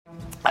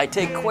I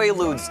take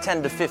Quaaludes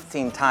 10 to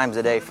 15 times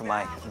a day for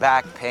my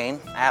back pain,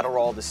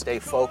 Adderall to stay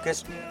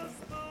focused,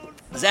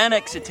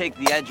 Xanax to take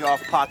the edge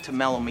off, pot to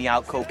mellow me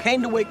out,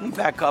 cocaine to wake me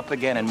back up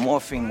again, and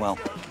morphine, well,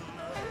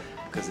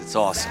 because it's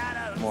awesome.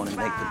 Morning,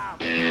 make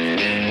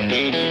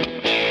them.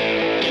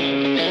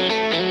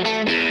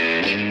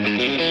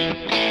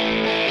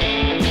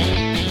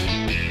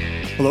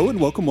 Hello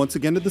and welcome once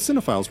again to The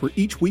Cinephiles, where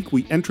each week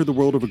we enter the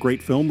world of a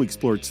great film. We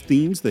explore its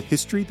themes, the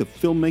history, the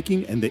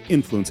filmmaking, and the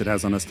influence it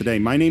has on us today.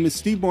 My name is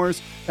Steve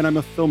Morris, and I'm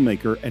a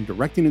filmmaker and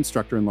directing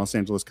instructor in Los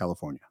Angeles,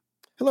 California.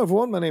 Hello,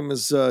 everyone. My name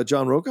is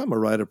John Roca. I'm a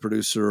writer,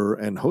 producer,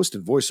 and host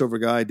and voiceover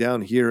guy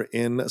down here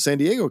in San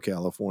Diego,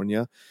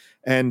 California,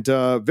 and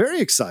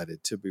very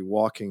excited to be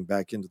walking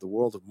back into the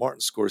world of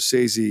Martin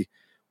Scorsese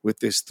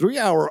with this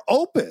 3-hour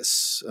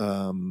opus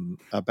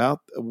about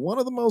one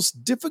of the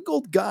most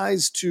difficult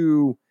guys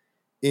to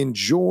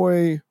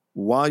enjoy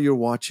while you're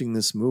watching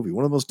this movie.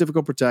 One of the most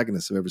difficult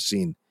protagonists I've ever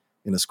seen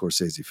in a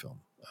Scorsese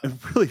film. It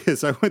really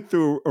is. I went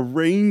through a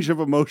range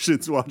of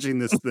emotions watching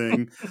this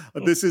thing.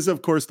 This is,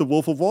 of course, The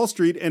Wolf of Wall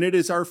Street, and it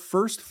is our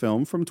first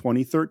film from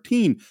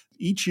 2013.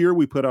 Each year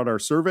we put out our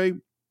survey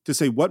to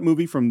say what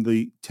movie from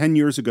the 10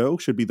 years ago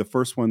should be the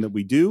first one that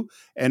we do.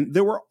 And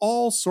there were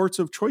all sorts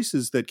of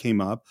choices that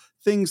came up.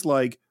 Things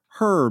like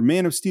Her,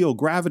 Man of Steel,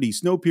 Gravity,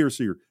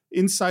 Snowpiercer,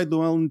 Inside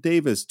Llewellyn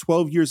Davis,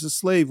 12 Years a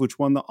Slave, which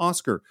won the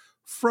Oscar,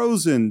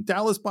 Frozen,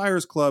 Dallas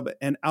Buyers Club,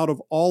 and out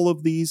of all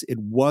of these, it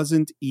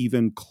wasn't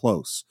even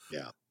close.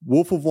 Yeah.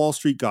 Wolf of Wall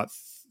Street got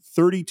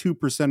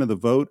 32% of the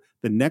vote.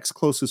 The next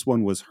closest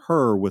one was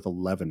Her with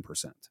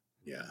 11%.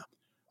 Yeah.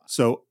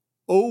 So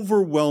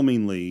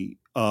overwhelmingly,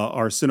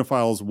 our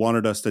cinephiles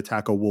wanted us to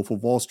tackle Wolf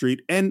of Wall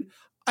Street, and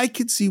I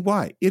could see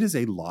why. It is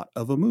a lot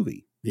of a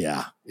movie.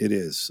 Yeah, it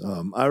is.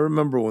 I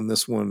remember when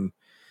this one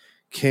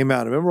came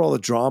out. I remember all the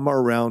drama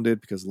around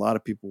it because a lot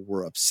of people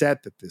were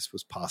upset that this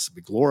was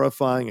possibly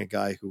glorifying a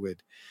guy who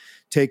had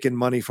taken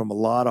money from a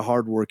lot of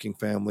hardworking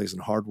families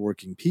and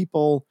hardworking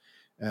people,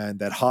 and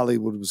that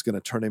Hollywood was going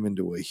to turn him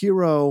into a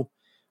hero.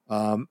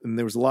 And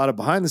there was a lot of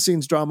behind the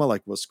scenes drama,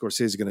 like, was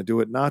Scorsese going to do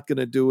it, not going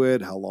to do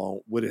it? How long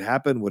would it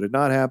happen? Would it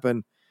not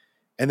happen?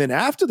 And then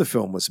after the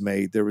film was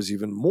made, there was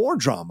even more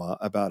drama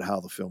about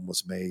how the film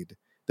was made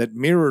that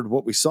mirrored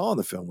what we saw in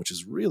the film, which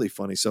is really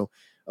funny. So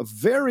a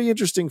very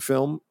interesting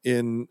film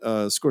in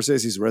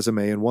Scorsese's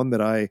resume, and one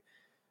that I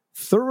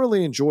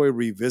thoroughly enjoy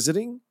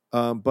revisiting,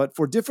 but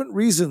for different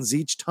reasons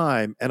each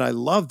time. And I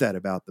love that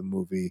about the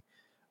movie.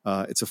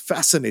 It's a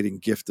fascinating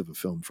gift of a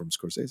film from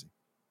Scorsese.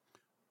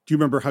 Do you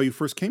remember how you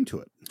first came to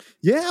it?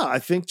 Yeah, I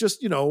think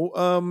just,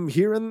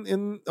 here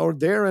in or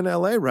there in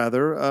LA,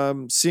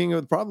 rather, seeing it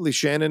with probably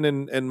Shannon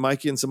and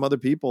Mikey and some other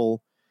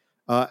people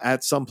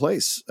at some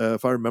place,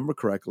 if I remember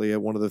correctly,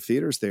 at one of the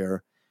theaters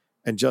there,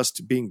 and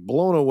just being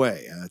blown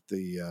away at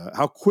the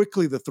how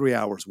quickly the 3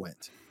 hours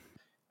went.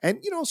 And,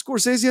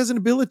 Scorsese has an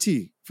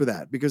ability for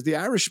that, because The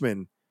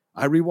Irishman,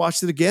 I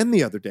rewatched it again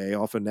the other day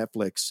off of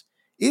Netflix.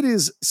 It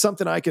is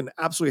something I can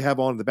absolutely have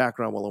on in the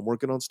background while I'm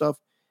working on stuff,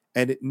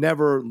 and it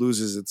never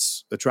loses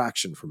its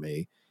attraction for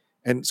me.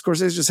 And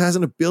Scorsese just has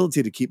an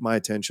ability to keep my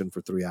attention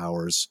for 3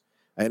 hours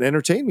and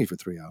entertain me for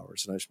 3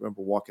 hours. And I just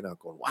remember walking out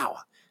going, wow,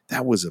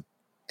 that was an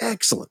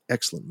excellent,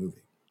 excellent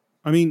movie.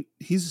 I mean,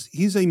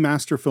 he's a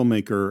master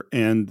filmmaker,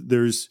 and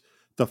there's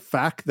the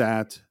fact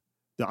that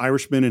The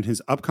Irishman and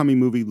his upcoming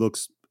movie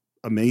looks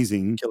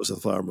amazing. Killers of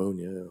the Flower Moon,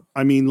 yeah.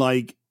 I mean,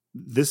 like,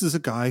 this is a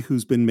guy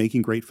who's been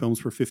making great films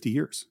for 50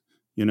 years,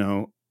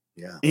 Yeah.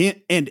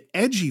 and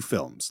edgy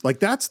films. Like,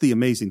 that's the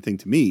amazing thing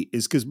to me,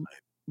 is because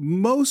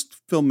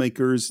most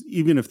filmmakers,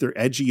 even if they're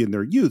edgy in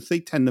their youth,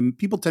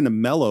 people tend to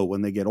mellow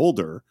when they get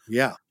older.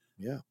 Yeah.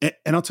 Yeah.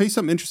 And I'll tell you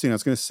something interesting. I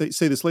was going to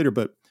say this later,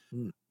 but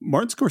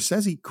Martin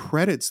Scorsese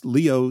credits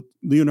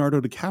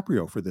Leonardo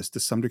DiCaprio for this to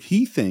some degree.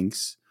 He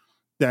thinks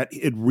that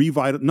it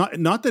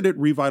not that it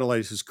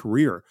revitalized his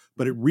career,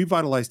 but it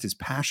revitalized his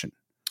passion.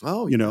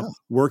 Oh, yeah.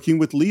 Working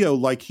with Leo,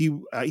 like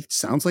it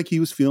sounds like he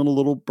was feeling a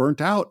little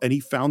burnt out, and he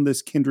found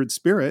this kindred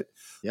spirit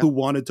who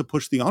wanted to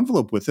push the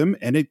envelope with him,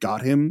 and it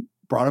brought him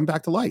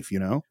back to life,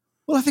 Well,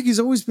 I think he's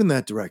always been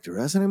that director,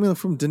 hasn't he? I mean,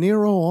 from De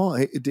Niro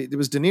on, it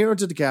was De Niro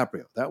to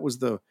DiCaprio. That was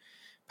the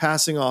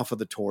passing off of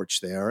the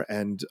torch there.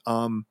 And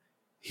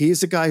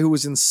he's a guy who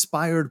was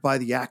inspired by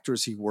the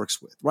actors he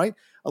works with, right?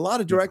 A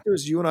lot of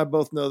directors, you and I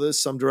both know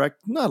this,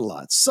 not a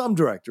lot, some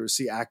directors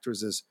see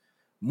actors as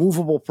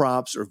movable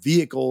props or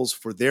vehicles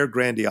for their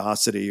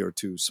grandiosity or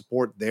to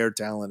support their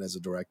talent as a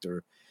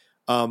director.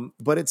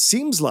 But it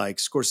seems like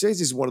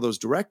Scorsese is one of those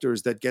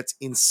directors that gets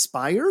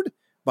inspired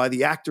by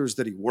the actors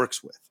that he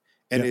works with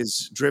and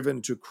is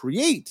driven to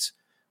create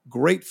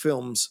great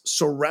films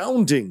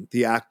surrounding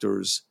the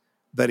actors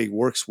that he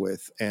works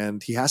with.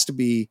 And he has to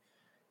be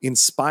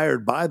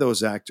inspired by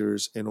those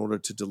actors in order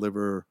to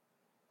deliver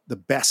the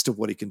best of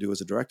what he can do as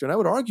a director. And I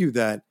would argue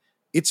that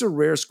it's a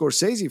rare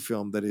Scorsese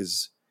film that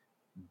is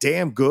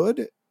damn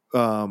good,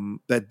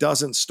 that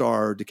doesn't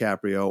star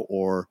DiCaprio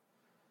or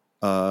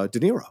De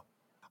Niro.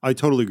 I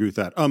totally agree with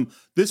that.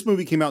 This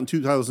movie came out in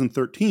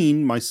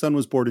 2013. My son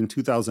was born in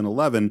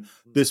 2011.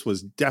 This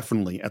was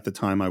definitely at the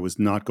time I was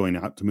not going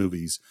out to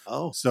movies.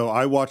 Oh, So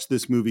I watched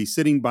this movie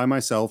sitting by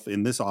myself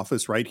in this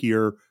office right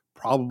here,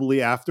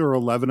 probably after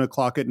 11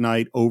 o'clock at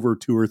night over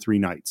 2 or 3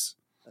 nights.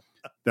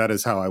 That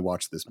is how I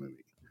watched this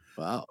movie.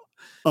 wow.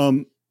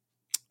 I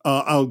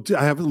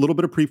have a little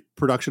bit of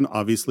pre-production.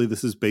 Obviously,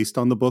 this is based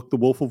on the book The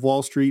Wolf of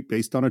Wall Street,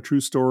 based on a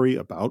true story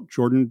about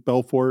Jordan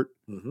Belfort.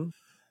 Mm-hmm.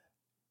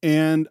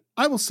 And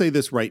I will say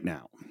this right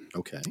now.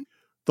 Okay.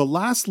 The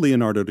last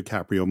Leonardo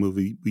DiCaprio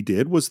movie we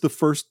did was the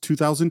first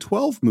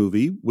 2012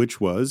 movie,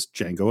 which was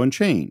Django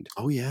Unchained.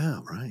 Oh, yeah,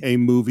 right. A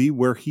movie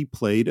where he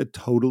played a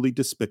totally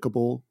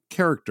despicable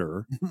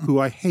character who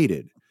I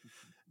hated.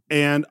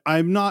 And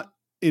I'm not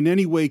in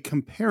any way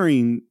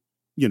comparing,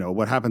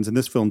 what happens in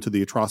this film to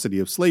the atrocity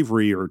of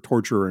slavery or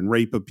torture and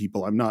rape of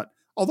people. I'm not,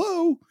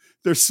 although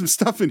there's some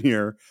stuff in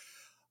here.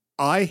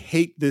 I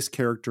hate this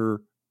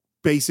character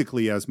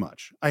basically as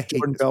much. I hate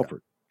Jordan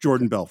Belfort.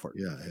 Jordan Belfort.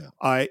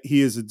 Yeah. He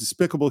is a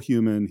despicable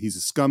human. He's a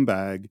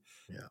scumbag.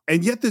 Yeah.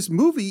 And yet this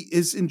movie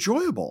is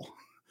enjoyable.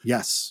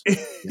 Yes.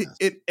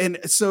 And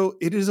so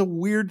it is a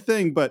weird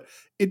thing, but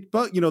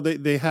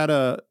they had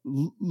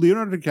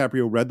Leonardo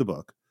DiCaprio read the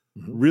book,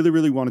 really,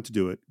 really wanted to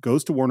do it,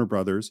 goes to Warner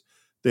Brothers.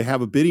 They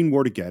have a bidding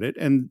war to get it.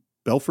 And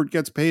Belfort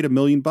gets paid $1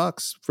 million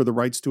for the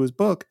rights to his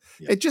book.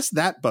 Yeah. It just,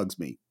 that bugs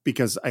me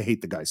because I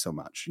hate the guy so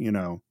much,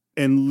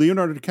 And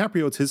Leonardo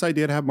DiCaprio, it's his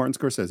idea to have Martin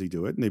Scorsese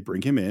do it. And they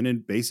bring him in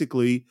and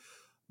basically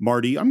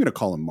Marty, I'm going to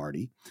call him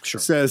Marty,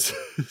 sure, says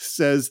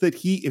that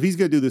if he's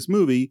going to do this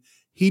movie,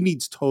 he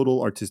needs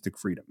total artistic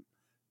freedom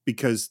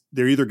because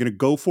they're either going to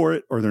go for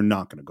it or they're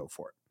not going to go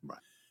for it. Right.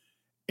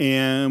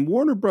 And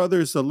Warner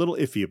Brothers a little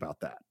iffy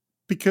about that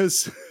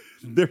because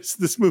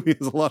this movie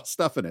has a lot of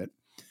stuff in it.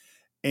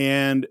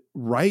 And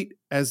right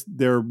as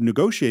they're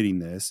negotiating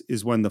this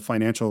is when the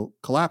financial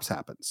collapse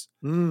happens.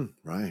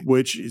 Right.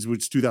 Which is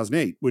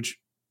 2008, which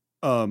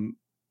in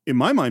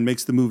my mind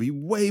makes the movie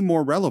way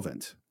more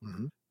relevant.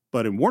 Mm-hmm.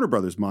 But in Warner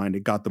Brothers' mind,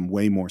 it got them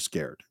way more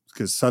scared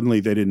because suddenly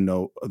they didn't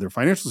know their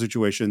financial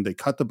situation. They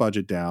cut the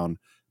budget down.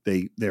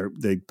 They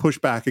push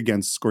back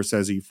against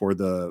Scorsese for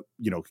the,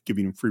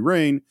 giving him free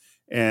reign,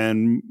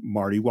 and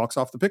Marty walks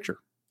off the picture.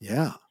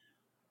 Yeah.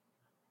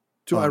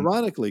 To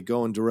ironically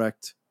go and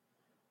direct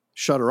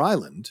Shutter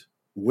Island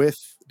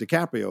with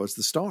DiCaprio as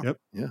the star. Yep.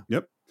 Yeah.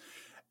 Yep.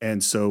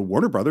 And so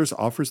Warner Brothers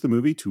offers the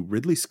movie to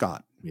Ridley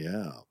Scott.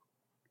 Yeah.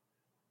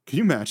 Can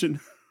you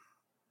imagine?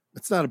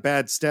 It's not a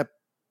bad step.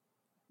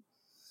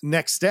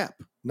 Next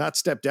step, not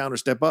step down or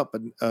step up,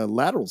 but a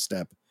lateral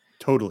step.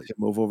 Totally. To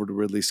move over to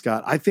Ridley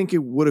Scott. I think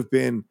it would have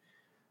been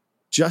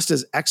just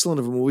as excellent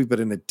of a movie,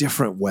 but in a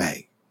different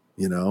way,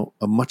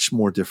 a much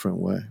more different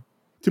way.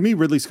 To me,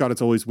 Ridley Scott,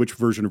 it's always which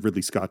version of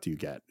Ridley Scott do you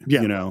get?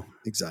 Yeah,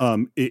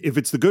 exactly. If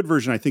it's the good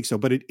version, I think so.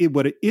 But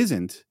what it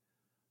isn't,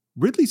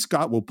 Ridley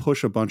Scott will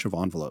push a bunch of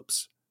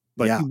envelopes,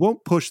 but he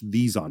won't push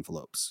these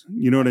envelopes.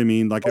 You know what I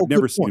mean? Like I've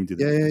never seen him do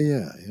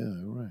that. Yeah,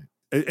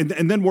 right.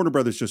 And then Warner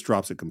Brothers just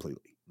drops it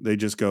completely. They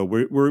just go,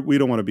 we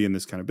don't want to be in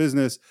this kind of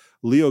business.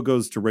 Leo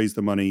goes to raise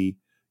the money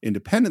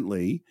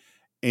independently,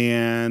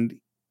 and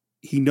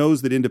he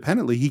knows that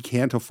independently he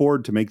can't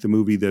afford to make the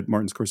movie that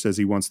Martin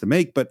Scorsese wants to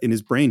make, but in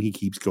his brain he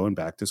keeps going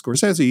back to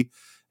Scorsese.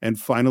 And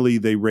finally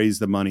they raise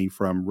the money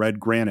from Red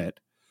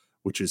Granite,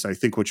 which is I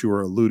think what you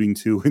were alluding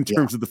to in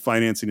terms of the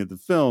financing of the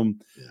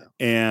film. Yeah.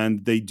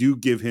 And they do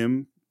give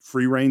him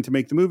free reign to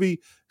make the movie.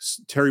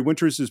 Terry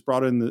Winters is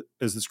brought in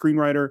as the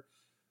screenwriter.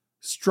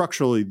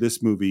 Structurally,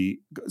 this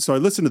movie, so I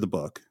listened to the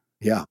book.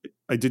 Yeah.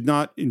 I did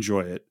not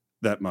enjoy it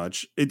that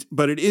much.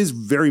 But it is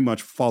very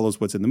much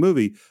follows what's in the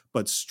movie,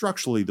 but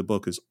structurally the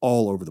book is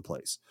all over the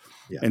place.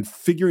 Yeah. And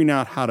figuring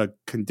out how to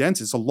condense,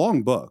 it's a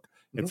long book,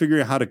 and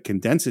figuring out how to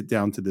condense it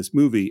down to this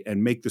movie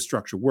and make the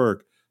structure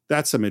work,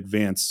 that's some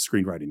advanced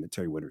screenwriting that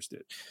Terry Winters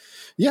did.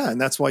 Yeah, and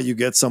that's why you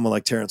get someone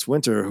like Terrence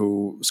Winter,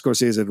 who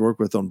Scorsese had worked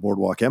with on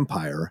Boardwalk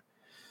Empire,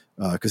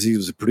 because he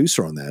was a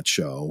producer on that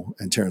show,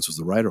 and Terrence was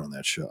the writer on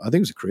that show. I think he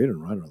was a creator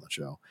and writer on that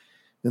show.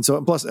 And so,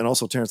 and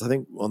also Terrence, I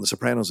think, on The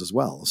Sopranos as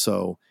well.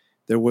 So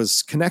there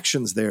was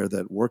connections there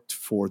that worked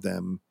for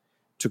them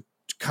to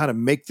kind of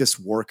make this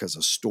work as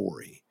a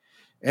story.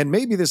 And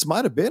maybe this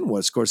might have been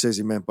what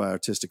Scorsese meant by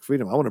artistic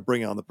freedom. I want to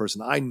bring on the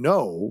person I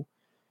know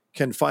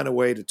can find a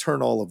way to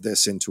turn all of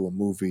this into a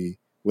movie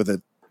with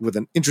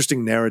an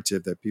interesting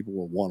narrative that people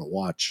will want to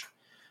watch.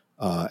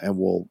 And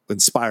will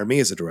inspire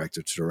me as a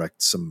director to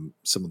direct some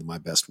of my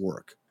best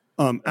work.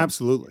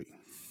 Absolutely.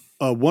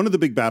 One of the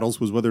big battles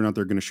was whether or not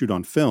they're going to shoot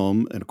on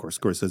film. And of course,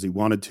 Scorsese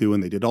wanted to,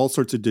 and they did all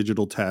sorts of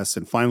digital tests.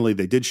 And finally,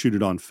 they did shoot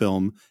it on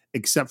film,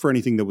 except for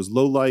anything that was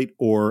low light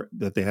or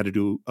that they had to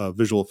do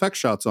visual effects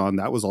shots on.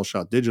 That was all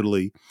shot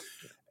digitally.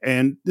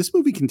 And this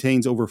movie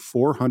contains over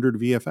 400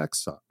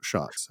 VFX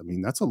shots. I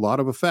mean, that's a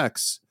lot of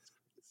effects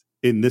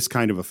in this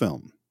kind of a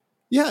film.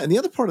 Yeah, and the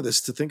other part of this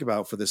to think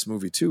about for this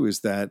movie too is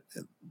that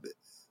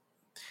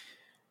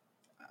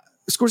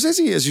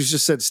Scorsese, as you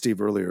just said, Steve,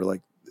 earlier,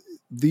 like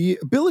the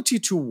ability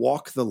to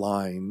walk the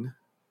line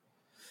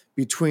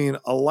between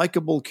a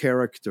likable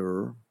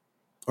character,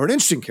 or an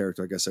interesting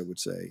character, I guess I would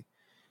say,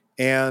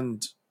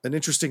 and an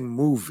interesting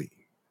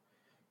movie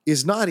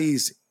is not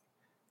easy.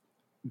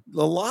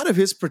 A lot of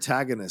his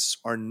protagonists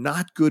are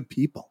not good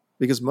people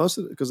because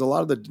a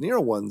lot of the De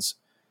Niro ones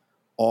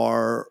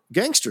are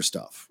gangster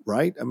stuff,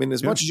 right? I mean,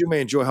 as much as you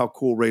may enjoy how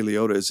cool Ray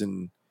Liotta is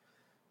in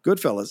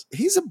Goodfellas,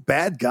 he's a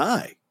bad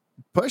guy.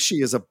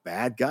 Pesci is a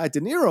bad guy.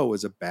 De Niro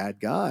is a bad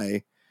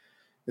guy.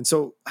 And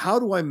so how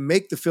do I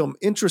make the film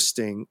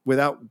interesting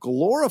without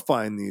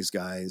glorifying these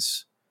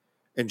guys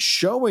and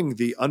showing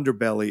the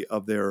underbelly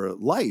of their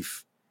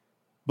life,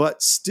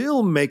 but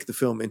still make the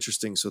film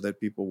interesting so that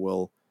people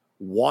will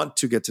want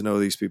to get to know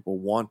these people,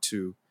 want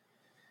to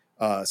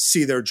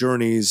see their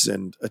journeys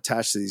and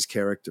attach to these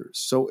characters.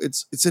 So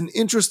it's an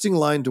interesting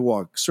line to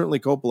walk. Certainly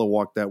Coppola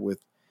walked that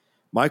with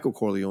Michael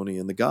Corleone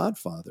in The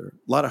Godfather.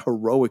 A lot of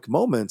heroic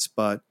moments,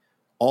 but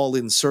all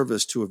in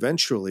service to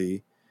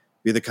eventually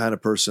be the kind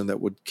of person that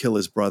would kill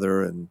his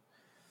brother and,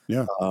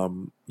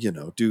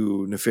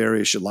 do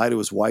nefarious, lie to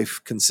his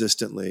wife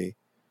consistently.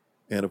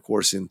 And of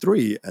course, in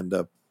 3, end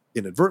up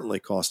inadvertently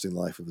costing the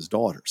life of his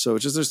daughter. So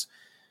it's just, there's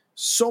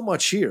so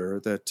much here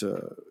that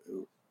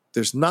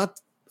there's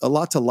not a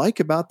lot to like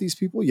about these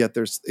people, yet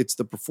it's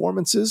the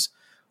performances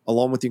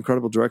along with the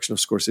incredible direction of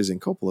Scorsese and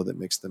Coppola that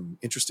makes them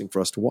interesting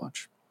for us to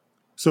watch.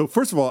 So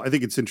first of all, I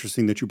think it's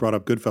interesting that you brought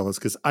up Goodfellas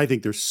because I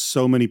think there's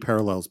so many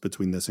parallels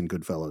between this and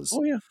Goodfellas.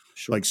 Oh yeah,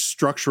 sure. Like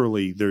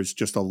structurally, there's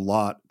just a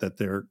lot that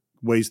they're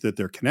ways that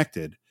they're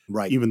connected,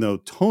 right? Even though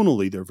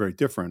tonally they're very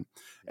different.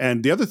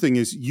 And the other thing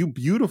is, you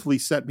beautifully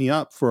set me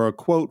up for a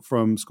quote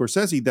from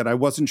Scorsese that I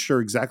wasn't sure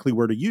exactly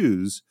where to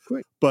use,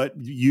 Great. But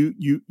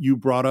you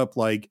brought up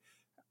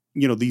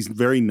these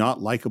very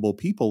not likable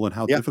people and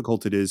how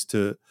difficult it is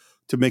to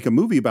make a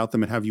movie about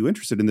them and have you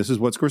interested. And this is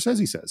what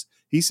Scorsese says.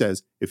 He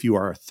says, if you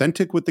are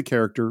authentic with the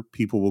character,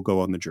 people will go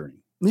on the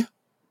journey.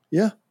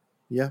 Yeah.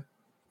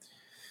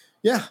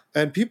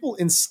 And people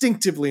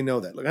instinctively know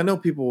that. Like, I know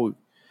people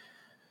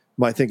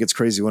might think it's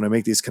crazy when I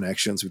make these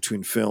connections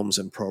between films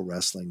and pro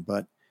wrestling,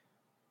 but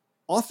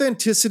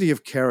authenticity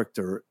of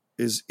character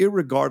is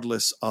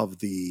irregardless of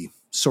the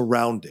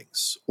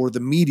surroundings or the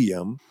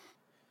medium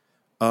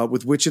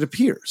with which it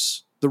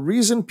appears. The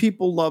reason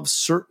people love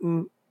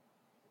certain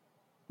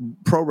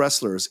pro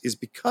wrestlers is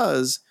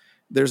because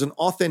there's an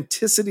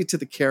authenticity to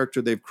the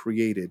character they've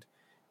created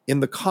in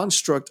the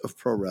construct of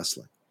pro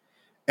wrestling.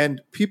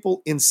 And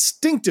people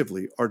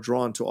instinctively are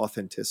drawn to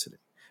authenticity.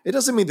 It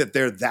doesn't mean that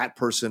they're that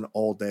person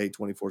all day,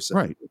 24/7.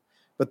 Right.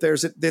 But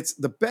that's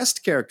the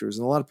best characters,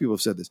 and a lot of people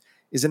have said this,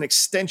 is an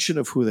extension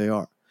of who they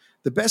are.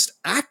 The best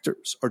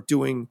actors are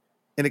doing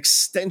an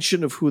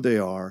extension of who they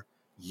are,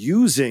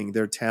 using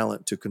their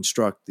talent to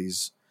construct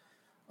these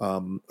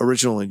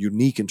original and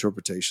unique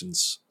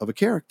interpretations of a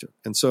character.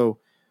 And so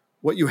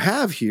what you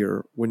have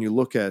here when you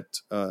look at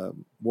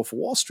Wolf of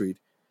Wall Street,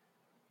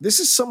 this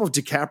is some of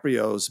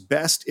DiCaprio's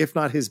best, if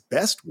not his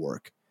best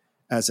work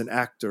as an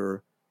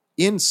actor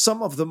in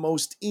some of the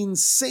most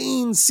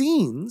insane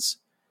scenes,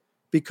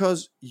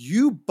 because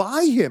you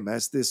buy him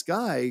as this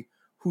guy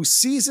who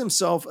sees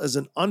himself as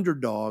an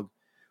underdog,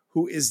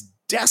 who is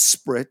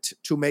desperate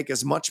to make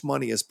as much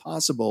money as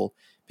possible,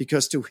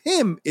 because to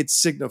him it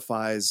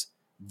signifies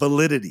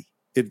validity.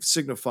 It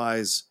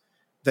signifies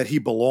that he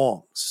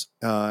belongs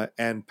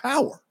and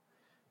power.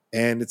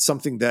 And it's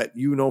something that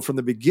from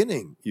the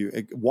beginning.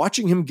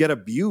 Watching him get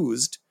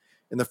abused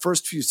in the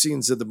first few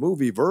scenes of the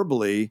movie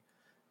verbally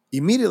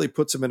immediately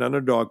puts him in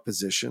underdog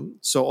position.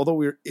 So although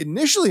we were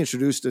initially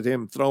introduced to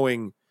him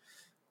throwing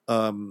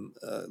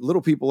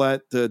little people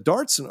at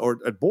darts or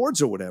at boards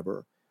or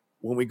whatever,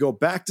 when we go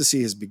back to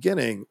see his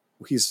beginning,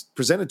 he's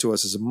presented to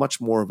us as a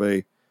much more of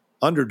a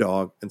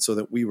underdog, and so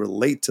that we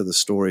relate to the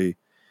story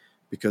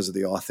because of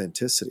the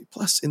authenticity.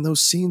 Plus, in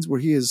those scenes where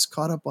he is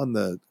caught up on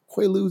the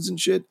quaaludes and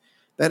shit,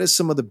 that is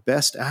some of the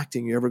best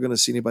acting you're ever going to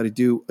see anybody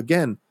do,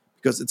 again,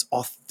 because it's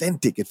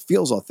authentic. It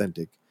feels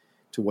authentic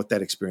to what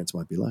that experience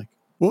might be like.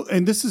 Well,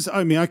 and this is,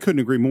 I couldn't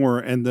agree more.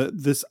 And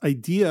this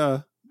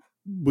idea,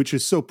 which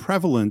is so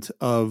prevalent,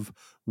 of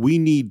we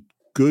need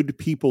good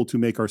people to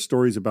make our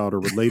stories about,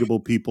 or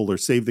relatable people, or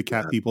save the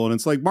cat people. And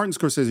it's like Martin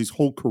Scorsese's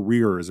whole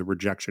career is a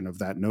rejection of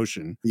that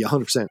notion. Yeah,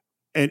 100%.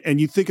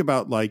 And you think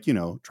about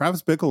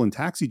Travis Bickle and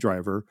Taxi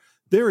Driver,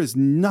 there is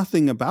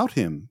nothing about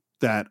him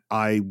that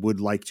I would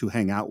like to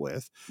hang out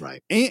with.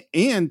 Right.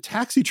 And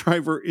Taxi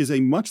Driver is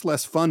a much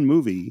less fun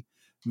movie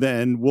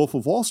than Wolf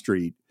of Wall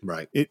Street.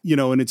 Right.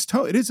 And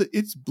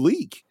it's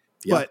bleak,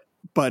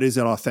 but is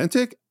it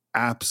authentic?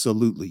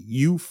 Absolutely.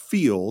 You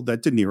feel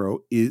that De Niro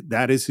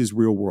that is his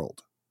real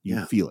world.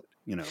 You feel it,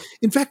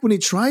 In fact, when he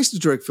tries to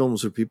direct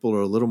films where people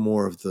are a little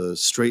more of the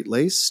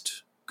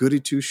straight-laced, goody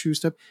two-shoes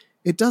type,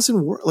 it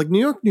doesn't work. Like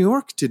New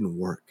York didn't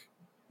work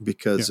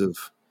because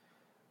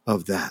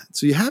of that.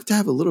 So you have to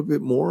have a little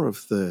bit more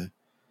of the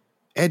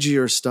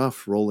edgier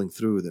stuff rolling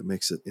through that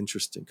makes it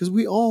interesting. Because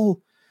we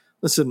all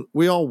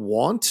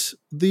want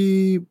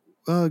the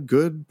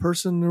good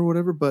person or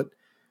whatever, but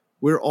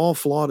we're all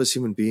flawed as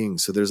human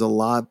beings. So there's a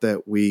lot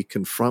that we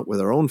confront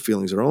with our own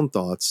feelings, our own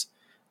thoughts,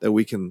 that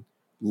we can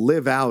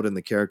live out in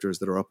the characters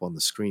that are up on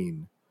the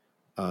screen,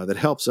 that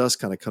helps us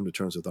kind of come to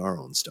terms with our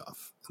own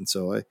stuff. And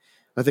so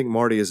I think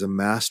Marty is a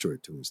master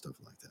at doing stuff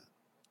like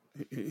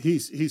that.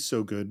 He's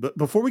so good. But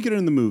before we get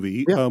into the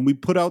movie, Yeah. we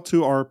put out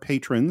to our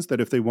patrons that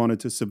if they wanted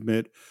to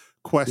submit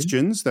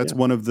questions, that's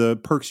one of the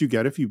perks you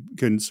get if you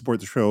can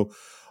support the show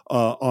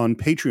on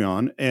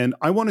Patreon. And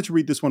I wanted to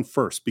read this one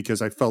first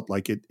because I felt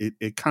like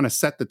it kind of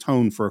set the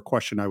tone for a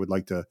question I would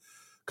like to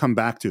come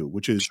back to,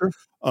 which is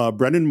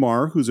Brendan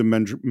Marr, who's a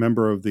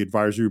member of the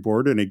advisory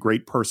board and a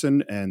great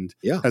person and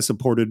has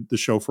supported the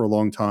show for a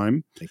long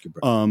time. Thank you,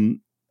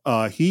 Brendan.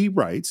 He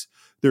writes,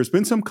 there's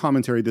been some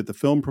commentary that the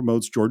film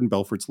promotes Jordan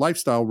Belfort's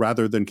lifestyle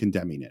rather than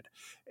condemning it,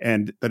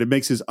 and that it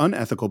makes his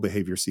unethical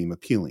behavior seem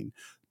appealing.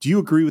 Do you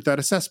agree with that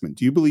assessment?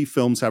 Do you believe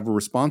films have a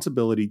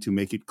responsibility to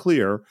make it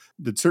clear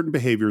that certain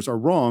behaviors are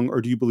wrong, or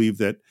do you believe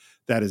that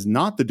that is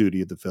not the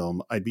duty of the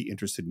film? I'd be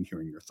interested in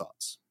hearing your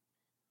thoughts.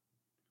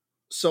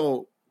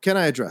 So can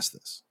I address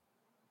this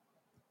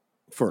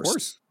first? Of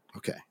course.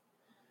 Okay.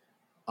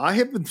 I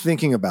have been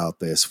thinking about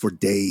this for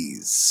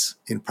days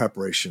in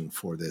preparation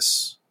for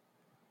this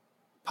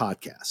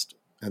podcast.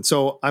 And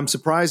so I'm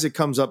surprised it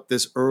comes up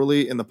this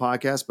early in the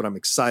podcast, but I'm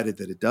excited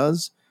that it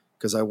does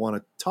because I want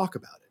to talk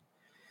about it.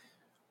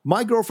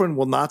 My girlfriend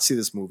will not see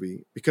this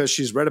movie because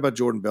she's read about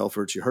Jordan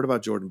Belfort. She heard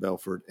about Jordan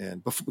Belfort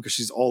and because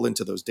she's all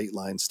into those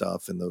Dateline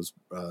stuff and those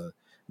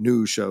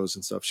news shows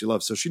and stuff she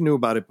loves. So she knew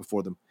about it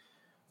before the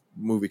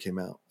movie came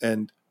out.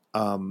 And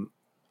I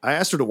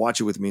asked her to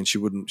watch it with me and she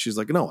wouldn't. She's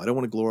like, no, I don't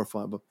want to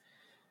glorify.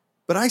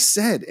 But I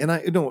said, and I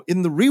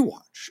in the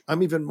rewatch,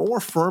 I'm even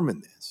more firm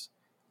in this.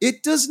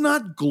 It does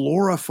not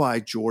glorify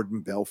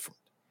Jordan Belfort.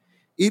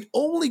 It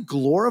only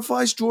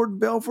glorifies Jordan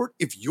Belfort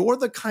if you're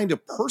the kind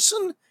of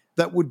person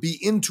that would be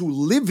into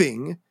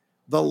living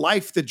the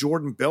life that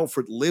Jordan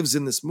Belfort lives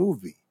in this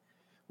movie,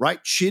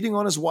 right? Cheating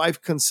on his wife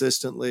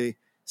consistently,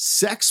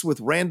 sex with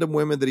random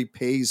women that he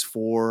pays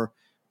for,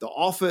 the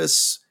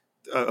office,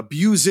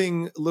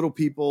 abusing little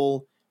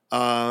people,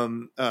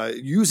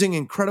 using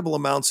incredible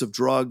amounts of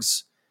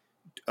drugs,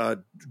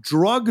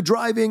 drug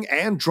driving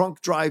and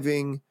drunk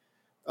driving,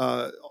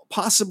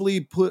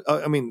 absolutely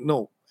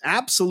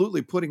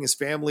putting his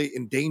family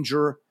in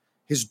danger,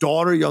 his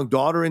young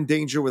daughter in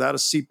danger without a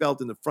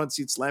seatbelt in the front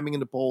seat, slamming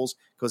into poles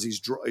because he's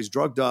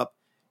drugged up,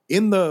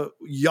 in the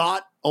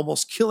yacht,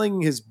 almost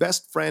killing his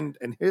best friend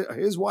and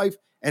his wife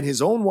and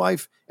his own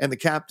wife and the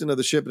captain of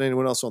the ship and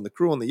anyone else on the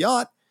crew on the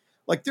yacht.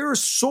 Like, there are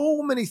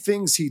so many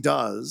things he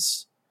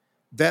does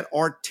that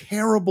are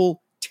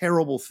terrible,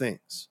 terrible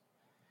things.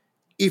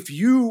 If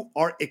you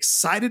are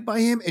excited by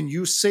him and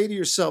you say to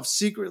yourself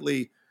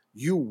secretly,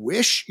 you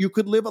wish you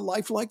could live a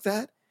life like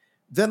that,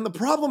 then the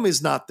problem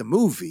is not the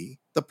movie.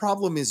 The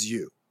problem is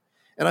you.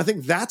 And I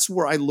think that's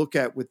where I look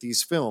at with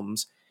these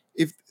films.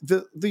 If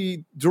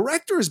the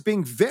director is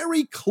being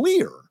very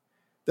clear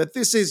that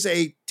this is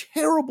a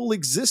terrible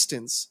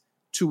existence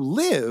to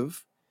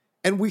live,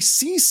 and we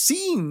see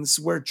scenes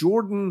where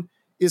Jordan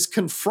is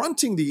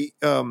confronting the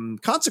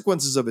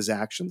consequences of his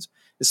actions,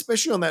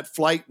 especially on that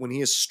flight when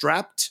he is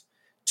strapped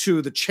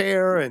to the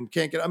chair and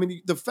can't get. I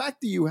mean, the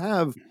fact that you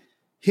have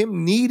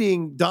him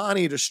needing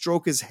Donnie to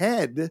stroke his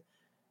head,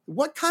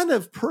 what kind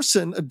of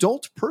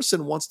adult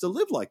person wants to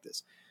live like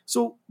this?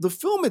 So the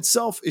film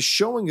itself is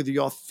showing you the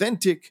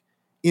authentic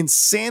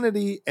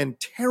insanity and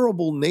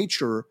terrible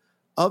nature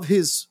of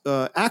his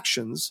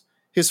actions.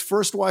 His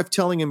first wife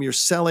telling him, you're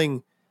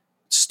selling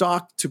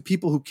stock to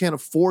people who can't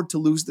afford to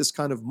lose this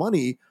kind of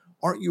money.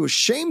 Aren't you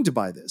ashamed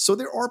by this? So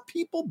there are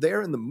people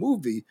there in the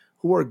movie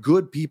who are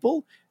good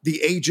people.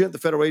 The agent, the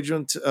federal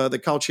agent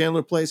that Kyle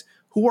Chandler plays,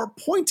 who are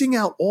pointing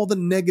out all the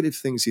negative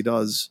things he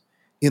does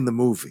in the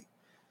movie.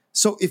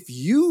 So if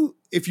you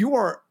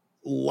are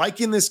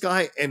liking this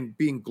guy and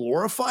being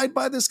glorified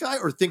by this guy,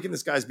 or thinking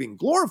this guy's being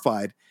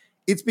glorified,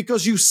 it's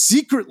because you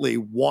secretly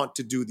want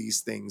to do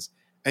these things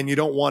and you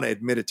don't want to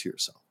admit it to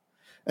yourself.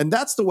 And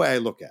that's the way I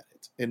look at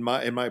it in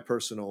my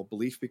personal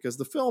belief, because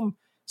the film,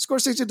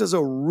 Scorsese does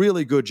a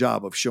really good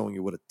job of showing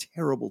you what a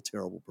terrible,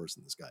 terrible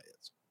person this guy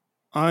is.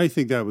 I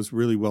think that was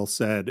really well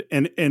said.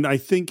 And I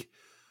think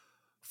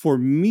for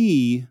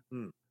me,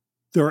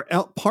 there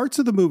are parts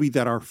of the movie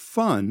that are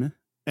fun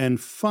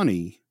and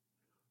funny,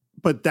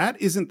 but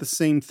that isn't the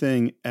same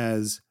thing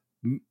as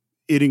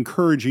it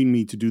encouraging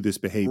me to do this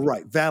behavior.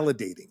 Right.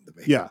 Validating the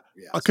behavior.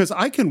 Yeah. Because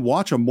I can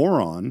watch a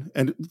moron,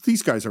 and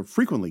these guys are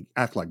frequently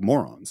act like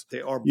morons.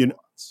 They are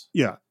morons.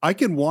 Yeah. I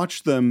can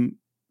watch them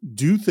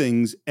do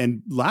things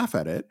and laugh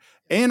at it.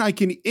 And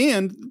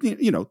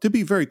to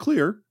be very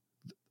clear,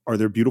 are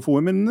there beautiful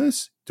women in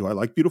this? Do I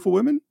like beautiful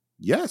women?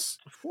 Yes,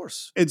 of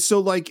course. And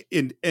so, like,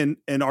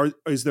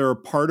 is there a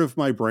part of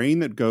my brain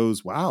that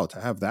goes, "Wow,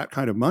 to have that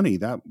kind of money,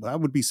 that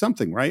would be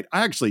something," right?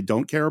 I actually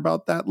don't care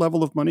about that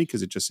level of money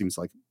because it just seems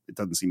like it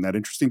doesn't seem that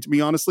interesting to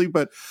me, honestly.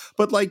 But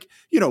like,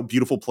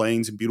 beautiful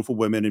planes and beautiful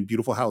women and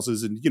beautiful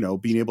houses and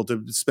being able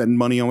to spend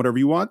money on whatever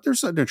you want.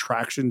 There's an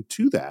attraction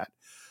to that.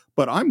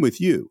 But I'm with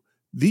you.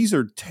 These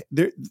are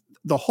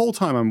the whole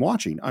time I'm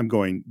watching, I'm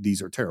going, these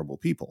are terrible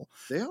people.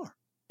 They are.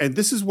 And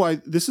this is why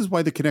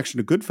the connection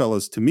to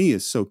Goodfellas to me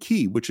is so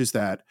key, which is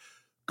that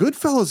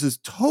Goodfellas is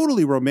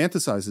totally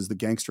romanticizes the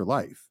gangster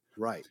life.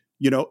 Right.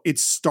 It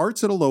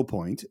starts at a low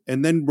point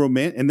and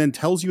then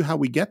tells you how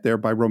we get there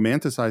by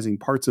romanticizing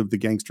parts of the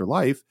gangster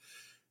life.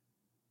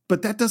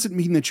 But that doesn't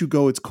mean that you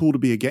go, it's cool to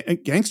be a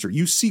gangster.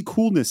 You see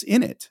coolness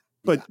in it,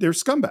 but they're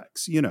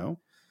scumbags,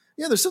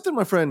 Yeah, there's something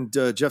my friend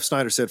Jeff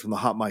Snyder said from the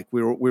Hot Mic.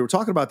 We were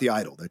talking about The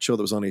Idol, that show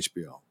that was on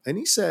HBO. And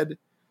he said,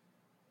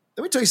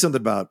 let me tell you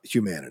something about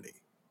humanity.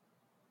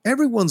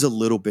 Everyone's a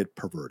little bit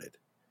perverted,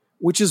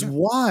 which is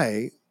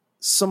why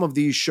some of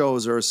these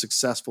shows are as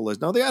successful as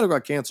now. The Idol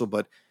got canceled,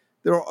 but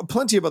there are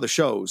plenty of other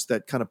shows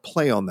that kind of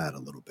play on that a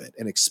little bit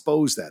and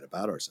expose that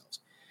about ourselves.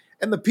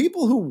 And the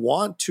people who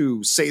want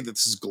to say that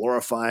this is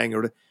glorifying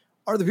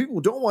are the people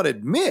who don't want to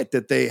admit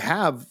that they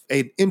have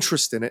an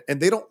interest in it, and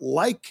they don't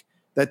like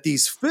that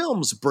these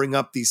films bring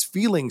up these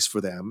feelings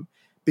for them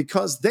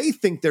because they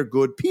think they're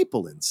good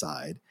people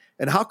inside.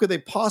 And how could they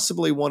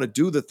possibly want to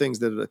do the things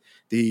that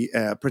the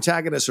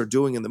protagonists are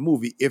doing in the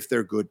movie if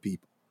they're good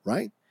people,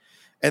 right?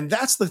 And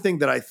that's the thing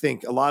that I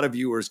think a lot of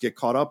viewers get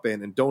caught up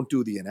in and don't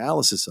do the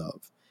analysis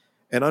of,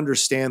 and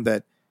understand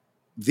that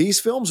these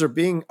films are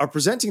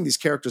presenting these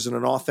characters in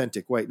an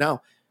authentic way.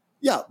 Now,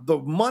 yeah, the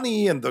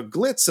money and the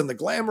glitz and the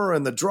glamour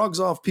and the drugs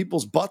off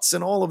people's butts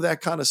and all of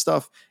that kind of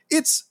stuff,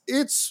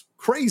 it's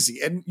crazy.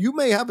 And you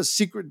may have a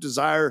secret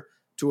desire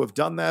to have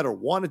done that or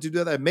wanted to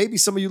do that. Maybe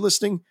some of you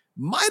listening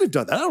might have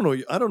done that.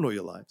 I don't know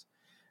your lives.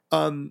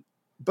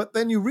 But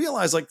then you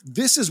realize, like,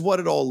 this is what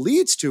it all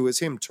leads to, is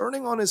him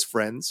turning on his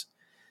friends,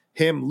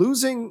 him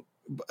losing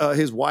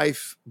his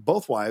wife,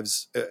 both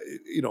wives,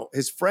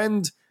 his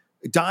friend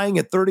dying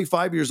at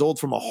 35 years old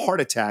from a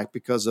heart attack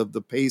because of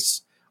the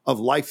pace of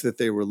life that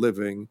they were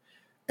living.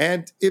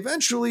 And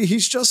eventually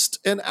he's just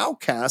an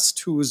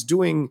outcast who is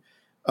doing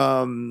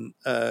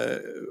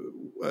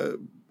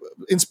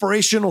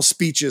inspirational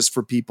speeches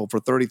for people for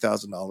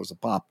 $30,000 a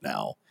pop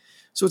now.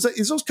 So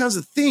it's those kinds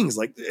of things,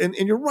 like, and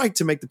you're right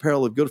to make the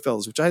parallel of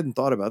Goodfellas, which I hadn't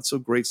thought about. So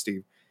great,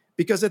 Steve.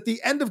 Because at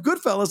the end of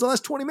Goodfellas, the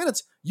last 20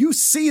 minutes, you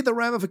see the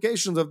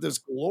ramifications of this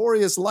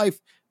glorious life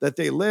that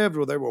they lived,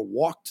 where they were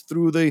walked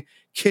through the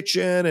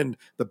kitchen and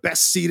the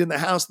best seat in the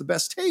house, the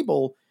best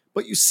table.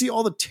 But you see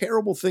all the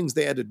terrible things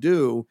they had to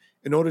do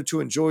in order to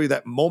enjoy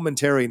that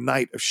momentary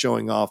night of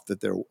showing off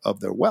of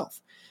their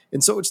wealth.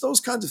 And so it's those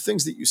kinds of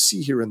things that you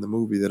see here in the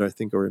movie that I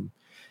think are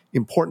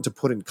important to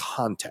put in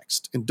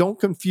context. And don't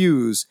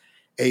confuse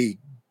a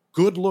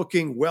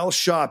good-looking,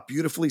 well-shot,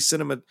 beautifully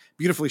shot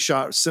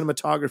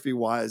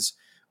cinematography-wise,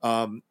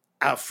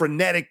 a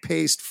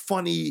frenetic-paced,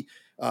 funny,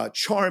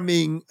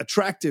 charming,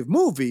 attractive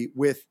movie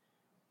with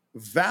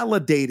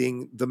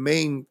validating the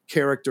main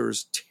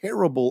character's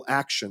terrible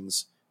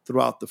actions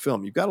throughout the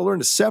film. You've got to learn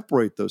to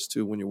separate those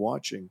two when you're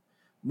watching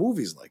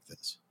movies like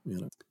this.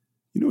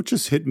 What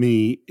just hit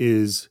me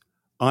is,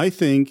 I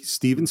think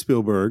Steven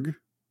Spielberg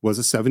was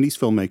a 70s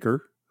filmmaker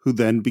who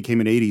then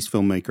became an 80s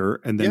filmmaker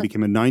and then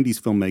became a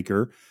 90s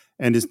filmmaker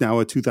and is now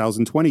a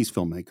 2020s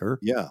filmmaker.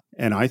 Yeah.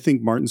 And I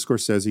think Martin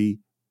Scorsese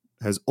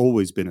has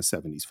always been a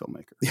 70s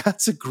filmmaker. Yeah,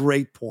 that's a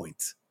great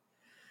point.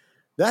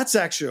 That's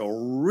actually a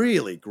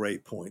really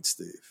great point,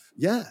 Steve.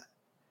 Yeah.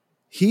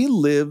 He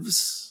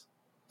lives,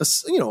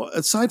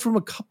 aside from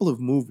a couple of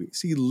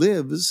movies, he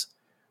lives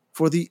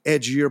for the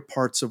edgier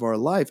parts of our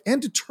life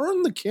and to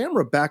turn the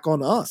camera back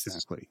on us.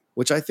 Exactly.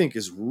 Which I think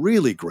is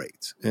really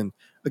great. And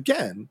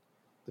again,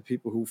 the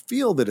people who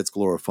feel that it's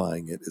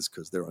glorifying it is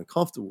because they're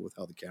uncomfortable with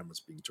how the camera's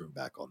being turned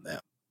back on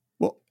them.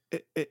 Well,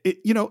 it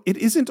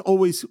isn't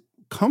always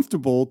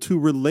comfortable to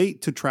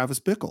relate to Travis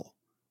Bickle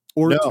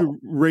or to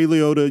Ray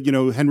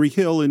Liotta, Henry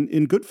Hill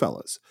in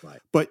Goodfellas.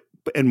 Right.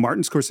 And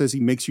Martin Scorsese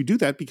makes you do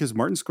that because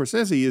Martin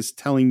Scorsese is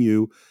telling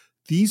you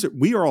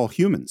we are all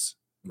humans.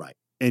 Right.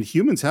 And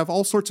humans have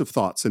all sorts of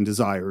thoughts and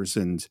desires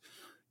and,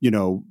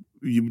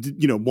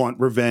 want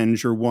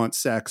revenge or want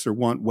sex or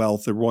want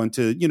wealth or want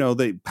to,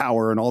 the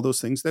power and all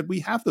those things, that we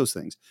have those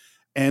things.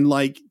 And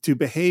like, to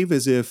behave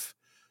as if,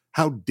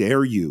 how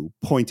dare you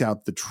point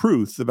out the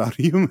truth about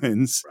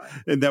humans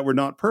and that we're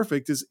not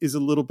perfect is a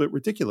little bit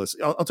ridiculous.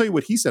 I'll tell you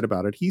what he said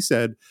about it. He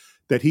said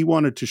that he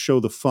wanted to show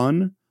the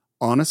fun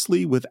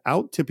honestly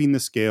without tipping the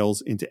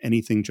scales into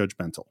anything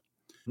judgmental.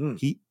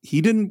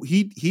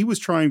 He was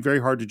trying very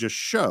hard to just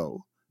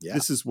show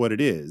this is what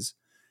it is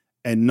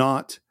and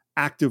not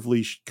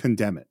actively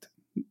condemn it.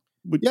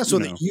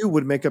 That you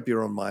would make up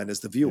your own mind as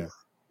the viewer.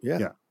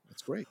 Yeah.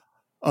 That's great.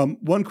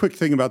 One quick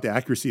thing about the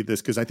accuracy of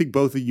this, because I think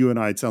both of you and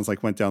I, it sounds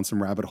like, went down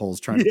some rabbit holes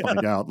trying to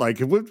find out, like,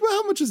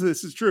 how much of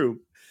this is true?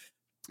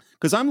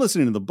 Because I'm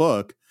listening to the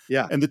book,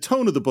 and the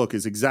tone of the book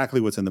is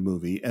exactly what's in the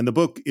movie, and the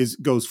book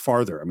goes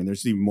farther. I mean,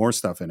 there's even more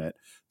stuff in it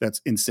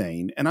that's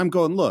insane. And I'm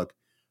going, look,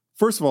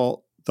 first of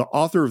all, the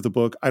author of the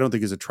book, I don't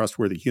think is a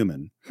trustworthy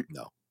human.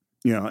 No.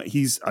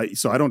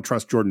 So I don't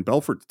trust Jordan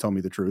Belfort to tell me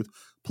the truth.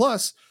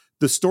 Plus,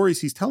 the stories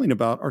he's telling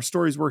about are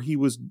stories where he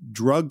was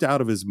drugged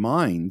out of his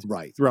mind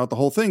throughout the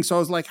whole thing. So I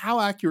was like,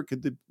 how accurate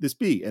could this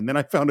be? And then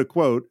I found a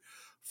quote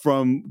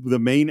from the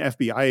main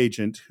FBI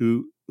agent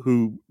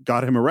who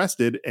got him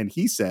arrested. And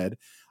he said,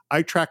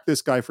 I tracked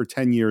this guy for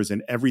 10 years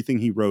and everything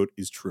he wrote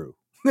is true.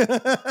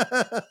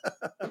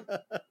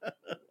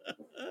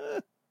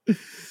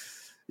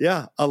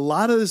 Yeah, a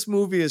lot of this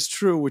movie is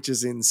true, which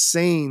is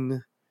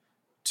insane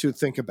to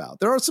think about.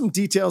 There are some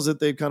details that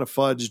they've kind of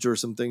fudged or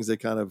some things they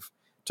kind of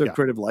took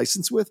creative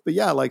license with. But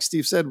yeah, like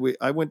Steve said,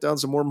 I went down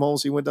some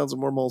wormholes. He went down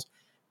some wormholes.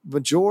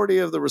 Majority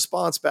of the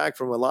response back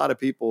from a lot of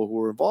people who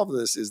were involved in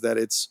this is that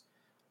it's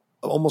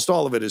almost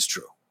all of it is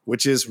true,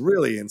 which is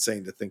really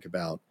insane to think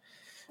about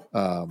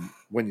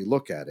when you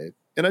look at it.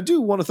 And I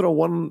do want to throw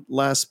one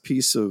last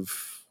piece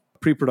of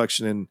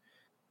pre-production in.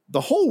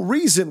 The whole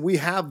reason we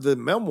have the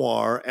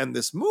memoir and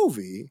this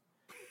movie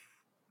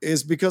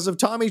is because of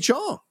Tommy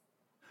Chong.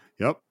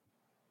 Yep.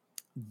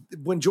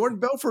 When Jordan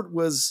Belfort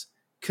was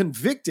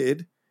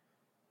convicted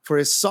for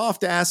his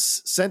soft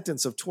ass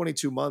sentence of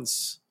 22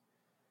 months,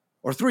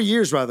 or 3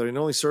 years rather, and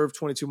only served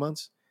 22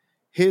 months,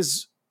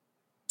 his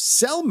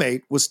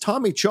cellmate was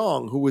Tommy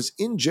Chong, who was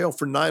in jail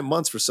for 9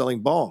 months for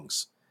selling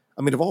bongs.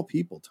 I mean, of all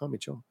people, Tommy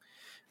Chong.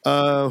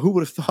 Who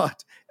would have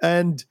thought?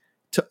 And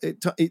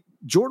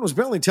Jordan was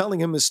apparently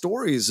telling him his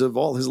stories of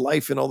all his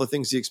life and all the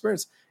things he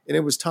experienced. And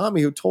it was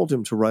Tommy who told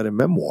him to write a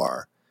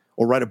memoir,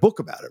 or write a book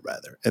about it,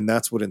 rather. And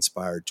that's what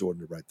inspired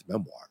Jordan to write the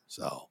memoir.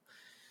 So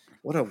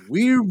what a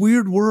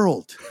weird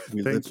world.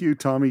 Thank you,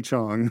 Tommy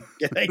Chong.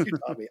 Yeah, thank you,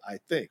 Tommy. I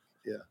think.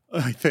 Yeah.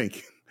 I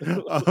think.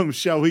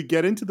 Shall we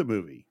get into the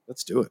movie?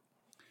 Let's do it.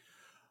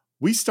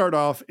 We start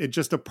off at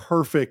just a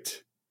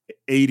perfect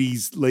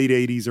 80s, late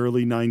 80s,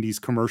 early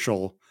 90s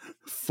commercial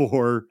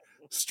for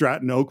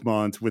Stratton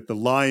Oakmont with the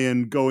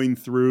lion going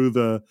through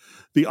the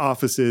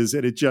offices,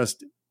 and it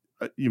just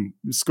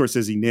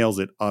Scorsese nails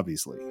it,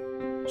 obviously.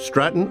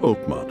 Stratton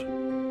Oakmont.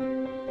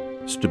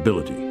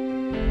 Stability.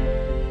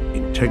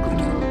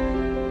 Integrity.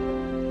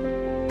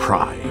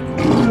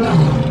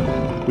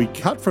 Pride. We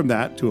cut from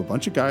that to a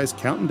bunch of guys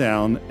counting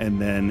down,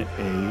 and then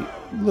a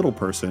little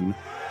person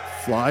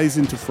flies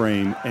into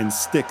frame and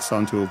sticks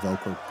onto a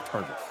Velcro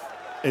target.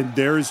 And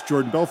there's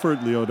Jordan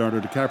Belfort, Leonardo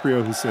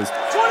DiCaprio, who says,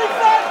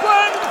 25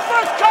 grand to the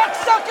first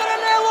cocksucker to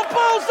nail a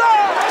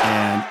bullseye!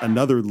 And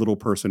another little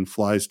person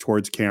flies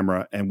towards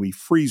camera, and we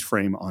freeze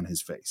frame on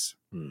his face.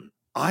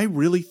 I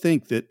really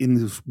think that in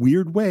this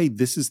weird way,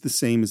 this is the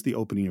same as the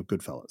opening of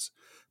Goodfellas.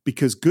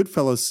 Because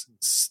Goodfellas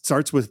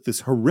starts with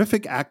this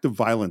horrific act of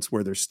violence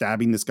where they're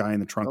stabbing this guy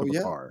in the trunk of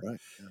a car. Right,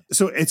 yeah.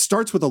 So it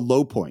starts with a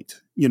low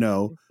point,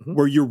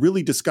 where you're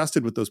really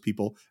disgusted with those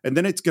people. And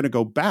then it's going to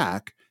go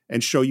back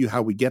and show you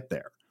how we get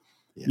there,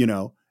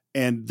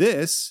 and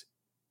this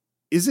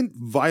isn't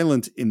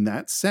violent in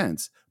that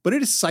sense, but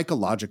it is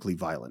psychologically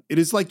violent. It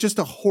is like just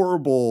a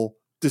horrible,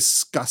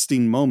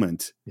 disgusting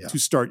moment to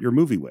start your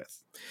movie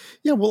with.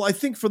 Yeah, well, I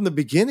think from the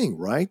beginning,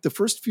 right? The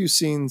first few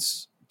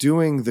scenes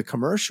doing the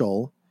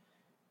commercial,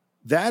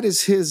 that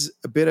is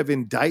a bit of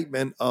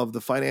indictment of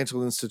the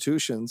financial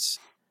institutions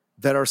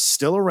that are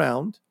still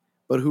around,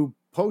 but who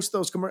post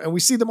those commercials. And we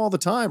see them all the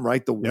time,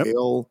 right? The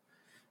Whale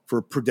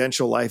for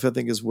Prudential Life, I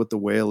think, is what the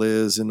Whale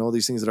is, and all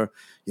these things that are,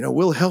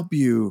 we'll help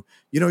you.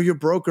 Your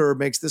broker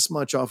makes this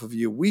much off of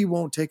you. We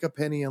won't take a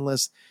penny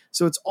unless.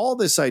 So it's all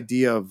this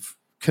idea of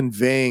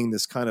conveying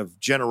this kind of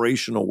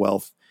generational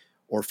wealth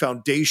or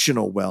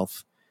foundational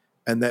wealth,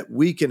 and that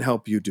we can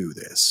help you do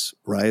this,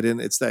 right?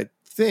 And it's that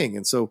thing.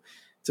 And so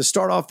to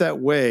start off that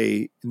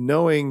way,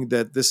 knowing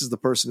that this is the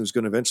person who's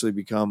going to eventually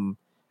become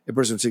a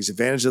person who takes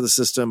advantage of the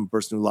system, a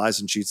person who lies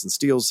and cheats and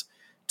steals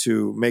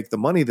to make the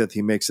money that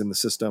he makes in the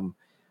system,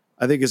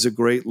 I think is a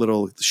great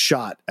little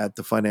shot at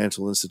the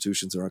financial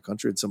institutions in our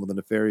country and some of the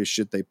nefarious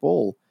shit they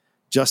pull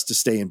just to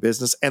stay in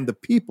business, and the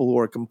people who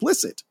are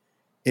complicit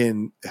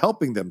in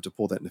helping them to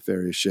pull that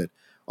nefarious shit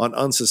on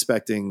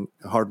unsuspecting,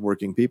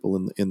 hardworking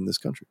people in this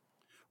country.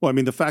 Well, I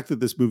mean, the fact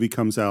that this movie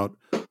comes out,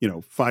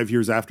 5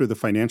 years after the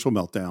financial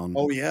meltdown.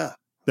 Oh, yeah.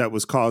 That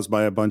was caused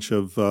by a bunch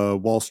of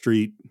Wall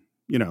Street,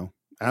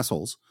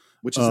 assholes.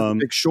 Which is a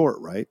Big Short,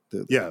 right?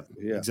 Yeah,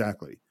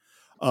 exactly.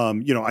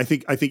 I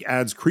think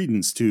adds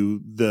credence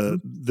to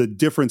the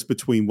difference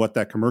between what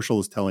that commercial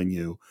is telling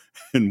you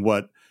and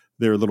what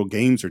their little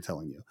games are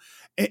telling you.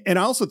 And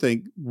I also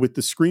think with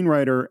the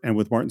screenwriter and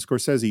with Martin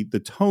Scorsese, the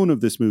tone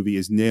of this movie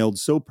is nailed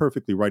so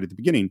perfectly right at the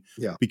beginning.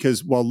 Yeah.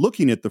 Because while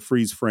looking at the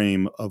freeze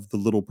frame of the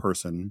little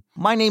person.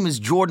 My name is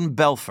Jordan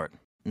Belfort,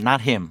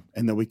 not him.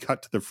 And then we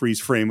cut to the freeze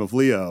frame of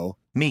Leo.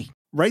 Me.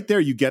 Right there,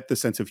 you get the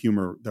sense of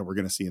humor that we're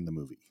going to see in the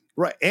movie.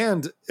 Right.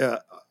 And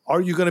are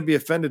you going to be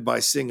offended by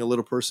seeing a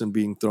little person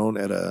being thrown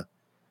at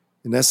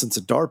in essence,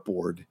 a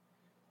dartboard?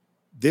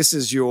 This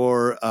is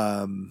your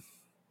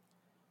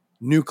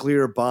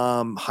nuclear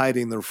bomb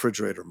hiding the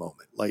refrigerator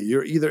moment. Like,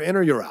 you're either in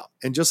or you're out.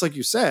 And just like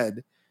you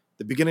said,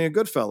 the beginning of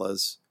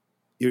Goodfellas,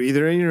 you're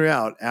either in or you're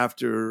out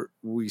after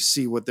we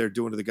see what they're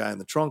doing to the guy in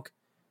the trunk.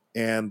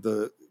 And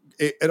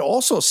it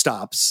also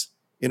stops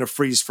in a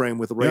freeze frame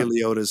with Ray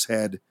Liotta's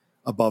head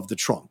above the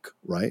trunk,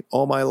 right?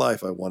 All my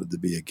life, I wanted to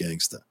be a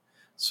gangsta.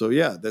 So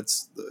yeah,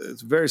 it's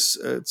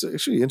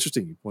actually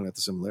interesting you point out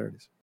the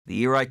similarities. The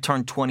year I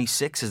turned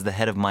 26 as the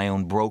head of my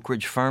own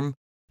brokerage firm,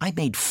 I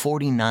made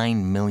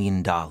 $49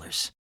 million.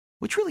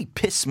 which really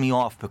pissed me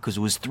off because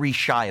it was 3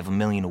 shy of $1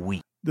 million a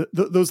week.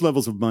 Those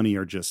levels of money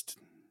are just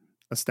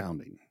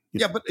astounding.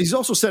 Yeah, but he's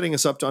also setting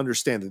us up to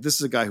understand that this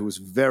is a guy who is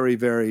very,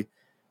 very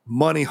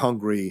money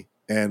hungry,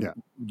 and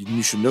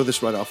you should know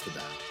this right off the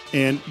bat.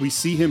 And we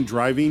see him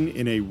driving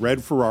in a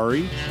red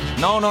Ferrari.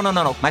 No.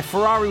 My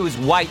Ferrari was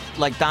white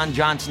like Don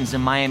Johnson's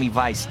in Miami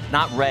Vice,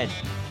 not red.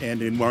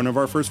 And in one of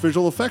our first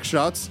visual effects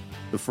shots,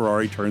 the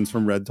Ferrari turns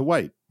from red to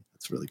white.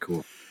 That's really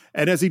cool.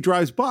 And as he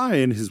drives by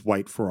in his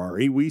white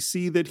Ferrari, we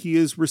see that he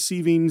is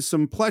receiving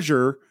some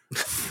pleasure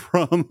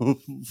from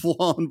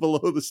Vaughn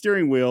below the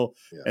steering wheel.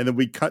 Yeah. And then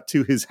we cut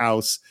to his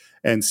house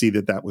and see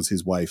that was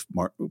his wife,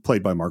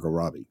 played by Margot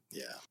Robbie.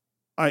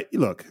 Yeah.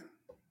 Look,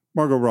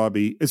 Margot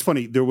Robbie, it's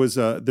funny. There's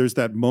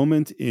that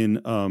moment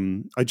in,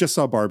 I just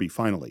saw Barbie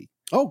finally.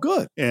 Oh,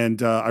 good.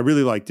 And I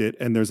really liked it.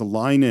 And there's a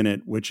line in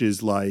it, which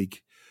is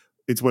like,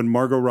 it's when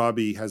Margot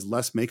Robbie has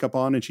less makeup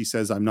on and she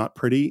says, "I'm not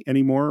pretty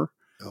anymore."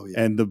 Oh,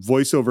 yeah. And the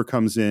voiceover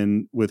comes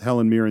in with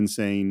Helen Mirren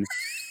saying,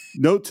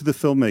 "Note to the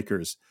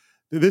filmmakers,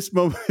 this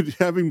moment,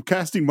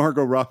 casting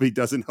Margot Robbie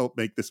doesn't help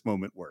make this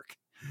moment work."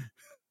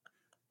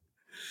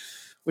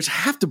 Which I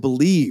have to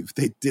believe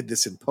they did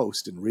this in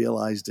post and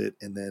realized it,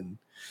 and then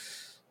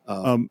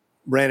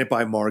ran it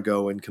by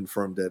Margot and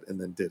confirmed it,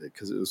 and then did it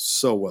because it was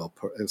so well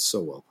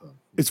done.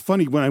 It's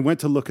funny, when I went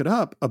to look it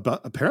up,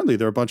 apparently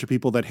there are a bunch of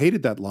people that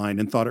hated that line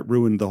and thought it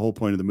ruined the whole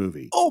point of the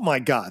movie. Oh my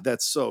God,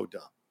 that's so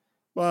dumb.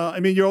 Well, I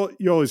mean, you're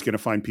always going to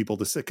find people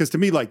to say, because to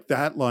me, like,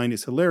 that line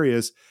is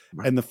hilarious.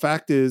 Right. And the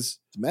fact is,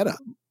 it's meta.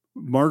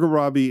 Margot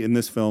Robbie in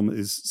this film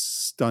is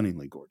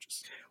stunningly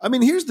gorgeous. I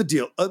mean, here's the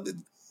deal.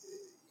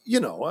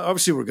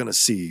 Obviously we're going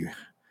to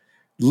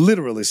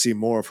literally see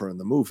more of her in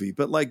the movie,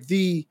 but like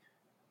the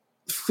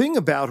thing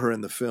about her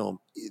in the film,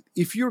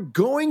 if you're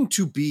going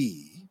to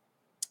be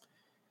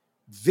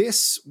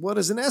this, what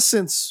is in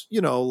essence,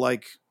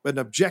 like an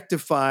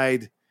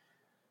objectified,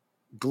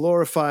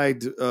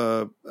 glorified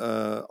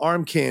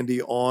arm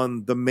candy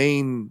on the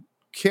main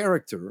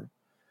character,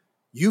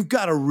 you've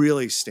got to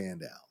really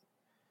stand out.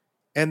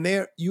 And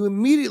there you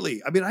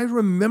immediately, I mean, I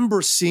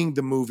remember seeing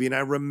the movie and I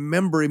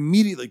remember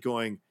immediately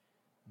going,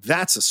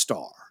 that's a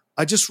star.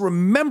 I just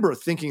remember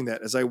thinking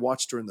that as I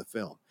watched her in the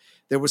film.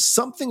 There was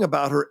something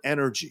about her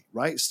energy,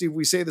 right? Steve,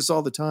 we say this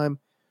all the time.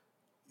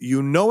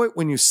 You know it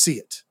when you see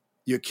it.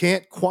 You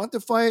can't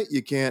quantify it.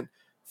 You can't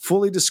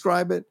fully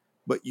describe it,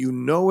 but you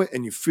know it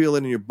and you feel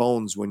it in your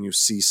bones when you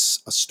see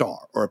a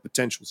star or a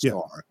potential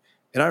star. Yeah.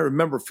 And I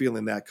remember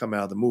feeling that come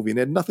out of the movie, and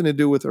it had nothing to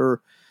do with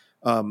her,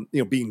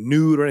 being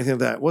nude or anything like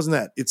that. It wasn't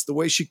that. It's the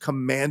way she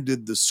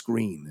commanded the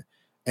screen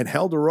and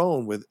held her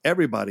own with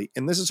everybody.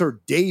 And this is her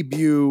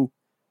debut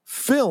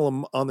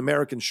film on the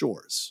American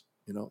shores.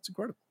 It's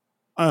incredible.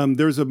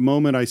 There's a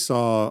moment I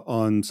saw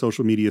on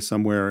social media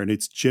somewhere, and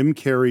it's Jim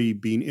Carrey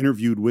being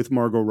interviewed with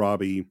Margot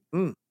Robbie.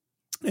 And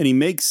he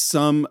makes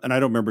some, and I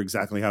don't remember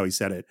exactly how he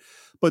said it,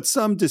 but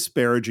some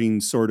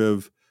disparaging sort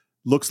of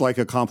looks like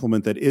a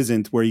compliment that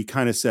isn't, where he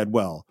kind of said,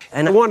 well.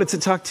 And I wanted to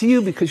talk to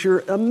you because you're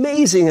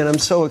amazing, and I'm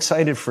so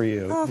excited for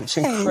you. Oh, it's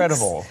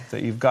incredible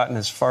that you've gotten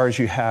as far as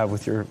you have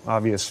with your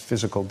obvious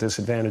physical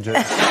disadvantages.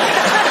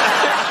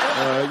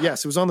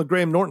 Yes, it was on the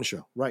Graham Norton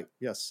show. Right,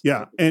 yes.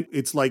 Yeah, and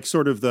it's like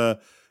sort of the,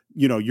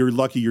 you're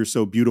lucky you're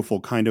so beautiful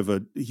kind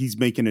of he's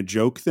making a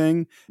joke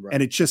thing. Right.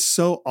 And it's just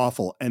so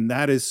awful. And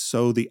that is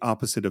so the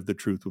opposite of the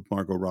truth with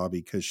Margot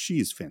Robbie, because she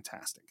is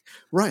fantastic.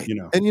 Right.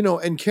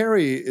 And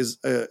Carrey is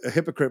a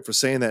hypocrite for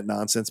saying that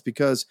nonsense,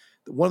 because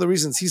one of the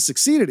reasons he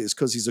succeeded is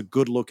because he's a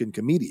good looking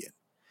comedian.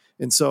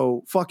 And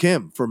so fuck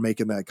him for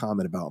making that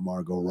comment about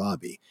Margot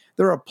Robbie.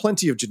 There are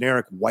plenty of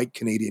generic white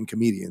Canadian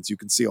comedians you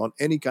can see on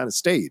any kind of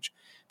stage.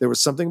 There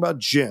was something about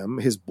Jim,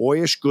 his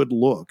boyish good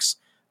looks,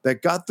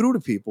 that got through to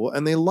people,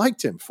 and they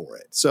liked him for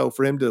it. So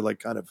for him to like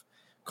kind of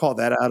call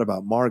that out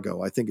about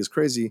Margot, I think is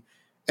crazy.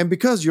 And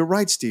because you're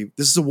right, Steve,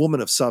 this is a woman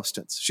of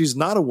substance. She's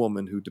not a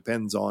woman who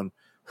depends on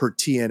her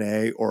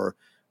TNA or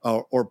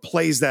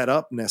plays that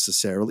up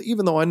necessarily,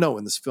 even though I know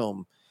in this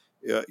film,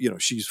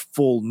 she's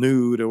full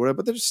nude or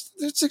whatever, but there's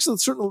a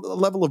certain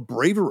level of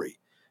bravery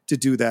to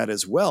do that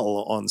as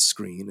well on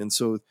screen. And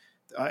so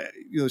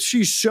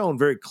she's shown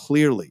very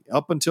clearly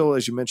up until,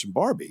 as you mentioned,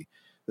 Barbie,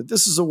 that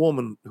this is a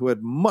woman who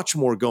had much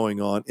more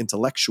going on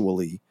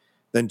intellectually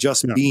than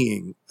just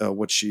being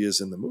what she is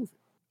in the movie.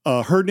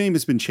 Her name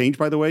has been changed,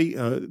 by the way.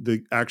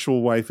 The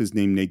actual wife is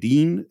named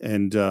Nadine,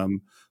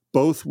 and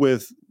both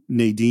with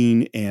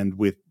Nadine and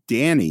with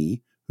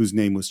Danny, whose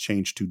name was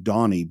changed to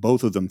Donnie,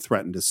 both of them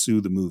threatened to sue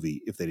the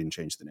movie if they didn't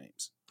change the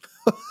names.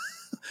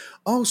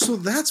 Oh, so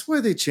that's why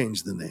they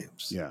changed the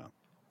names. Yeah.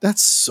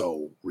 That's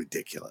so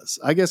ridiculous.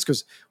 I guess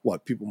because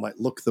people might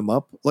look them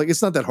up. Like,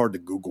 it's not that hard to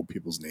Google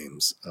people's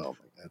names. Oh, my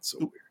God, that's so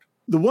weird.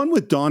 The one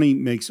with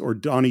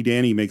Donnie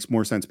Danny makes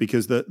more sense,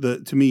 because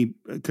the to me,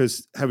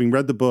 because having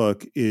read the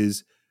book,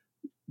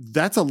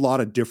 that's a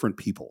lot of different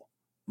people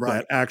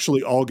that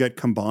actually all get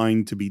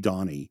combined to be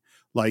Donnie.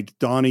 Like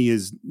Donnie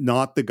is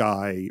not the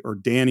guy, or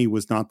Danny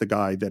was not the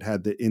guy that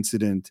had the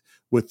incident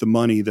with the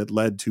money that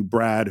led to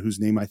Brad, whose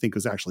name I think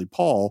was actually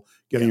Paul,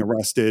 getting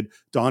arrested.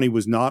 Donnie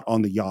was not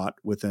on the yacht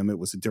with him. It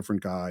was a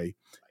different guy.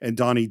 And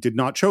Donnie did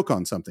not choke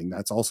on something.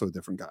 That's also a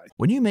different guy.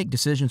 When you make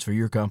decisions for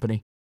your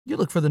company, you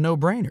look for the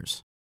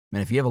no-brainers.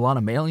 And if you have a lot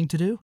of mailing to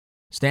do,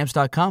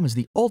 Stamps.com is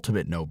the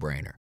ultimate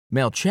no-brainer.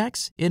 Mail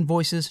checks,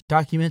 invoices,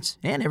 documents,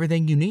 and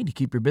everything you need to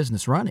keep your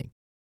business running.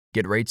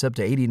 Get rates up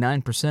to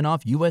 89%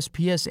 off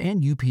USPS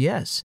and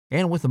UPS.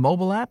 And with the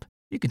mobile app,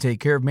 you can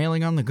take care of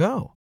mailing on the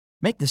go.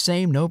 Make the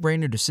same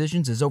no-brainer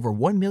decisions as over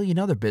 1 million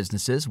other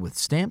businesses with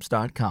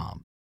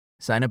Stamps.com.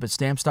 Sign up at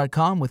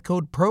Stamps.com with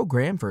code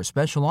PROGRAM for a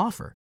special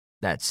offer.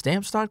 That's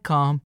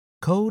Stamps.com,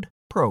 code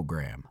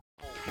PROGRAM.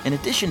 In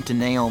addition to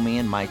Naomi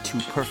and my 2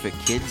 perfect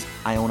kids,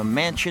 I own a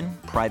mansion,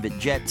 private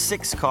jet,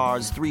 6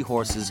 cars, 3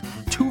 horses,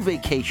 2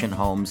 vacation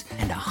homes,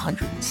 and a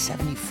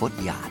 170-foot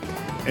yacht.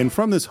 And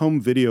from this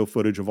home video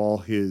footage of all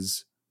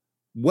his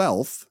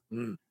wealth,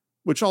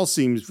 which all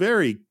seems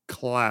very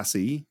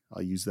classy,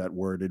 I'll use that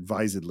word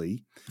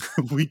advisedly,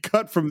 we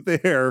cut from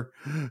there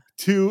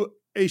to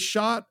a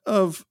shot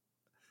of,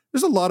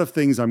 there's a lot of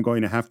things I'm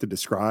going to have to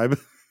describe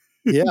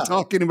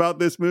talking about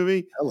this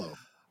movie. Hello.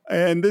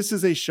 And this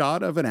is a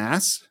shot of an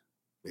ass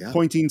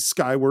pointing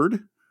skyward.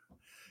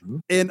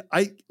 And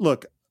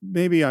look,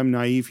 maybe I'm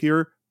naive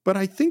here, but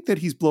I think that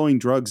he's blowing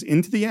drugs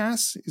into the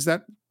ass. Is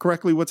that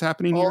correctly what's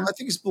happening here? I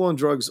think he's blowing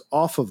drugs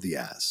off of the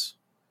ass.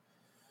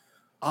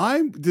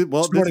 This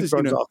is,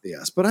 drugs off the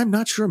ass, but I'm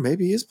not sure.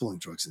 Maybe he is blowing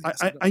drugs in the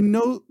ass. I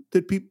know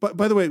that people,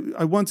 by the way,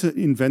 I once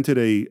invented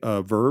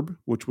a verb,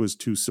 which was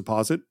to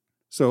supposit.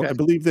 So I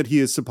believe that he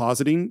is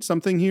suppositing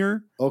something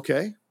here.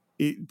 Okay.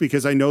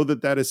 Because I know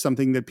that is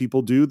something that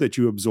people do, that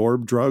you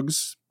absorb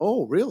drugs.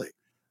 Oh, really?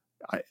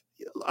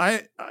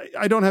 I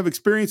don't have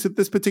experience with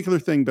this particular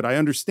thing, but I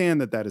understand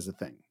that is a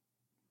thing.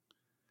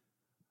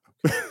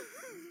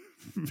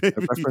 I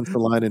reference the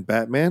line in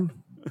Batman,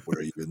 where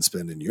have you been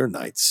spending your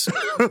nights?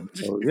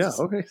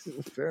 Okay,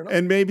 fair enough.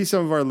 And maybe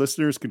some of our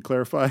listeners could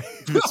clarify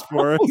this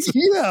for us.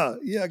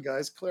 Yeah,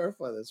 guys,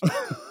 clarify this.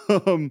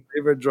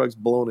 Favorite drugs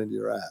blown into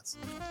your ass.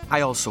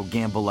 I also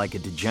gamble like a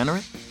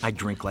degenerate. I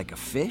drink like a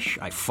fish.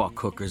 I fuck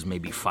hookers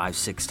maybe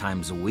 5-6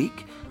 times a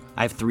week.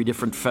 I have 3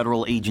 different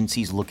federal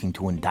agencies looking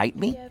to indict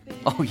me.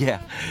 Oh,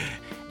 yeah.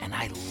 And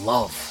I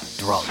love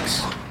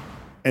drugs.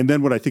 And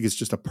then what I think is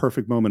just a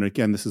perfect moment,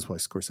 again, this is why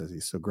Scorsese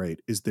is so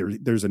great, is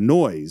there's a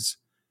noise,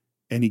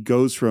 and he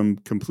goes from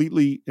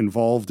completely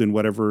involved in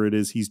whatever it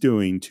is he's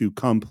doing to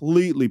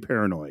completely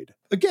paranoid.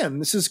 Again,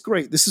 this is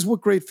great. This is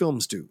what great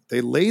films do. They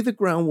lay the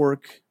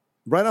groundwork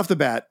right off the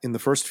bat in the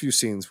first few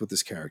scenes with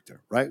this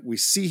character, right? We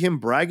see him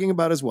bragging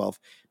about his wealth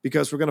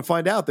because we're going to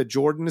find out that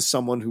Jordan is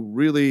someone who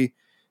really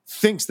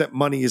thinks that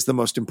money is the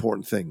most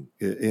important thing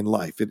in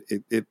life.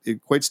 It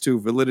equates to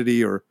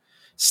validity or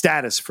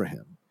status for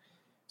him.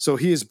 So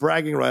he is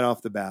bragging right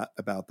off the bat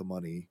about the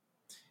money.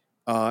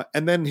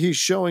 And then he's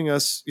showing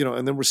us,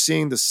 and then we're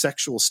seeing the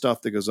sexual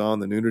stuff that goes on,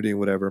 the nudity and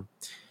whatever,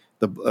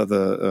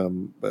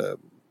 the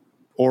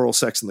oral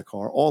sex in the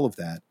car, all of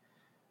that.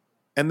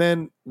 And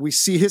then we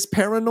see his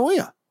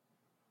paranoia,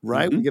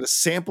 right? Mm-hmm. We get a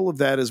sample of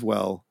that as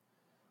well.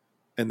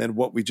 And then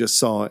what we just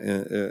saw,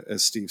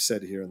 as Steve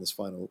said here in this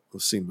final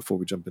scene before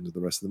we jump into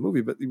the rest of the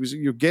movie, but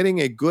you're getting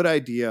a good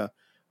idea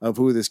of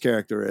who this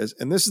character is.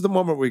 And this is the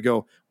moment where we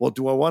go, well,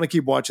 do I want to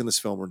keep watching this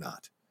film or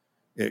not?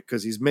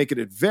 Because he's making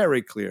it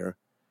very clear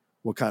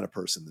what kind of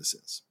person this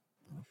is.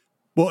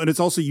 Well, and it's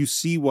also, you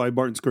see why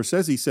Martin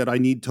Scorsese said, I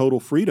need total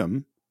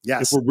freedom.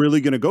 Yes. If we're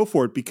really going to go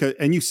for it,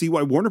 and you see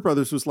why Warner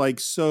Brothers was like,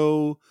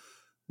 so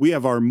we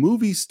have our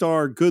movie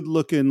star, good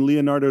looking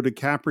Leonardo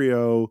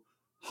DiCaprio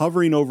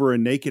hovering over a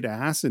naked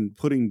ass and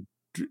putting,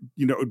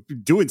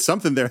 doing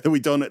something there that we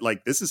don't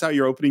like. This is how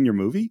you're opening your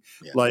movie.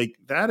 Yeah. Like,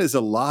 that is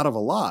a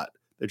lot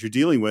that you're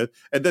dealing with.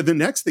 And then the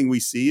next thing we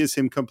see is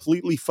him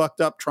completely fucked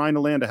up trying to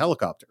land a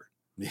helicopter.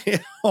 Yeah.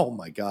 Oh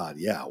my God.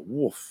 Yeah.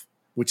 Woof.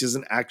 Which is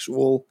an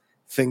actual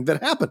thing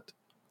that happened.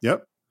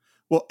 Yep.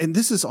 Well, and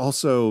this is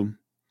also,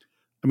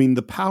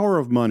 the power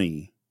of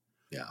money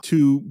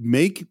to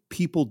make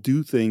people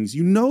do things.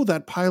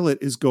 That pilot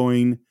is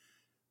going,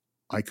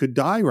 I could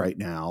die right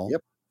now.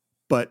 Yep.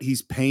 But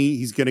he's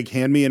going to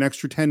hand me an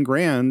extra 10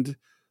 grand,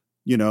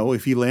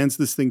 if he lands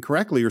this thing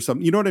correctly or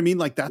something. You know what I mean?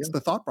 Like, that's the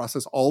thought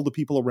process all the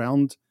people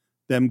around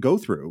them go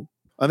through.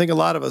 I think a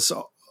lot of us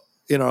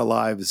in our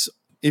lives,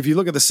 if you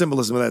look at the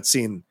symbolism of that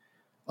scene,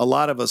 a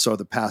lot of us are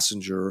the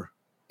passenger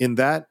in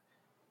that.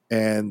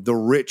 And the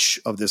rich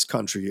of this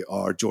country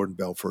are Jordan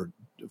Belfort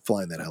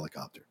flying that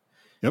helicopter.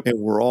 Yep. And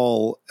we're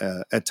all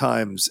at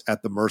times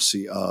at the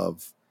mercy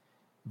of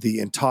the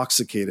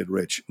intoxicated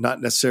rich, not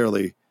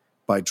necessarily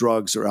by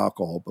drugs or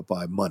alcohol, but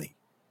by money.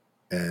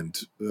 And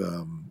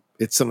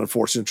it's an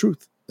unfortunate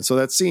truth. And so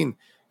that scene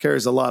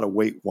carries a lot of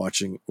weight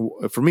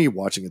for me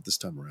watching it this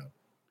time around.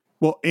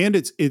 Well, and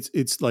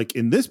it's like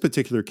in this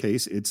particular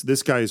case, it's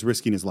this guy is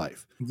risking his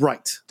life.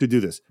 Right. To do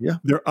this. Yeah.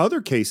 There are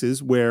other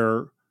cases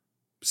where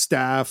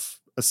staff,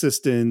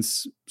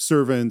 assistants,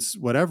 servants,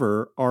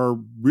 whatever, are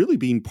really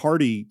being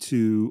party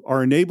to,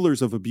 are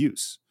enablers of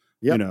abuse.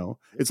 Yep. You know,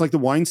 it's like the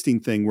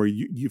Weinstein thing where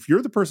if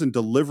you're the person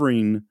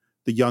delivering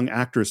the young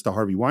actress to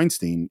Harvey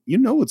Weinstein, you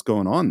know what's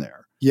going on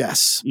there.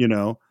 Yes. You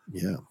know?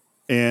 Yeah.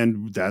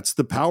 And that's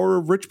the power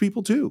of rich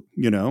people too,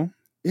 you know?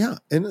 Yeah.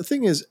 And the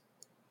thing is,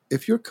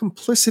 if you're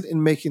complicit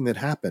in making that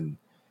happen,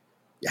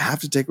 you have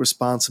to take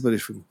responsibility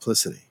for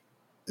complicity.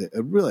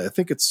 Really, I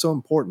think it's so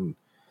important.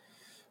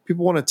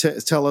 People want to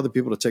tell other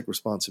people to take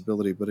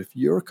responsibility, but if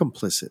you're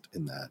complicit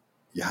in that,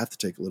 you have to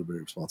take a little bit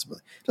of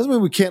responsibility. Doesn't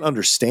mean we can't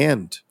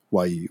understand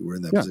why you were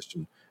in that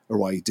position or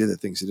why you did the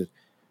things you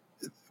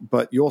did,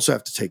 but you also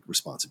have to take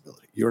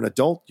responsibility. You're an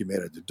adult. You made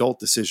an adult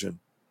decision.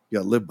 You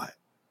got to live by it.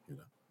 You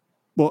know.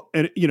 Well,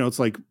 and you know, it's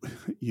like,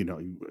 you know,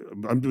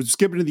 I'm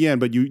skipping to the end,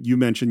 but you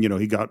mentioned, you know,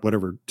 he got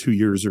whatever 2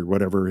 years or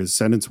whatever his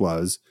sentence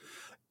was,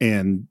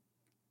 and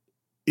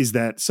is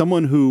that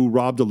someone who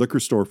robbed a liquor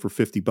store for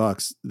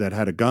 $50 that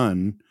had a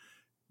gun,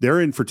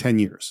 they're in for 10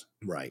 years.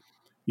 Right.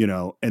 You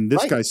know, and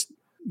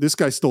this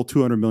guy stole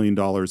 $200 million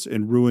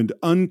and ruined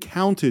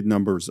uncounted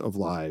numbers of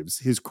lives.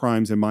 His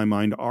crimes, in my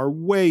mind, are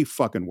way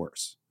fucking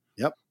worse.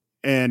 Yep.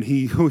 And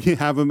we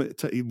have him,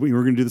 we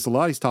were going to do this a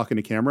lot. He's talking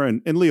to camera,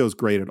 and Leo's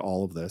great at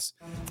all of this.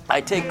 I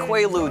take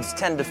Quaaludes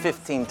 10 to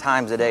 15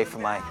 times a day for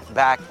my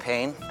back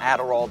pain,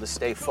 Adderall to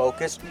stay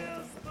focused,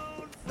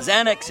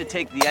 Xanax to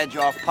take the edge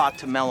off, pot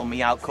to mellow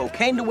me out,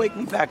 cocaine to wake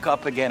me back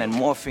up again, and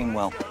morphine,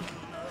 well,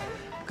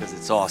 because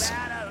it's awesome.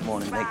 More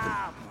to make them.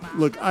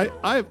 Look,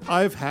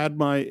 I've had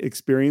my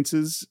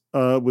experiences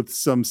with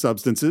some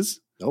substances.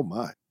 Oh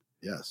my,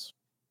 yes.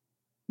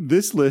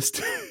 This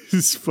list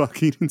is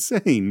fucking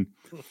insane.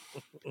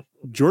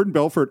 Jordan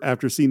Belfort,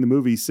 after seeing the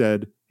movie,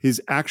 said his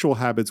actual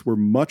habits were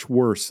much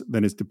worse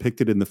than is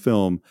depicted in the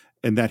film,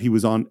 and that he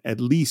was on at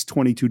least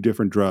 22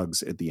 different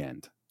drugs at the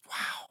end.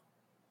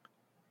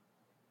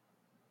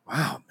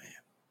 Wow, man.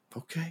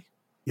 Okay.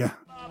 Yeah.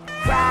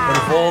 But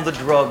of all the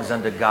drugs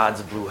under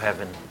God's blue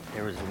heaven,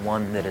 there is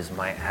one that is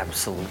my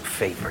absolute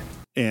favorite.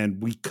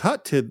 And we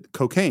cut to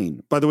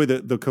cocaine. By the way,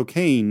 the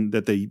cocaine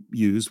that they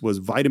used was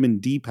vitamin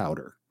D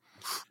powder.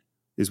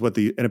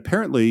 And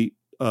apparently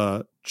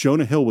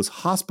Jonah Hill was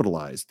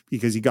hospitalized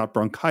because he got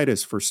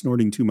bronchitis for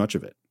snorting too much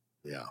of it.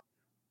 Yeah.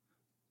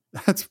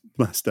 That's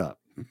messed up.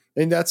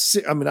 And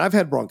I've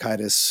had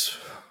bronchitis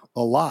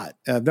a lot.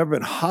 I've never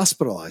been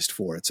hospitalized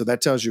for it. So that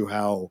tells you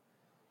how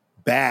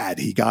bad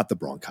he got the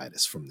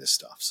bronchitis from this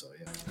stuff. So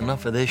yeah.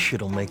 Enough of this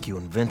shit'll make you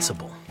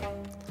invincible.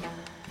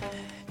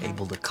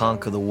 Able to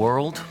conquer the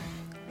world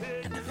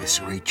and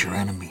eviscerate your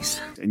enemies.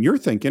 And you're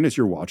thinking, as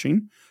you're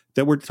watching,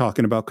 that we're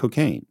talking about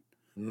cocaine.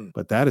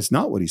 But that is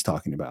not what he's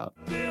talking about.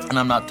 And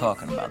I'm not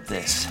talking about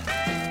this.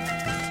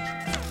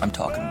 I'm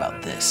talking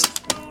about this.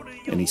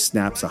 And he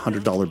snaps a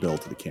 $100 bill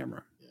to the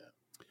camera.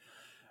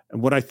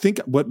 And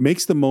what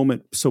makes the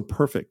moment so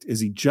perfect is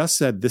he just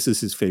said this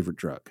is his favorite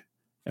drug.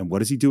 And what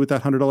does he do with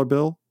that $100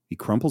 bill? He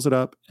crumples it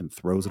up and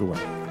throws it away.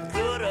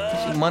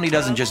 See, money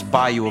doesn't just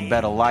buy you a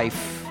better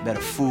life,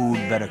 better food,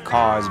 better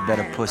cars,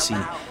 better pussy.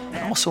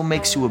 It also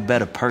makes you a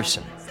better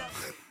person.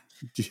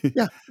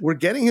 Yeah, we're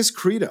getting his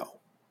credo.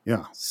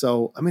 Yeah.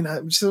 So,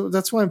 so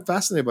that's why I'm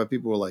fascinated by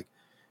people who are like,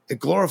 it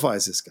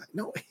glorifies this guy.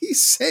 No,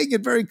 he's saying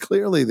it very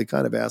clearly, the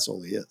kind of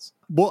asshole he is.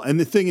 Well, and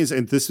the thing is,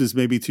 and this is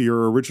maybe to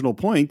your original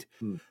point,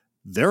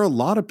 there are a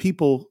lot of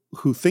people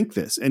who think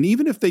this. And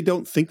even if they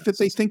don't think that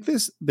they think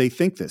this, they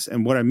think this.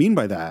 And what I mean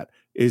by that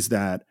is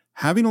that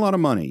having a lot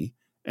of money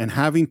and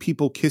having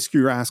people kiss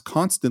your ass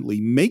constantly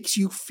makes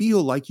you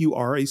feel like you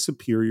are a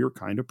superior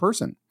kind of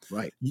person.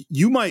 Right.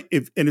 You might,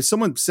 if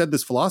someone said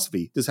this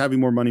philosophy, does having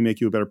more money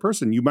make you a better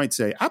person? You might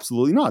say,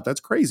 absolutely not. That's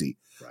crazy.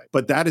 Right.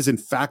 But that is in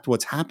fact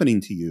what's happening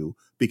to you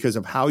because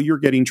of how you're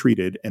getting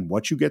treated and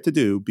what you get to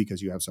do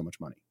because you have so much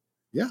money.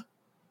 Yeah,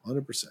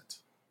 100%.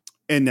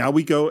 And now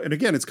we go, and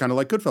again, it's kind of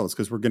like Goodfellas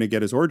because we're going to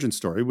get his origin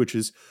story, which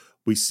is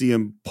we see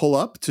him pull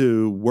up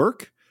to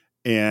work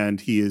and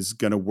he is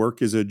going to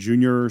work as a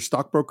junior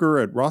stockbroker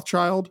at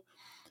Rothschild.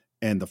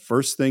 And the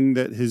first thing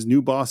that his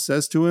new boss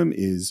says to him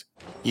is,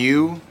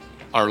 "You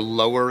are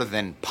lower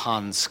than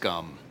pond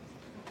scum.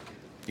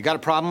 You got a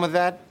problem with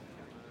that,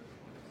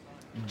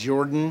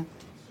 Jordan?"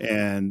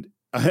 And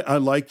I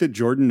like that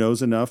Jordan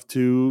knows enough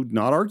to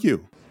not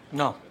argue.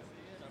 No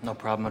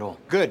problem at all.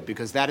 Good,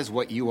 because that is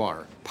what you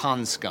are,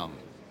 pond scum.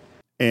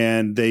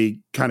 And they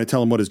kind of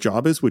tell him what his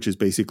job is, which is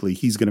basically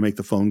he's going to make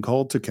the phone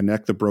call to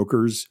connect the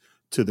brokers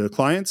to the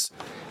clients.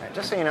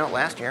 Just so you know,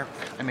 last year,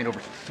 I made over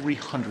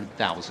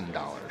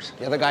 $300,000.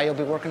 the other guy you'll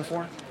be working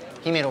for,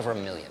 he made over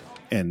 $1 million.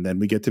 And then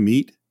we get to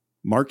meet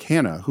Mark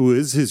Hanna, who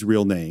is his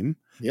real name.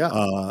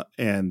 Yeah.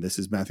 And this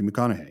is Matthew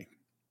McConaughey.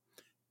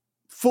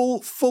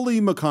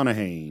 Fully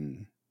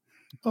McConaughey.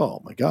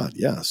 Oh my God,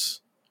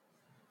 yes.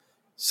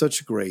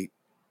 Such a great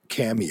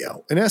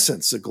cameo. In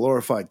essence, a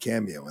glorified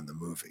cameo in the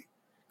movie.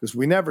 Because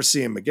we never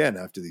see him again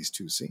after these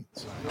two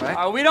scenes.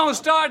 We don't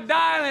start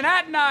dialing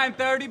at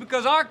 9:30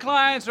 because our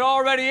clients are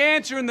already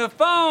answering the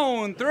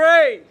phone.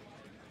 3,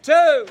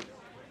 2,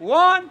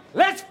 1,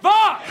 let's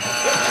fuck!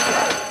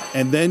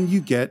 And then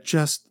you get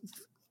just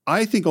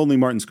I think only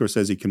Martin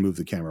Scorsese can move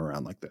the camera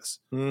around like this.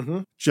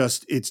 Mm-hmm.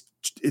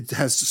 It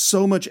has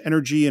so much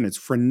energy and it's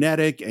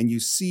frenetic, and you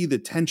see the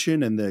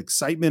tension and the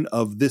excitement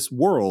of this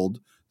world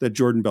that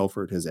Jordan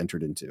Belfort has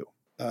entered into.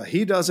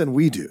 He does, and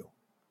we do.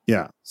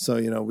 Yeah.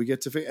 So, we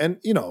get to, and,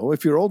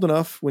 if you're old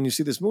enough when you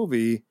see this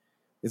movie,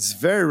 it's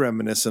very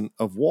reminiscent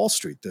of Wall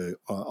Street, the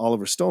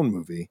Oliver Stone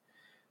movie.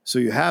 So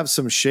you have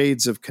some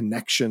shades of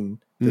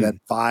connection to that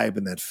vibe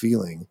and that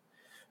feeling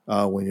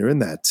when you're in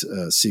that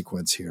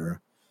sequence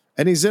here.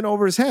 And he's in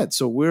over his head.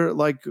 So we're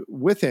like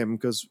with him,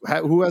 because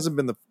who hasn't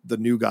been the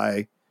new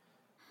guy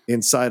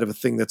inside of a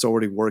thing that's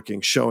already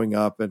working, showing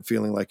up and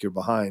feeling like you're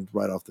behind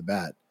right off the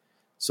bat.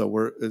 So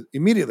we're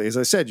immediately, as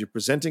I said, you're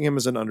presenting him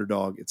as an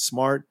underdog. It's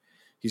smart.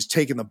 He's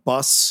taking the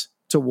bus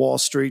to Wall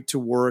Street to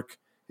work.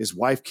 His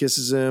wife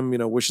kisses him,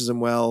 wishes him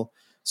well.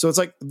 So it's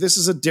like, this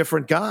is a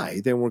different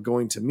guy than we're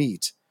going to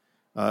meet.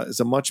 It's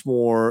a much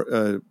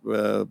more,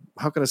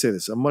 how can I say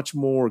this? A much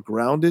more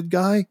grounded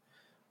guy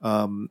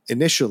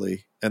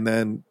initially. And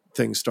then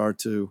things start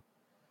to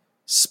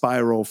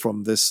spiral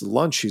from this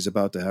lunch he's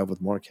about to have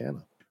with Mark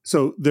Hanna.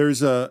 So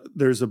there's a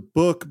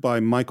book by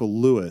Michael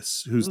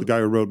Lewis, who's the guy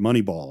who wrote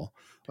Moneyball,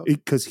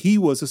 because he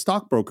was a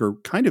stockbroker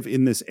kind of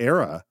in this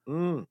era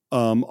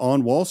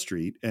on Wall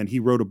Street. And he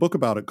wrote a book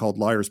about it called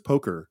Liar's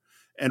Poker.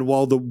 And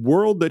while the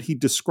world that he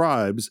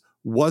describes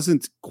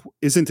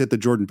isn't at the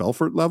Jordan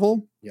Belfort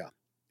level, yeah,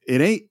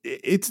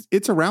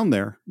 it's around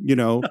there,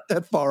 not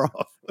that far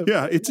off.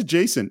 Yeah, it's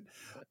adjacent.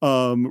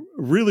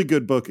 Really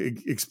good book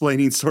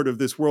explaining sort of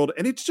this world.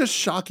 And it's just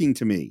shocking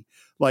to me,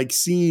 like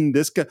seeing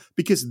this guy,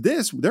 because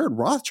they're at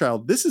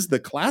Rothschild. This is the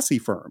classy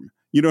firm.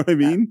 You know what I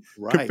mean?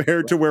 Right,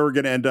 compared to where we're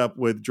going to end up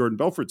with Jordan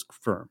Belfort's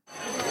firm.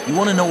 You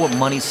want to know what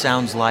money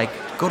sounds like?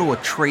 Go to a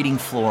trading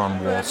floor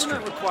on Wall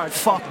Street.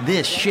 Fuck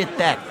this, shit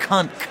that,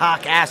 cunt,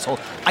 cock, asshole.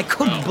 I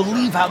couldn't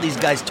believe how these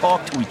guys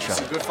talk to each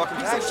other.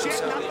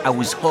 I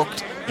was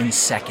hooked in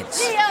seconds.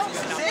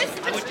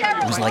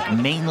 It was like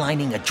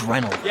mainlining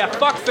adrenaline. Yeah,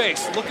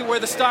 fuckface. Look at where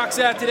the stock's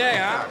at today,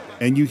 huh?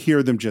 And you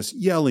hear them just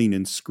yelling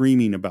and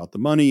screaming about the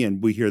money.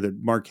 And we hear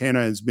that Mark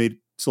Hanna has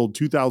sold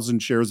 2,000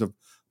 shares of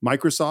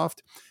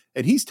Microsoft.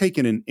 And he's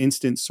taken an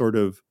instant sort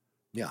of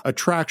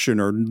attraction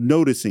or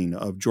noticing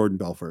of Jordan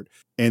Belfort.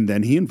 And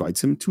then he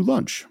invites him to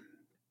lunch.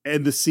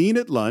 And the scene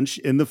at lunch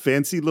in the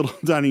fancy little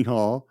dining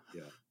hall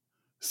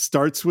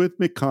starts with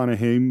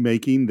McConaughey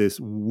making this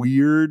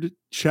weird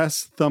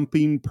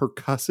chest-thumping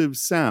percussive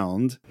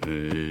sound.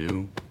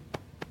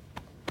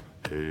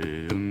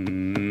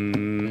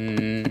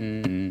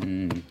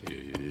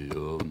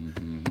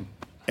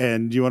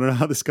 And you want to know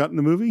how this got in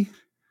the movie?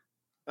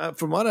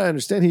 From what I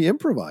understand, he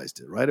improvised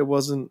it, right? It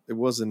wasn't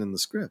in the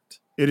script.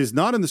 It is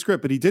not in the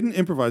script, but he didn't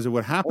improvise it.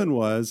 What happened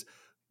was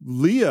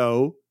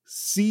Leo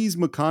sees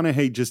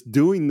McConaughey just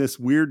doing this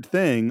weird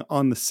thing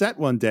on the set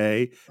one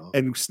day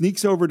and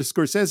sneaks over to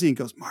Scorsese and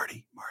goes,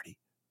 Marty,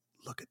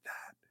 look at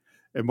that.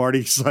 And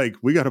Marty's like,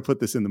 we got to put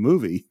this in the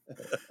movie.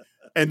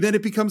 And then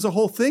it becomes a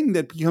whole thing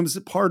that becomes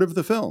a part of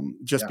the film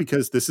just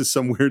because this is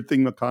some weird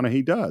thing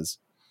McConaughey does.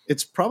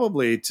 It's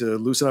probably to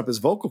loosen up his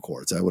vocal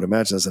cords, I would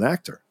imagine, as an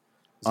actor.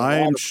 A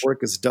lot of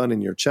work is done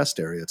in your chest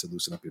area to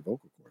loosen up your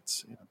vocal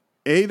cords. Yeah.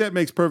 A, that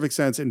makes perfect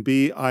sense. And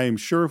B, I am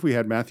sure if we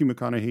had Matthew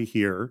McConaughey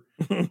here,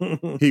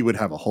 he would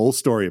have a whole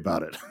story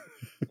about it.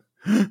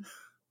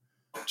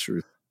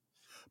 Truth.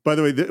 By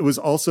the way,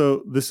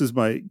 this is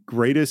my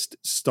greatest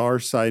star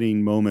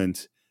sighting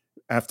moment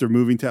after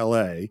moving to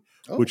LA,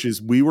 which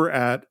is we were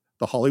at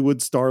the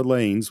Hollywood Star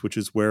Lanes, which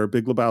is where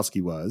Big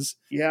Lebowski was.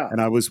 Yeah.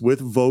 And I was with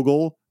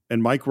Vogel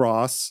and Mike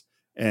Ross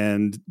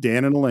and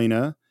Dan and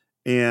Elena.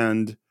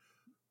 And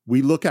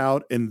we look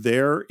out, and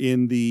there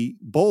in the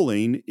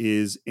bowling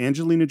is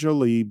Angelina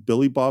Jolie,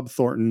 Billy Bob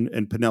Thornton,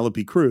 and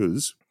Penelope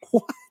Cruz.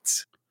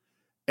 What?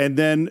 And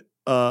then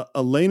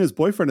Elena's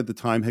boyfriend at the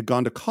time had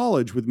gone to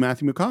college with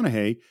Matthew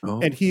McConaughey,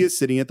 and he is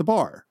sitting at the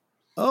bar.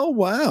 Oh,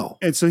 wow.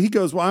 And so he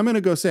goes, well, I'm going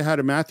to go say hi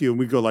to Matthew. And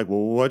we go like, well,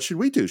 what should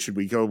we do? Should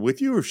we go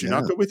with you or should we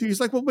not go with you?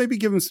 He's like, well, maybe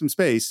give him some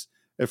space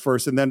at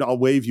first, and then I'll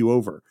wave you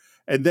over.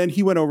 And then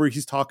he went over,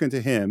 he's talking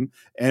to him,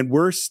 and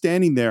we're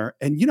standing there.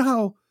 And you know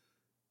how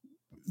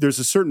there's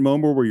a certain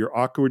moment where you're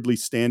awkwardly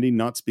standing,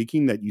 not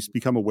speaking, that you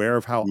become aware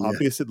of how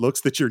obvious it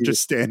looks that you're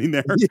just standing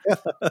there. Yeah.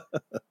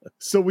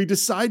 So we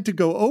decide to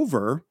go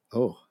over.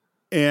 Oh.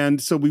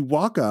 And so we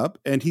walk up,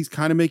 and he's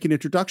kind of making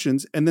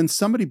introductions, and then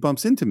somebody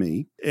bumps into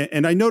me.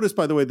 And I noticed,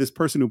 by the way, this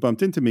person who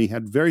bumped into me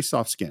had very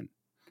soft skin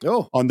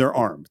on their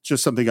arm,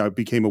 just something I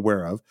became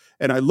aware of.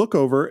 And I look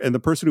over, and the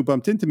person who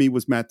bumped into me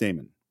was Matt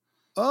Damon.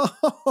 Oh,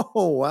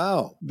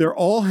 wow. They're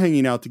all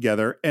hanging out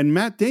together. And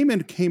Matt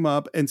Damon came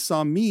up and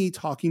saw me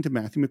talking to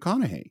Matthew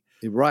McConaughey.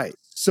 Right.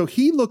 So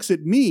he looks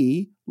at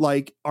me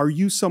like, are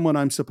you someone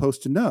I'm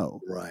supposed to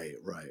know? Right,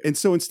 right. And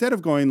so instead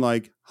of going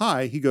like,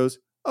 hi, he goes,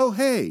 oh,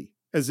 hey,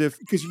 as if,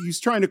 because he's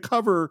trying to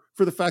cover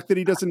for the fact that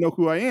he doesn't know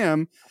who I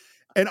am.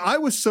 And I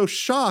was so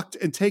shocked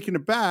and taken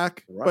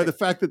aback by the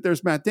fact that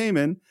there's Matt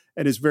Damon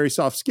and his very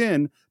soft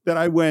skin that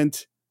I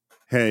went,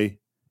 hey.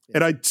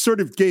 And I sort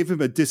of gave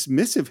him a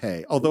dismissive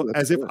hey, although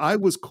as if I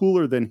was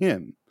cooler than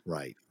him.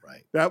 Right.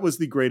 Right. That was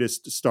the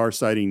greatest star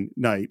sighting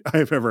night I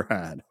have ever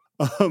had.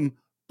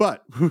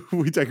 But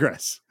we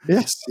digress.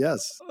 Yes.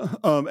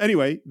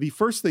 Anyway, the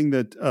first thing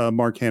that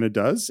Mark Hanna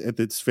does at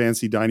this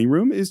fancy dining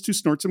room is to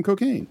snort some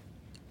cocaine.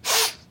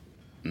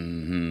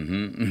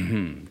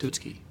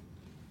 Tootski.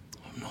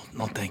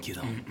 No, thank you,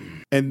 though.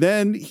 And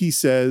then he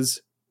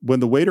says, when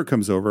the waiter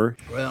comes over,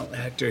 well,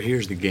 Hector,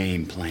 here's the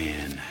game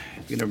plan.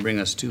 You're going to bring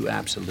us 2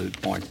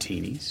 absolute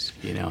martinis.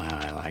 You know how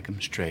I like them,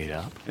 straight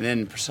up. And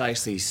then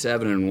precisely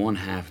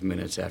 7.5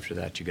 minutes after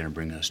that, you're going to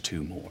bring us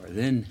 2 more.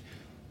 Then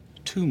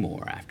 2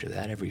 more after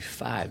that, every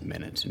 5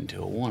 minutes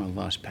until one of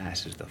us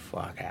passes the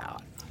fuck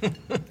out.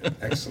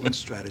 Excellent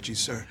strategy,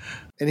 sir.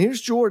 And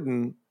here's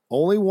Jordan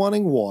only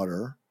wanting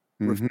water,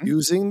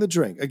 refusing the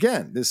drink.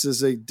 Again, this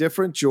is a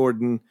different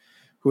Jordan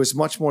who is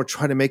much more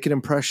trying to make an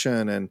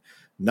impression and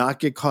not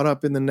get caught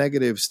up in the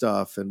negative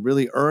stuff and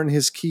really earn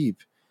his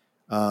keep.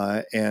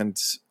 And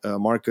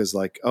Marco's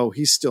like, oh,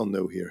 he's still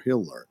new here.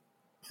 He'll learn.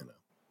 You know,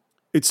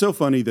 it's so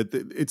funny that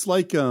it's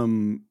like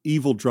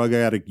evil drug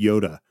addict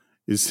Yoda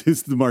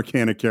is the Mark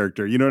Hanna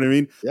character. You know what I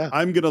mean? Yeah.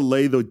 I'm going to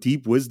lay the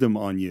deep wisdom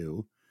on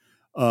you.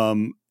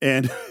 And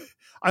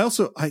I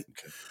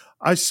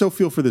so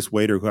feel for this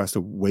waiter who has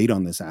to wait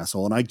on this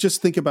asshole. And I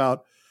just think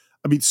about,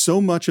 I mean, so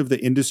much of the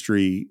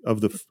industry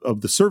of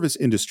the service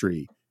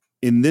industry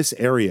in this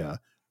area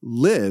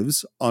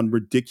lives on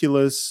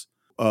ridiculous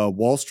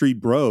Wall Street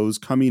bros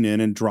coming in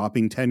and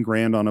dropping 10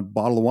 grand on a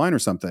bottle of wine or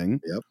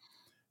something. Yep.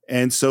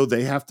 And so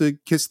they have to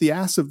kiss the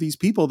ass of these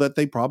people that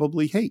they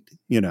probably hate,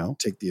 you know?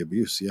 Take the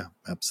abuse. Yeah,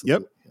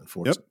 absolutely. Yep.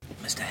 Unfortunately.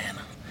 Mr.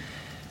 Hanna,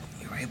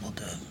 you're able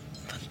to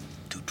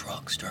do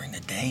drugs during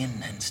the day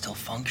and still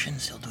function,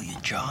 still do your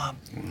job?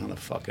 Well, how the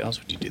fuck else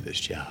would you do this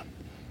job?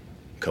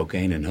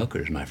 Cocaine and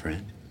hookers, my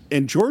friend.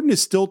 And Jordan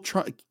is still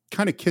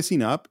kind of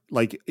kissing up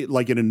like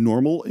in a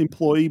normal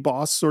employee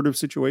boss sort of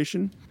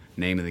situation.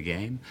 Name of the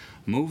game,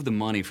 move the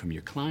money from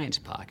your client's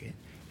pocket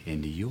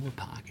into your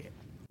pocket.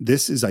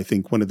 This is, I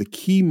think, one of the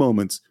key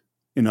moments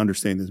in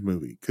understanding this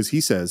movie, because he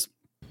says,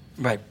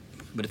 right,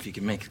 but if you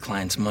can make the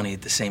client's money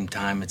at the same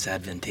time, it's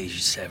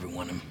advantageous to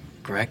everyone,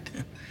 correct?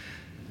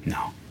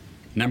 No.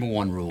 Number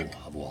 1 rule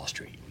of Wall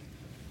Street.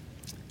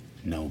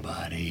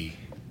 Nobody,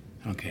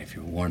 I don't care if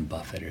you're Warren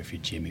Buffett or if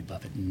you're Jimmy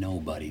Buffett,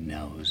 nobody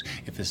knows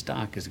if the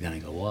stock is going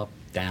to go up,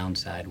 down,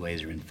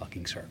 sideways, or in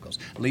fucking circles.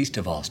 Least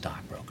of all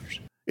stockbrokers.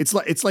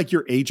 It's like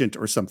your agent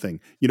or something,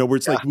 you know, where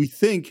it's like we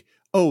think,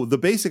 oh, the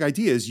basic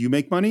idea is you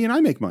make money and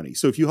I make money.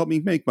 So if you help me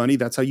make money,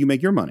 that's how you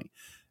make your money.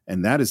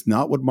 And that is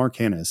not what Mark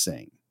Hanna is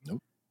saying.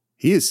 Nope.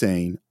 He is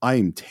saying, I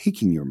am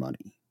taking your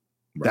money.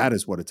 Right. That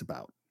is what it's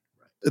about.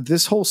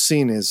 This whole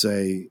scene is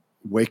a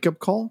wake-up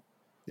call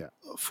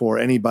for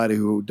anybody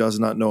who does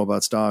not know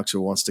about stocks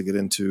or wants to get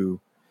into,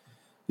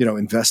 you know,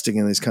 investing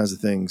in these kinds of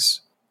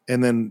things.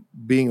 And then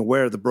being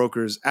aware of the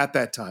brokers at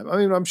that time. I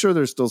mean, I'm sure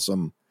there's still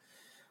some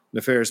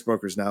nefarious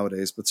brokers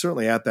nowadays, but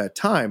certainly at that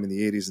time in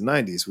the 80s and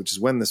 90s, which is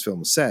when this film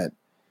was set,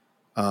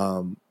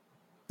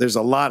 there's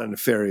a lot of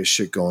nefarious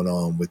shit going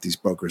on with these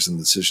brokers and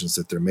the decisions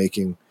that they're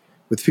making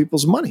with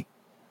people's money.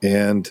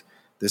 And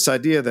this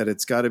idea that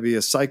it's got to be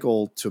a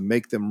cycle to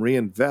make them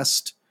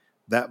reinvest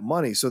that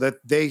money so that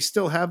they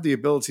still have the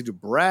ability to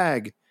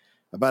brag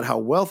about how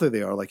wealthy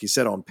they are, like he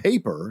said on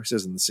paper, he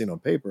says in the scene on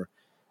paper,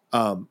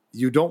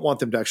 you don't want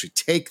them to actually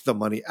take the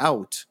money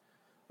out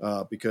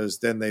because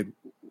then they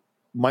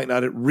might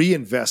not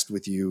reinvest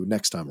with you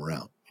next time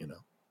around, you know?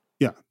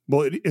 Yeah.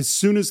 Well, as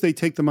soon as they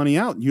take the money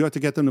out, you have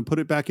to get them to put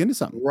it back into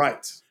something.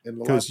 Right. And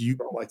because you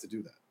don't like to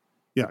do that.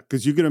 Yeah.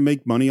 Because you're going to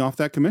make money off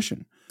that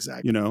commission.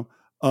 Exactly. You know,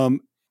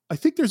 I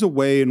think there's a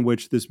way in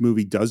which this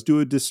movie does do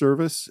a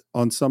disservice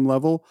on some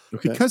level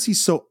because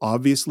he's so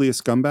obviously a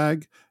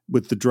scumbag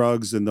with the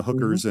drugs and the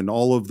hookers and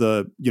all of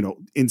the, you know,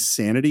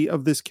 insanity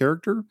of this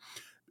character.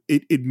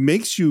 It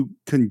makes you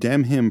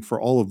condemn him for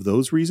all of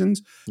those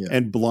reasons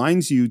and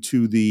blinds you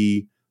to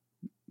the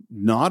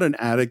not an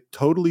addict,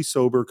 totally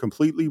sober,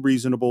 completely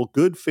reasonable,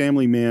 good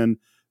family man,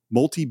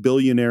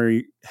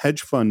 multi-billionaire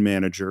hedge fund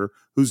manager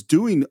who's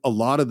doing a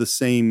lot of the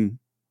same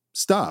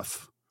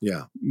stuff.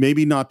 Yeah.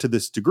 Maybe not to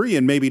this degree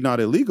and maybe not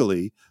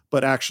illegally,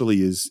 but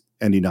actually is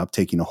ending up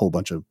taking a whole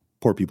bunch of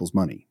poor people's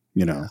money,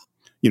 you know.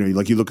 You know,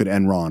 like you look at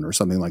Enron or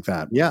something like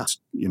that. Yeah.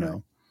 You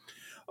know.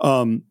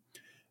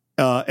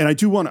 And I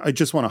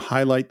just want to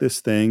highlight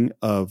this thing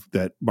of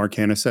that Mark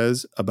Hanna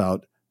says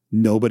about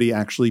nobody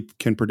actually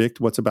can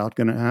predict what's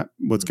going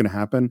to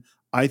happen.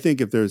 I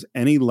think if there's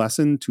any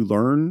lesson to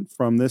learn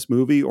from this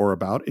movie or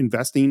about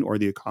investing or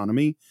the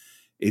economy,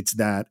 it's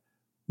that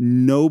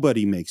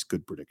nobody makes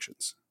good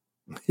predictions.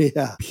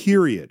 Yeah.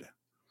 Period.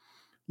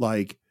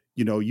 Like,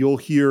 you know, you'll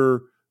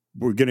hear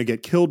we're going to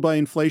get killed by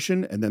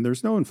inflation and then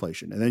there's no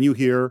inflation. And then you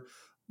hear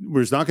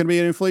there's not going to be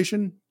an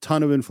inflation,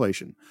 ton of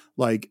inflation.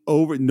 Like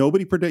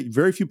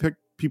very few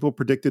people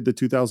predicted the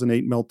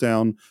 2008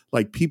 meltdown.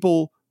 Like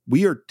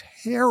we are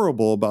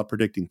terrible about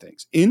predicting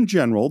things. In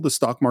general, the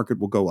stock market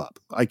will go up.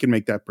 I can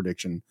make that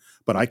prediction,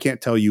 but I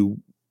can't tell you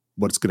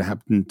what's going to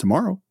happen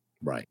tomorrow.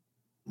 Right.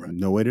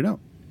 No way to know.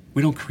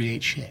 We don't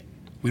create shit.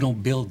 We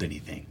don't build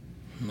anything.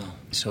 No.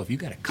 So if you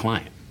got a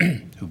client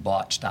who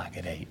bought stock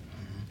at 8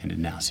 and it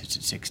now sits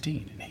at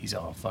 16 and he's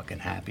all fucking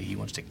happy, he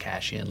wants to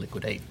cash in,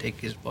 liquidate, take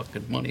his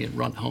fucking money and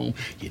run home,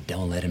 you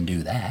don't let him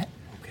do that.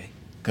 Okay.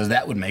 Because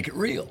that would make it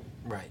real.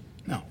 Right.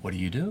 No, what do?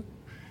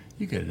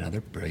 You get another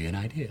brilliant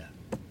idea,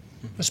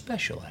 a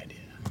special idea,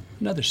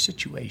 another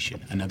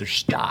situation, another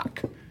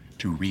stock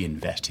to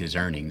reinvest his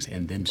earnings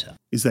and then some.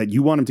 Is that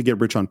you want him to get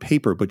rich on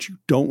paper, but you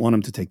don't want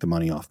him to take the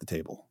money off the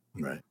table.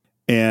 Right.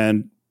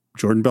 And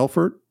Jordan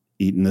Belfort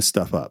eating this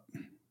stuff up.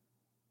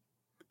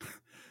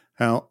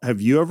 How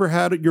have you ever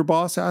had your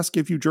boss ask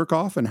if you jerk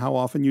off and how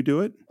often you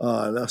do it?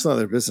 That's not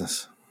their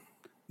business.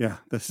 Yeah,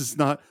 this is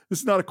not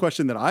a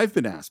question that I've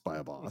been asked by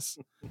a boss.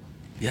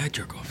 Yeah, I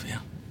jerk off, yeah.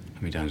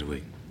 How many times a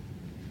week?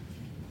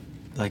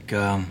 Like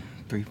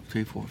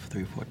three or four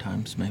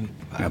times, maybe.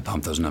 I gotta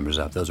pump those numbers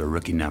up. Those are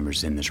rookie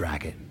numbers in this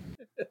racket.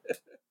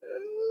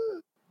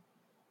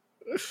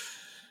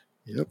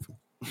 Yep.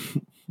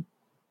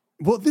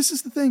 Well, this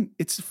is the thing.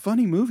 It's a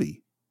funny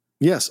movie.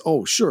 Yes.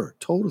 Oh, sure.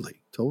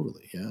 Totally.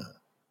 Yeah.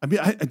 I mean,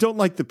 I don't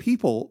like the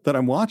people that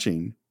I'm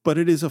watching, but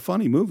it is a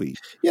funny movie.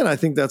 Yeah, and I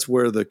think that's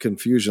where the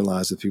confusion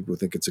lies with people who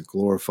think it's a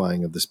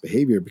glorifying of this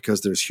behavior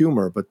because there's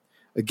humor. But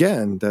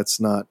again, that's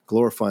not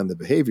glorifying the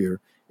behavior.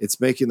 It's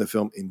making the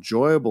film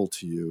enjoyable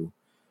to you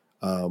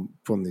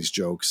from these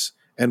jokes.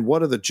 And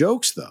what are the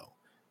jokes, though?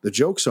 The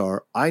jokes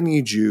are, I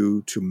need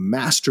you to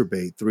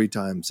masturbate 3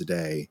 times a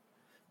day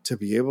to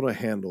be able to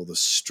handle the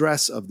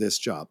stress of this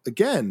job.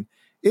 Again,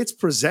 it's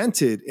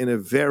presented in a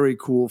very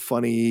cool,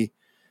 funny,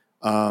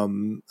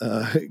 giggling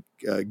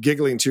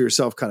to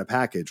yourself kind of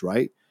package,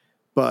 right?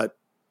 But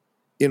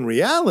in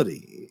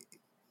reality,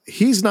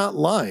 he's not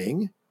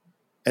lying,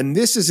 and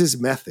this is his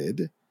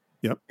method.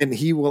 Yep. And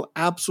he will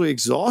absolutely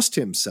exhaust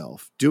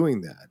himself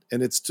doing that.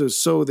 And it's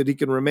so that he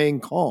can remain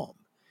calm.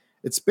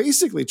 It's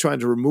basically trying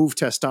to remove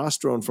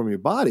testosterone from your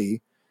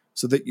body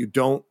so that you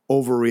don't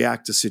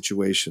overreact to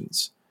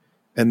situations.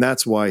 And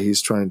that's why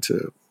he's trying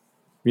to,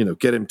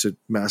 get him to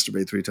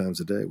masturbate 3 times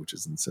a day, which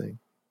is insane.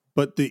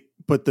 But the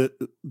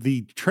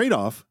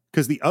trade-off,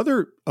 because the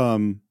other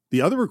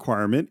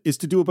requirement is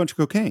to do a bunch of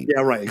cocaine.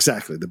 Yeah, right.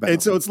 Exactly.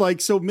 And so it's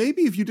like, so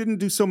maybe if you didn't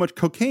do so much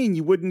cocaine,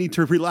 you wouldn't need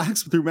to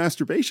relax through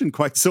masturbation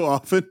quite so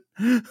often.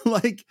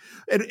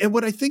 And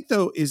what I think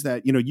though is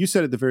that, you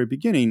said at the very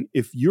beginning,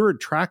 if you're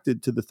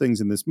attracted to the things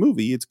in this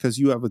movie, it's because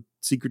you have a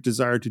secret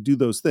desire to do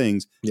those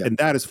things. Yeah. And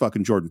that is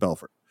fucking Jordan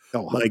Belfort.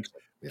 Oh, like,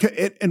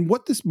 yeah. And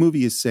what this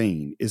movie is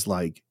saying is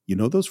like,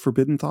 those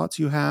forbidden thoughts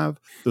you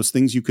have, those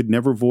things you could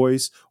never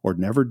voice or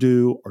never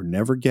do or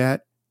never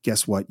get.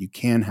 Guess what? You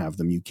can have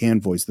them. You can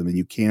voice them and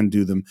you can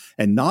do them.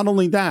 And not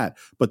only that,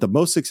 but the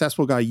most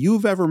successful guy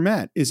you've ever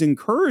met is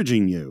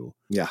encouraging you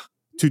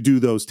to do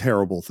those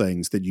terrible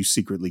things that you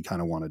secretly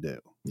kind of want to do.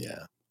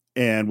 Yeah.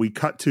 And we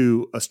cut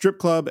to a strip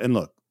club and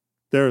look,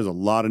 there is a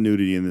lot of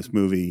nudity in this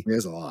movie.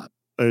 There's a lot.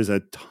 There's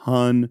a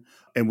ton.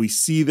 And we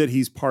see that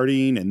he's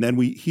partying, and then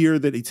we hear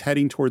that he's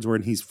heading towards where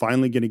he's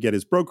finally going to get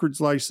his brokerage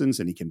license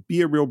and he can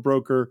be a real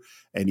broker,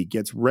 and he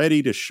gets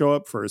ready to show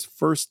up for his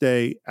first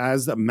day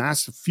as a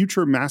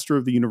future master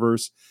of the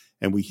universe.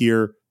 And we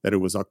hear that it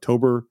was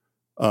October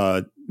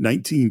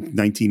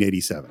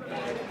 1987.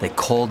 They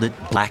called it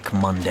Black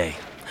Monday.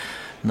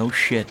 No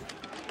shit.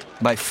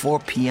 By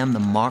 4 p.m., the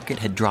market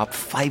had dropped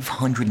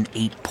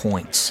 508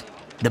 points,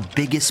 the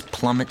biggest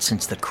plummet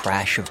since the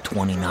crash of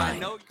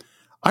 29.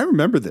 I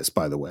remember this,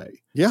 by the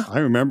way. Yeah. I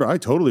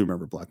totally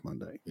remember Black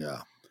Monday.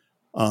 Yeah.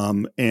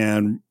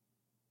 And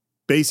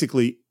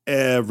basically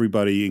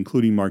everybody,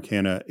 including Mark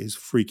Hanna, is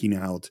freaking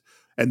out.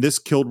 And this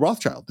killed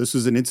Rothschild. This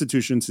was an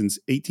institution since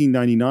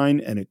 1899,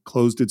 and it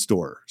closed its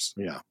doors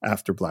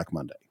after Black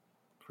Monday.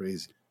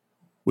 Crazy.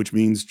 Which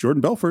means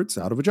Jordan Belfort's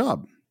out of a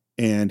job.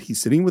 And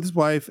he's sitting with his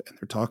wife, and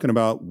they're talking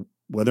about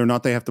whether or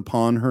not they have to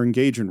pawn her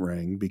engagement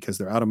ring because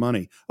they're out of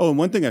money. Oh, and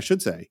one thing I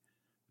should say,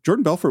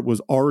 Jordan Belfort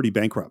was already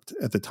bankrupt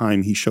at the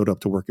time he showed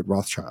up to work at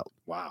Rothschild.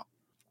 Wow.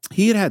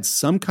 He had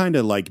some kind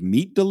of like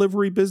meat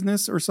delivery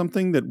business or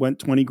something that went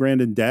 20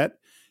 grand in debt.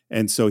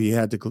 And so he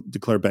had to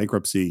declare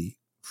bankruptcy.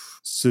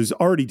 So he's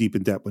already deep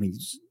in debt when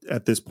he's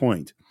at this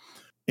point.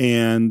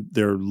 And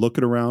they're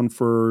looking around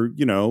for,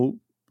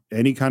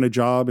 any kind of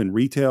job in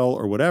retail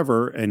or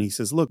whatever. And he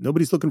says, look,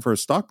 nobody's looking for a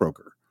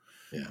stockbroker.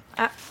 Yeah.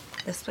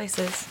 This place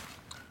is.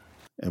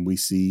 And we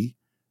see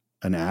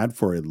an ad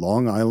for a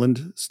Long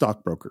Island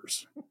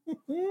stockbrokers.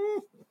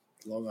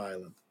 Long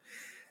Island.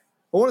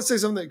 I want to say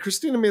something.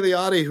 Christina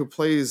Milioti, who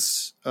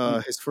plays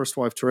his first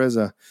wife,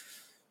 Teresa,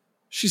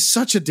 she's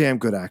such a damn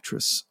good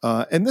actress.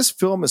 And this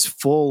film is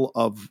full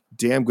of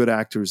damn good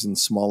actors in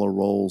smaller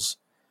roles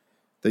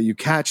that you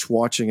catch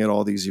watching it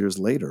all these years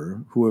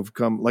later, who have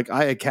come, like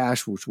Aya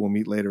Cash, which we'll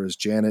meet later as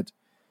Janet.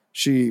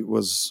 She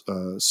was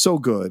so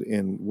good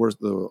in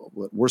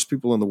Worst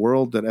People in the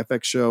World, that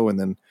FX show, and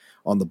then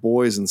on The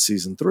Boys in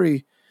season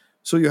 3.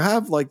 So you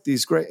have like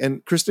these great,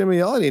 and Christina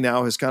Milioti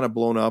now has kind of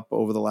blown up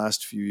over the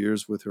last few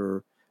years with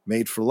her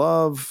Made for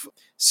Love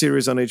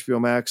series on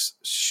HBO Max.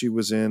 She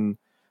was in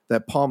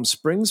that Palm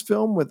Springs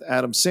film with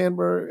Adam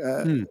Sandberg.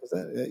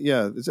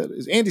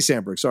 Is Andy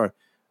Samberg, sorry.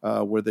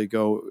 where they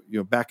go,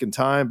 back in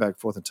time, back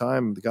forth in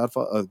time, the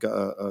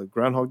Godfather,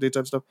 Groundhog Day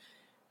type stuff.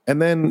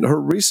 And then her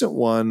recent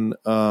one,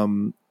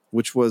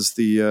 which was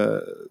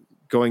the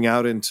going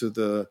out into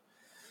the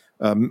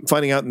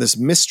finding out in this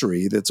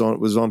mystery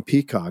was on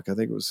Peacock. I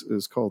think it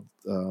was called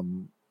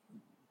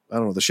I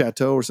don't know, The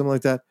Chateau or something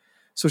like that.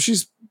 So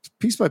she's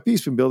piece by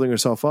piece been building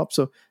herself up.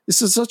 So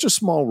this is such a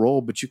small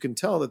role, but you can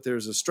tell that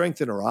there's a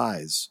strength in her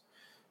eyes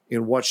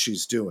in what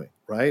she's doing,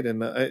 right?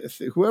 And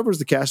whoever's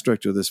the cast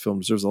director of this film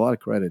deserves a lot of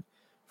credit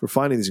for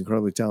finding these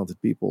incredibly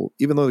talented people.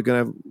 Even though they're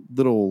going to have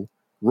little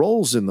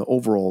roles in the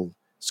overall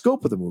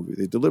scope of the movie,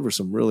 they deliver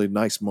some really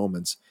nice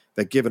moments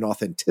that give an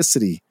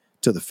authenticity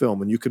to the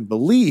film. And you can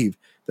believe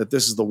that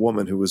this is the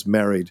woman who was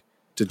married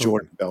to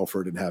Jordan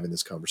Belfort and having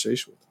this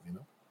conversation with him,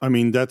 I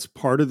mean, that's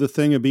part of the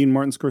thing of being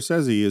Martin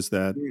Scorsese is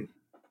that,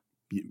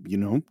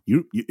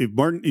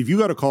 if you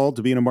got a call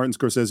to be in a Martin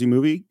Scorsese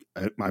movie,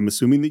 I'm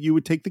assuming that you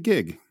would take the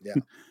gig. Yeah.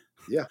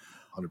 Yeah.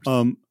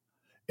 100%.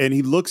 And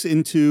he looks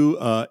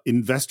into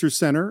Investor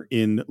Center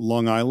in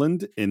Long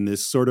Island in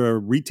this sort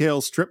of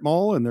retail strip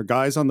mall, and there are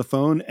guys on the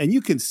phone, and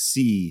you can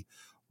see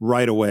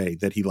right away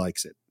that he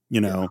likes it,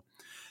 Yeah.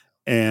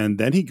 And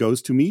then he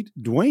goes to meet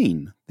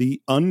Dwayne,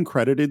 the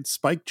uncredited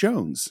Spike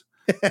Jonze.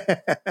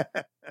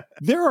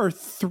 There are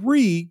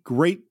three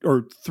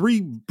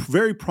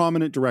very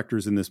prominent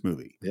directors in this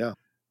movie. Yeah.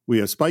 We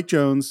have Spike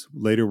Jonze.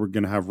 Later, we're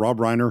going to have Rob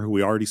Reiner, who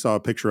we already saw a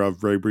picture of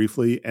very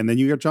briefly. And then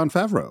you got Jon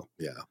Favreau.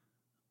 Yeah.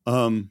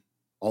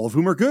 All of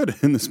whom are good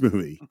in this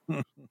movie.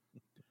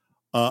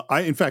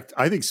 I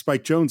think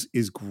Spike Jonze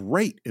is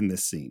great in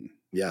this scene.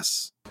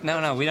 Yes.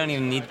 No, we don't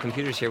even need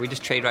computers here. We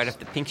just trade right off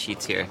the pink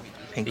sheets here.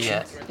 Pink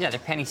sheets? Yeah, they're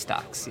penny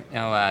stocks.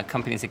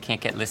 Companies that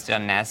can't get listed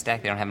on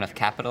NASDAQ, they don't have enough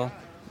capital.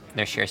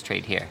 Their shares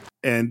trade here.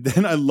 And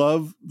then I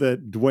love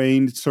that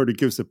Dwayne sort of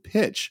gives a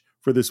pitch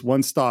for this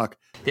one stock.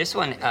 This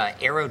one,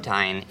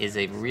 Aerotyne, is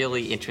a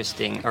really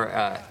interesting,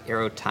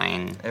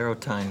 Aerotyne.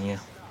 Aerotyne, yeah.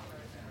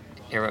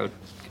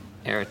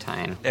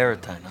 Aerotyne,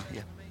 huh?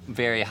 Yeah.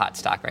 Very hot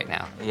stock right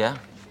now. Yeah?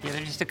 Yeah,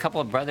 they're just a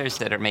couple of brothers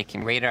that are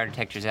making radar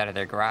detectors out of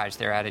their garage.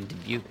 They're out of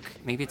Dubuque.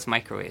 Maybe it's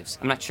microwaves.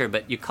 I'm not sure,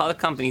 but you call the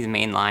company's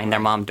main line. Their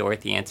mom,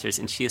 Dorothy, answers,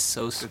 and she is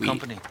so sweet. Good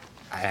company.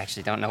 I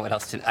actually don't know what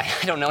else I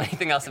don't know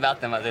anything else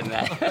about them other than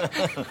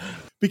that.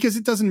 Because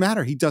it doesn't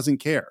matter. He doesn't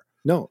care.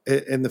 No,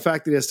 and the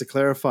fact that he has to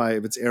clarify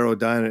if it's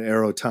Aerodyne and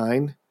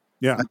Aerotyne,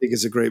 I think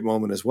is a great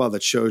moment as well.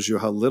 That shows you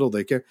how little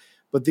they care.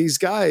 But these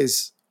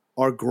guys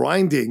are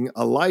grinding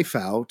a life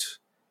out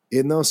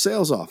in those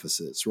sales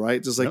offices,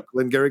 right? Just like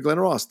Glengarry Glen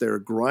Ross, they're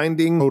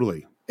grinding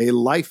a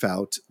life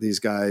out, these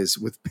guys,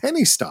 with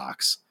penny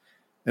stocks.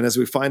 And as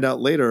we find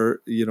out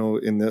later,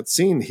 in that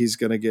scene, he's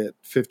going to get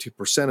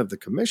 50% of the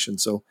commission.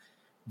 So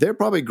they're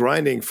probably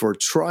grinding for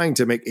trying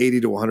to make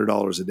 $80 to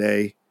 $100 a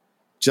day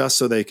just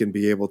so they can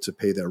be able to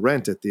pay their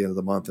rent at the end of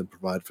the month and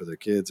provide for their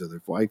kids or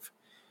their wife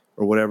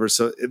or whatever.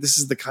 So this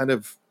is the kind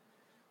of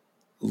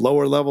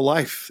lower level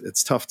life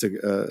it's tough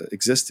to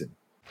exist in.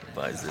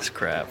 Buys this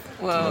crap.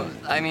 Well,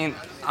 I mean,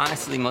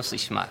 honestly, mostly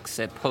schmucks.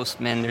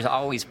 Postmen, there's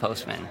always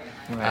postmen.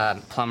 Right.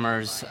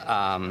 Plumbers.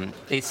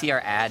 They see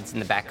our ads in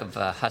the back of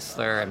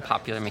Hustler and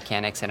Popular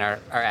Mechanics, and our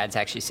ads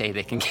actually say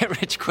they can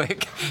get rich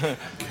quick.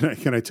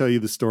 Can I tell you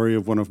the story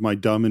of one of my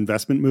dumb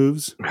investment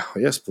moves? Oh,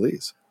 yes,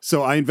 please.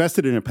 So I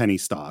invested in a penny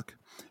stock.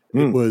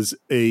 It was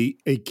a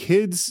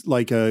kids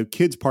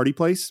party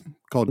place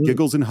called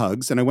Giggles and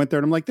Hugs. And I went there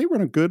and I'm like, they run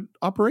a good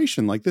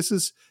operation. Like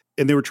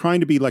and they were trying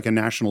to be like a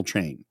national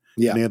chain.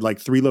 Yeah. And they had like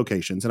 3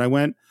 locations. And I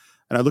went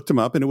and I looked them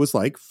up and it was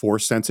like 4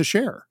 cents a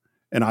share.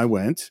 And I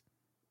went,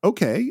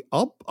 okay,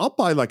 I'll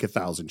buy like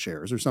 1,000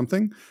 shares or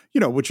something,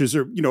 which is,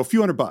 a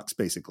few $100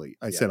 basically.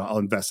 I said, I'll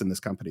invest in this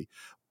company.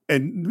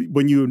 And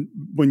when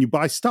you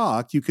buy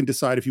stock, you can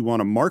decide if you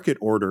want a market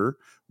order,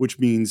 which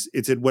means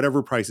it's at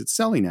whatever price it's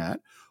selling at,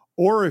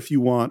 or if you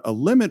want a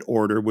limit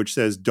order, which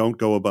says don't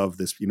go above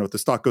this, if the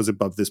stock goes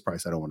above this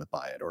price, I don't want to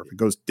buy it. Or if it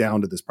goes down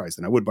to this price,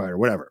 then I would buy it or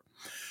whatever.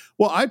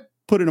 Well, I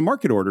put in a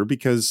market order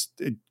because,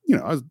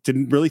 I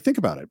didn't really think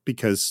about it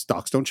because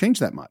stocks don't change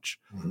that much.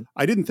 Mm-hmm.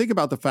 I didn't think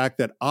about the fact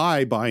that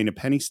I buying a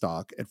penny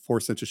stock at 4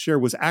 cents a share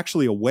was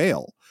actually a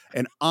whale.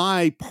 And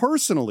I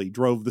personally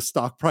drove the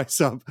stock price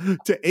up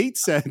to 8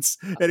 cents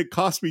and it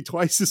cost me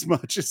twice as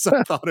much as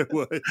I thought it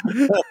would.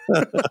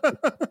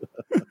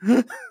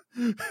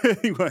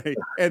 Anyway,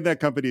 and that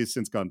company has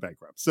since gone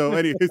bankrupt. So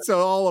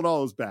all in all,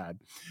 it was bad.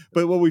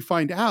 But what we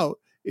find out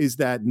is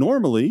that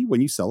normally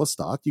when you sell a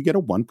stock, you get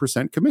a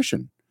 1%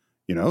 commission.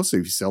 So if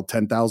you sell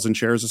 10,000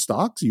 shares of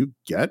stocks, you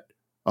get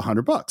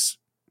 $100.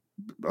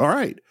 All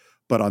right.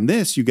 But on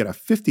this, you get a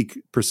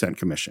 50%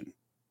 commission.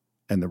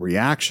 And the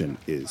reaction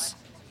is...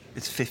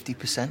 It's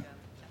 50%?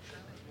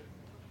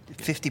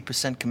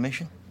 50%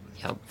 commission?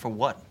 Yep. For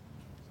what?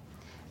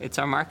 It's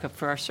our markup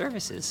for our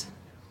services.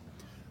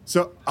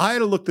 So I had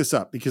to look this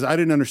up because I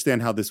didn't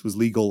understand how this was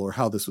legal or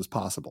how this was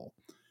possible.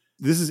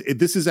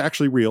 This is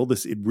actually real.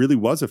 It really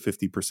was a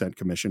 50%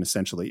 commission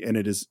essentially.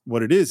 And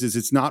what it is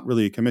it's not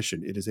really a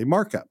commission. It is a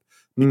markup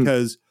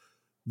because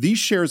these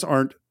shares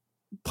aren't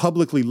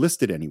publicly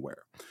listed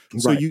anywhere.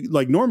 So you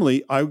like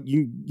normally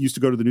you used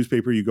to go to the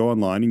newspaper, you go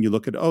online and you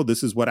look at, oh,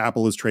 this is what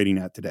Apple is trading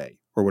at today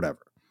or whatever.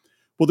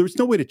 Well, there's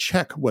no way to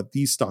check what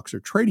these stocks are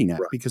trading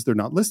at because they're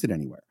not listed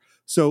anywhere.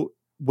 So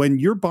when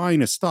you're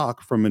buying a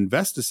stock from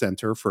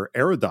InvestiCenter for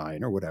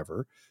Aerodyne or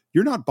whatever,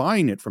 you're not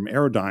buying it from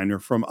Aerodyne or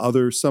from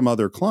some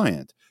other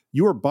client.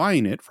 You are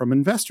buying it from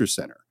Investor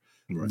Center.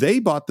 Right. They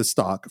bought the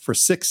stock for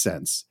 6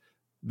 cents.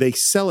 They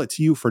sell it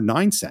to you for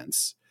 9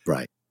 cents.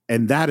 Right.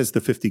 And that is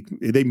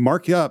they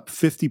mark up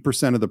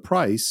 50% of the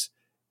price.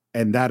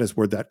 And that is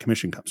where that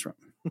commission comes from.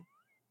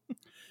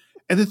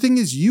 And the thing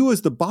is, you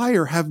as the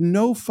buyer have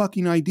no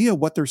fucking idea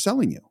what they're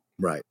selling you.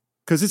 Right.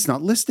 Because it's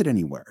not listed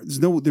anywhere.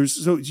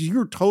 So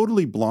you're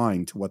totally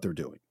blind to what they're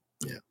doing.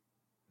 Yeah.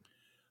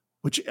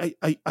 Which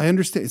I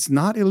understand. It's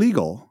not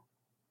illegal,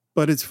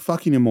 but it's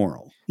fucking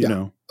immoral, you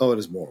know? Oh, it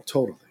is moral.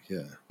 Totally.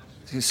 Yeah.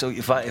 So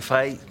if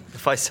I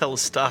sell a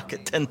stock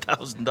at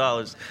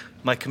 $10,000,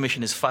 my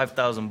commission is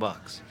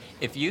 $5,000.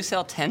 If you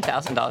sell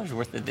 $10,000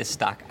 worth of this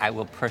stock, I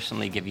will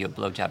personally give you a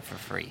blowjob for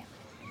free.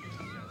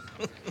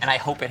 And I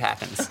hope it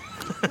happens.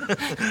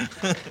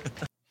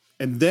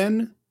 And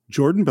then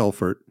Jordan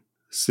Belfort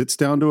sits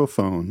down to a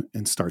phone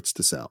and starts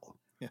to sell.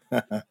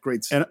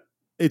 Great. And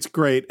it's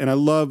great. And I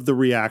love the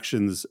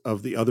reactions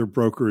of the other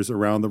brokers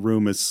around the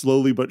room as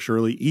slowly but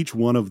surely each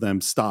one of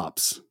them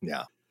stops.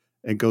 Yeah.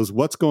 And goes,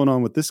 what's going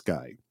on with this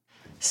guy?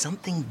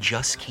 Something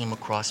just came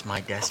across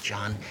my desk,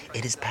 John.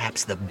 It is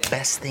perhaps the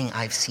best thing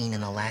I've seen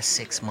in the last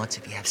 6 months.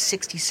 If you have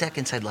 60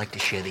 seconds, I'd like to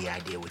share the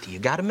idea with you. You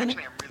got a minute?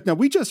 Now,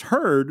 we just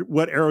heard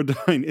what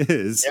Aerodyne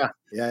is.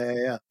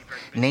 Yeah.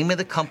 Name of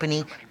the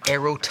company,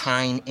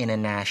 Aerodyne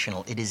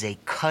International. It is a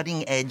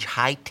cutting-edge,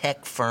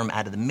 high-tech firm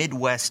out of the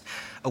Midwest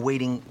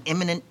awaiting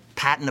imminent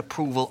patent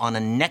approval on a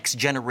next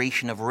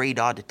generation of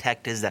radar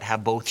detectors that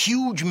have both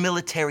huge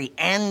military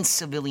and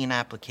civilian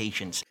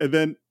applications. And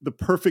then the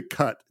perfect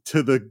cut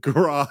to the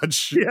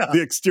garage,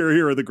 the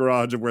exterior of the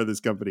garage of where this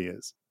company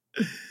is.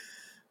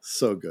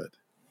 So good.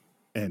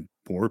 And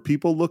more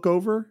people look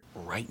over?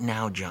 Right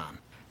now, John,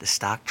 the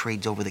stock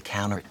trades over the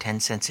counter at 10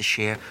 cents a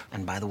share.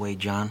 And by the way,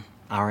 John,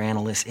 our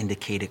analysts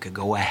indicate it could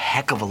go a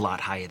heck of a lot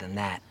higher than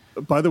that.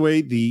 By the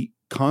way, the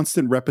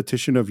constant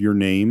repetition of your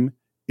name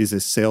is a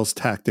sales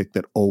tactic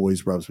that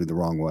always rubs me the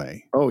wrong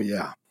way. Oh,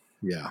 yeah.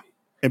 Yeah.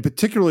 And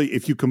particularly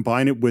if you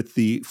combine it with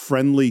the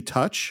friendly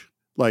touch,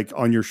 like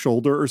on your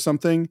shoulder or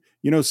something,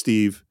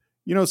 Steve,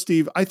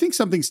 I think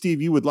something, Steve,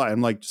 you would like.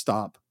 I'm like,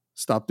 stop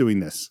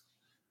doing this.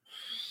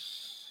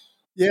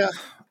 Yeah.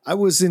 I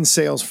was in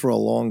sales for a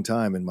long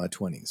time in my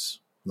 20s.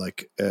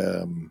 Like,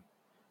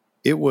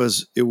 it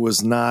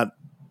was not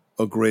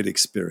a great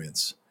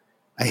experience.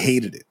 I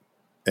hated it.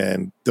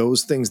 And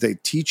those things they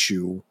teach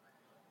you,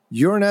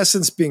 you're in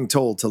essence being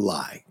told to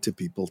lie to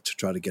people to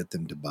try to get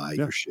them to buy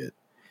your shit.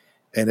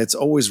 And it's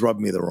always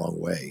rubbed me the wrong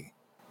way,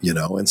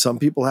 and some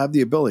people have the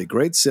ability,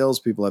 great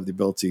salespeople have the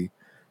ability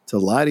to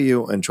lie to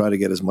you and try to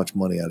get as much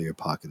money out of your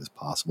pocket as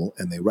possible.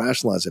 And they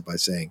rationalize it by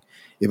saying,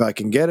 if I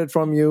can get it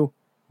from you,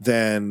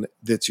 then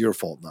it's your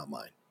fault, not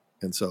mine.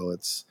 And so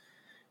it's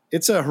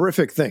a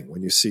horrific thing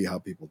when you see how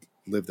people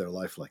live their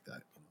life like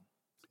that.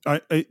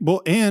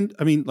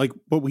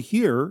 What we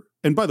hear,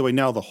 and by the way,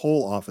 now the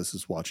whole office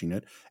is watching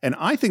it. And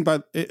I think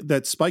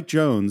that Spike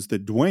Jonze,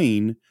 that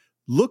Dwayne,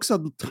 looks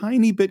a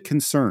tiny bit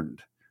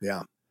concerned.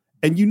 Yeah.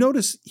 And you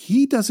notice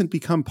he doesn't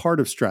become part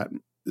of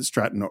Stratton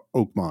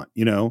Oakmont,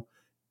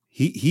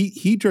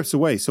 he drifts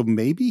away. So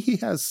maybe he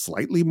has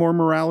slightly more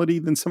morality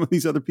than some of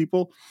these other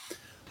people.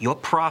 Your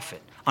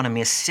profit on a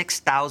mere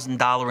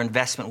 $6,000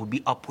 investment would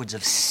be upwards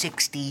of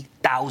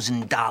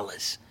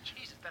 $60,000.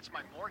 That's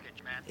my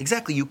mortgage, man.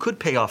 Exactly. You could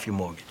pay off your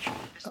mortgage.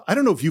 I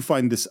don't know if you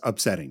find this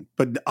upsetting,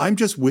 but I'm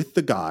just with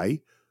the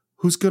guy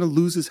who's going to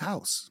lose his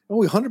house.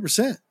 Oh,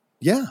 100%.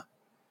 Yeah.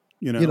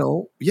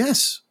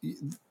 Yes.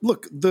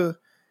 Look, the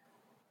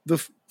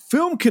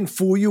film can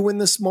fool you in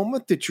this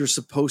moment that you're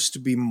supposed to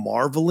be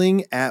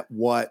marveling at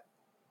what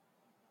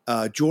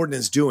Jordan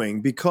is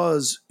doing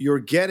because you're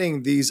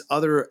getting these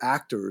other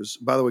actors,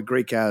 by the way,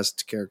 great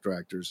cast, character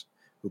actors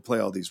who play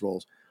all these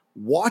roles,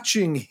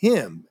 watching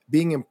him,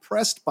 being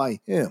impressed by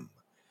him.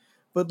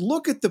 But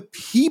look at the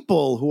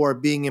people who are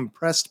being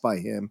impressed by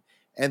him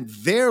and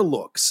their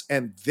looks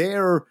and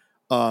their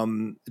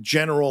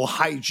general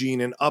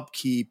hygiene and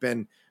upkeep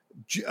and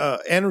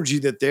energy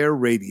that they're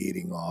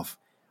radiating off.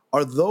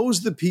 Are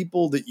those the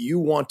people that you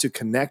want to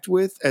connect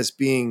with as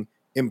being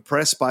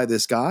impressed by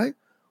this guy?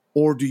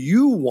 Or do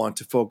you want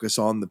to focus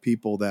on the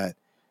people that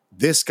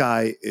this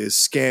guy is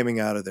scamming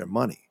out of their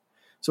money?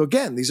 So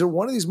again, these are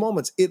one of these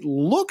moments. It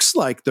looks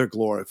like they're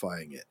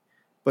glorifying it,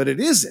 but it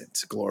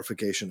isn't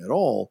glorification at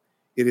all.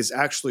 It is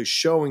actually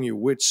showing you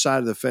which side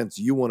of the fence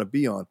you want to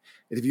be on.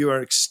 And if you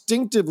are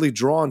instinctively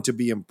drawn to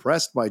be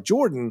impressed by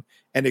Jordan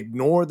and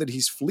ignore that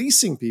he's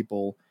fleecing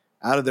people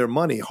out of their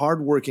money,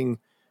 hardworking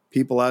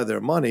people out of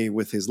their money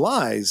with his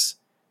lies,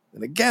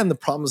 then again, the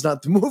problem is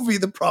not the movie.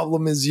 The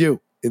problem is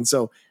you. And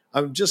so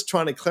I'm just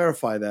trying to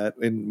clarify that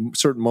in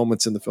certain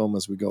moments in the film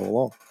as we go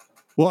along.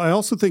 Well, I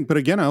also think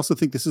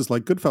this is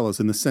like Goodfellas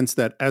in the sense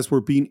that as we're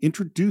being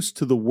introduced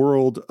to the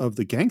world of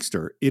the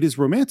gangster, it is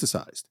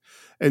romanticized.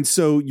 And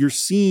so you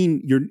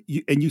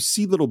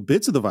see little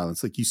bits of the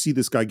violence. Like you see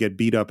this guy get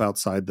beat up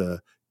outside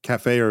the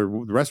cafe or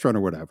the restaurant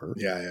or whatever.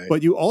 Yeah.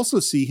 But you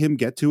also see him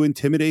get to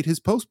intimidate his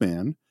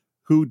postman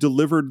who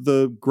delivered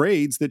the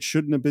grades that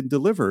shouldn't have been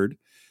delivered.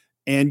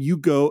 And you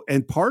go,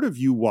 and part of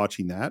you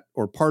watching that,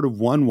 or part of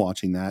one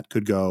watching that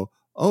could go,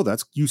 oh,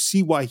 you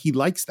see why he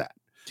likes that.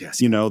 Yes,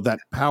 that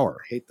power.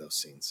 I hate those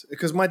scenes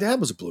because my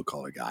dad was a blue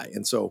collar guy.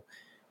 And so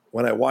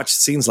when I watched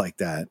scenes like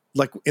that,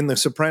 like in The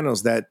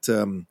Sopranos, that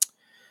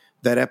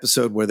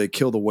episode where they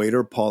kill the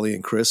waiter, Paulie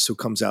and Chris, who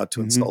comes out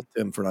to insult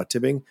him for not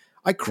tipping,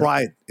 I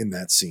cried in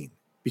that scene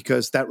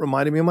because that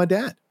reminded me of my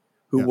dad,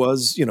 who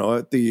was,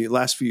 at the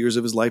last few years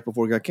of his life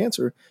before he got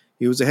cancer,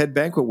 he was a head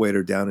banquet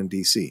waiter down in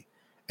DC.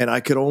 And I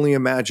could only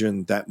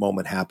imagine that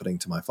moment happening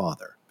to my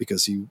father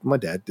because my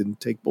dad didn't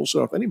take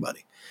bullshit off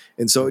anybody.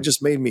 And so it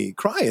just made me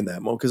cry in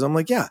that moment because I'm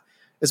like, yeah,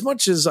 as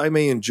much as I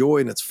may enjoy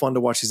and it's fun to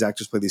watch these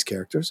actors play these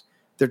characters,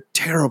 they're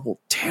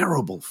terrible,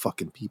 terrible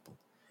fucking people.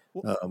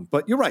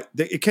 But you're right.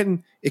 It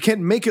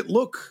can make it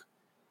look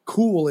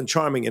cool and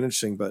charming and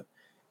interesting. But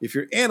if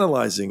you're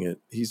analyzing it,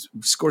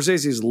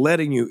 Scorsese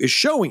is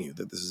showing you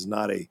that this is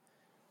not a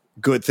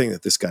good thing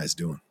that this guy's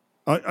doing.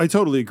 I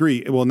totally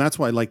agree. Well, and that's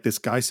why I like this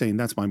guy saying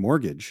that's my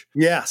mortgage.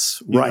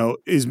 Yes, right.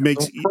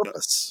 Makes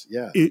purpose.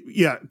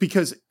 Yeah,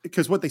 because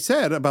what they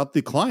said about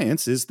the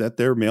clients is that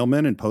they're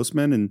mailmen and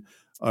postmen and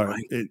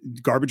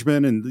garbage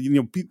men, and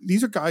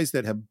these are guys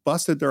that have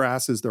busted their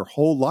asses their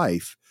whole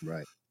life,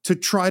 right, to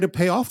try to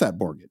pay off that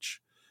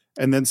mortgage,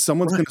 and then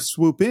someone's going to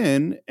swoop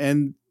in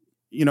and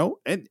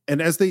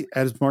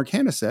as Mark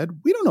Hanna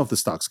said, we don't know if the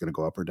stock's going to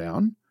go up or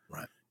down.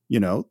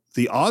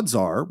 The odds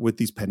are with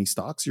these penny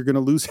stocks, you're going to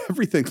lose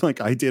everything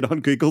like I did on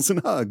Giggles and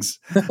Hugs.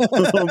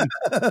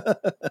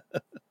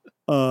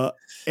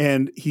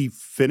 And he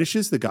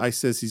finishes. The guy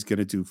says he's going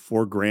to do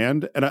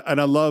 $4,000. And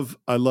I love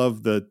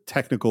the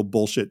technical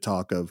bullshit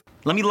talk of,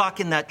 let me lock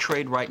in that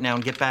trade right now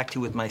and get back to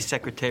you with my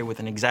secretary with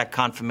an exact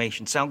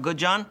confirmation. Sound good,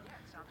 John?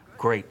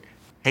 Great.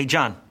 Hey,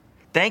 John,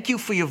 thank you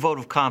for your vote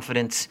of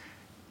confidence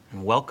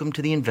and welcome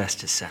to the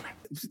Investors Center.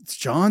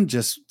 John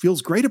just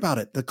feels great about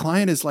it. The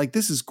client is like,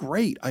 this is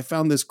great. I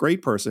found this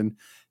great person,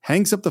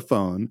 hangs up the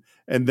phone.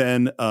 And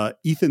then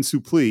Ethan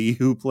Suplee,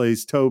 who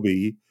plays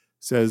Toby,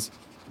 says,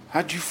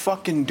 how'd you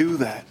fucking do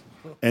that?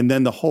 And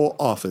then the whole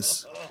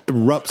office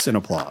erupts in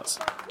applause.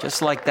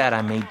 Just like that,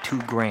 I made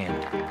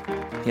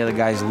 $2,000. The other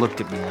guys looked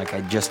at me like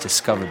I just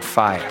discovered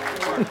fire.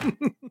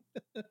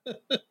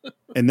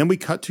 And then we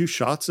cut 2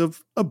 shots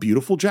of a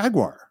beautiful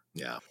Jaguar.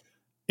 Yeah.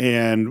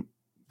 And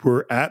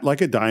we're at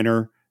like a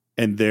diner.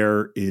 And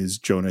there is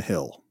Jonah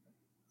Hill,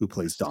 who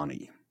plays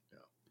Donnie. Yeah.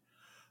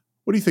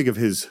 What do you think of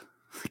his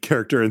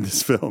character in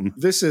this film?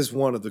 This is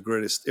one of the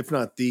greatest, if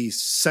not the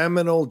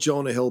seminal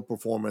Jonah Hill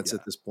performance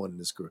at this point in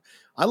his career.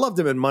 I loved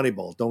him in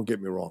Moneyball, don't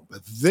get me wrong, but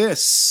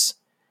this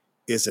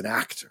is an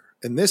actor.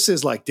 And this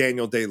is like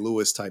Daniel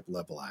Day-Lewis type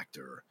level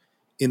actor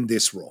in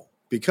this role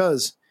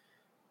because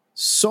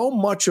so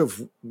much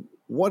of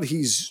what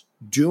he's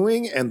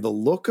doing and the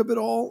look of it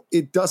all,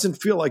 it doesn't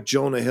feel like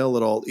Jonah Hill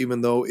at all,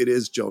 even though it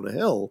is Jonah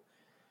Hill.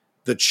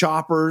 The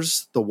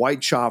choppers, the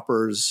white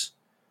choppers,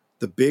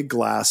 the big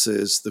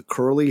glasses, the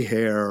curly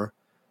hair,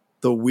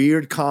 the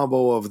weird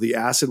combo of the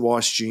acid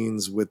wash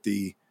jeans with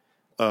the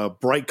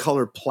bright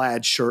colored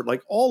plaid shirt,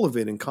 like all of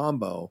it in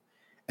combo.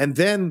 And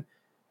then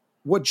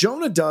what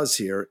Jonah does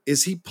here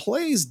is he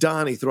plays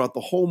Donnie throughout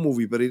the whole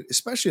movie, but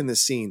especially in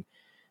this scene,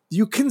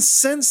 you can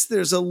sense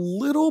there's a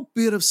little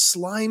bit of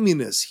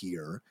sliminess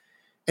here.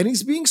 And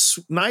he's being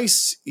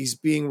nice, he's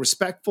being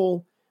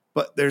respectful,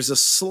 but there's a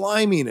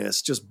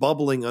sliminess just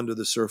bubbling under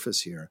the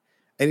surface here.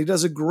 And he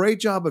does a great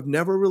job of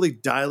never really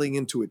dialing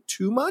into it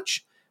too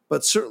much,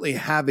 but certainly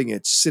having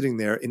it sitting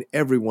there in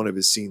every one of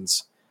his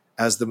scenes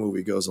as the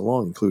movie goes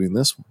along, including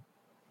this one.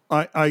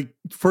 I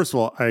first of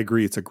all, I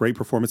agree. It's a great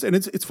performance. And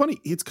it's funny.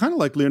 It's kind of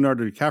like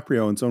Leonardo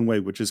DiCaprio in its own way,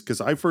 which is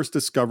because I first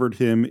discovered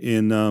him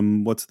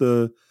in what's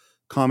the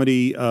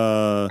comedy?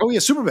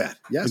 Superbad.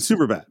 Yes. In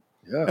Superbad.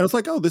 Yeah. And I was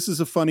like, oh, this is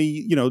a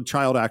funny,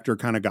 child actor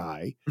kind of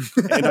guy.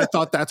 And I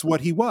thought that's what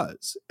he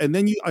was. And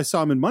then I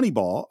saw him in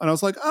Moneyball and I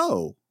was like,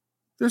 oh,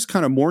 there's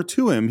kind of more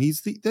to him.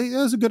 He's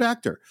a good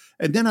actor.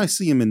 And then I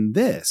see him in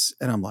this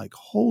and I'm like,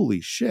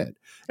 holy shit.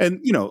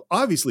 And,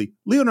 obviously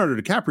Leonardo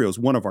DiCaprio is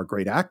one of our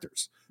great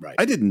actors. Right.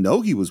 I didn't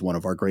know he was one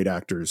of our great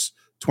actors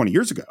 20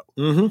 years ago.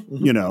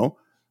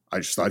 I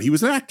just thought he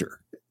was an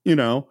actor,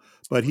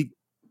 but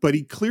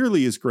he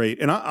clearly is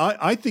great. And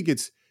I think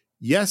it's,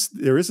 yes,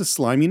 there is a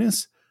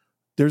sliminess.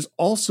 There's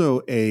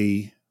also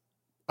he's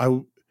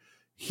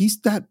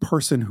that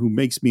person who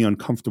makes me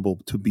uncomfortable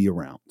to be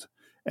around.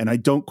 And I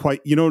don't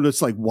quite,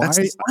 it's like, why? That's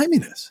the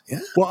sliminess. Yeah.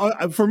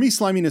 Well, for me,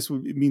 sliminess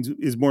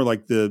is more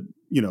like the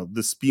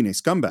spine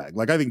scumbag.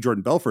 Like I think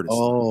Jordan Belfort is.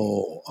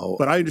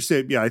 But I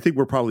understand. Yeah. I think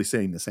we're probably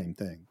saying the same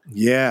thing.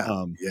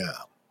 Yeah.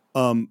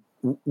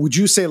 Would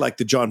you say like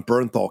the John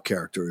Bernthal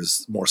character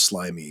is more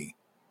slimy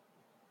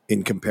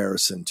in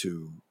comparison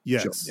to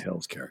Yes. Jonah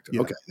Hill's character.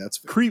 Yeah. Okay, that's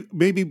fair.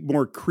 Maybe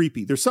more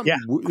creepy. There's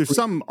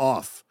something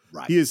off.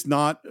 Right. He's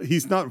not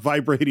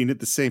vibrating at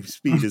the same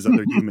speed as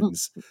other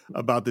humans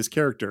about this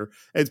character.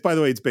 It's, by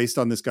the way, it's based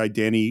on this guy,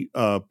 Danny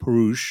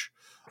Perouche.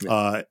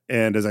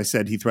 And as I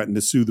said, he threatened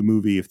to sue the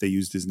movie if they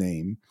used his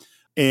name.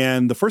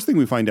 And the first thing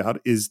we find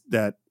out is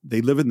that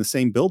they live in the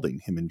same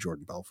building, him and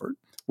Jordan Belfort,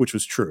 which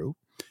was true.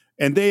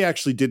 And they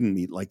actually didn't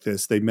meet like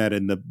this. They met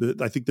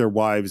I think their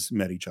wives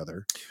met each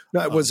other.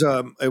 No,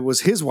 it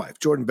was his wife,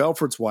 Jordan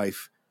Belfort's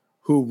wife,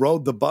 who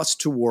rode the bus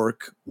to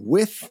work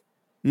with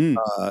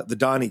the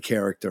Donnie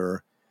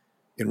character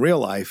in real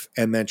life.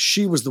 And then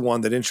she was the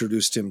one that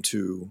introduced him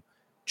to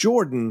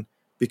Jordan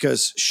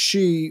because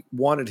she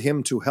wanted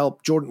him to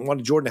help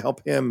wanted Jordan to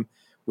help him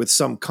with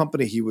some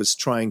company he was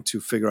trying to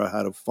figure out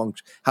how to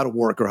function, how to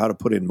work, or how to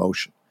put in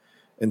motion.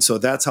 And so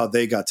that's how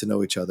they got to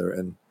know each other.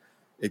 And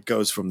it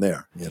goes from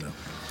there, You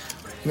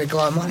make a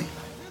lot of money?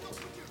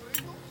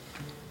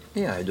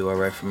 Yeah, I do all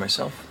right for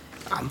myself.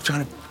 I'm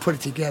trying to put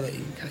it together.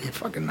 You got your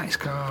fucking nice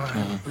car.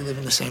 We live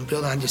in the same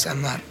building.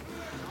 I'm not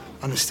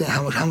understand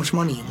how much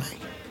money you make.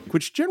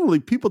 Which generally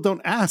people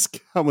don't ask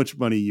how much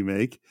money you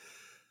make.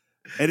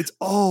 And it's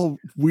all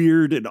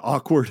weird and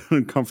awkward and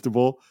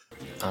uncomfortable.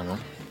 I don't know.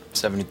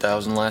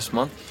 70,000 last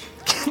month.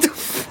 Get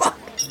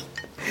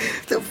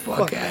the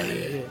fuck out of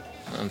here.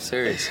 I'm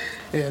serious.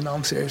 Yeah, no,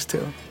 I'm serious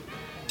too.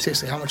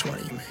 Seriously, how much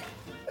money you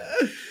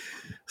make?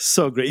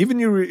 So great. Even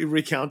you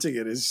recounting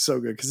it is so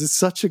good because it's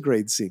such a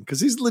great scene. Because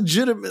he's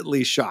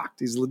legitimately shocked.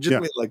 He's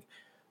legitimately like,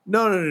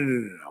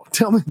 no.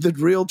 Tell me the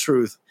real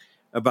truth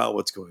about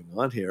what's going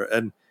on here.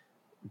 And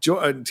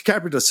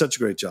DiCaprio does such a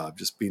great job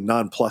just being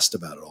nonplussed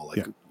about it all.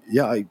 Like,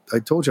 I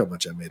told you how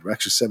much I made. We're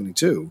actually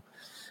 72.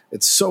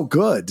 It's so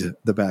good,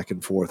 the back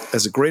and forth,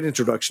 as a great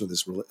introduction to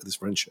this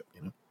friendship,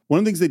 One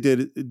of the things they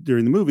did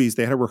during the movies,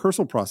 they had a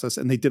rehearsal process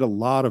and they did a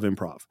lot of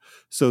improv.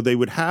 So they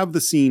would have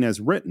the scene as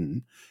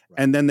written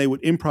and then they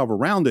would improv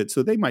around it.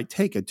 So they might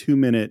take a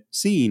 2-minute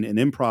scene and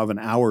improv an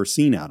hour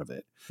scene out of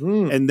it.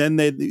 And then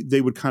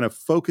they would kind of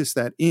focus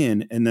that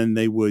in and then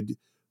they would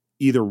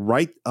either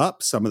write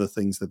up some of the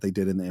things that they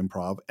did in the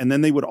improv and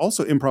then they would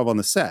also improv on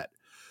the set.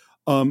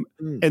 And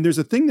there's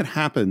a thing that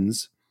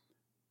happens,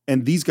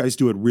 and these guys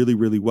do it really,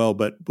 really well.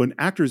 But when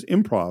actors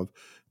improv,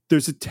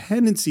 there's a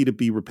tendency to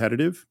be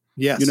repetitive.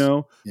 Yes.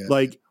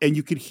 Like, and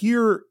you could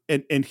hear,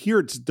 and here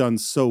it's done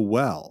so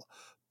well,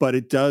 but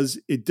it does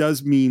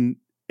mean,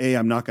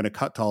 I'm not going to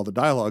cut to all the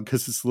dialogue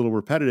because it's a little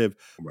repetitive,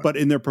 but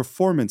in their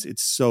performance,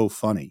 it's so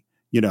funny,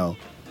 You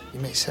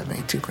made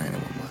 $72,000 in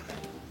 1 month.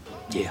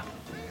 Yeah.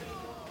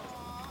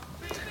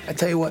 I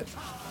tell you what,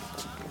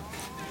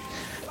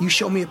 you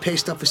show me a pay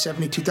stub for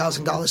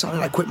 $72,000 on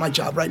it, I quit my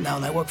job right now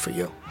and I work for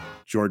you.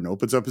 Jordan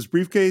opens up his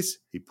briefcase.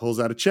 He pulls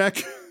out a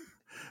check.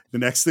 The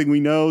next thing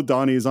we know,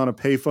 Donnie is on a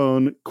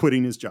payphone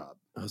quitting his job.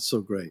 That's so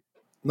great.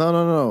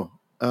 No.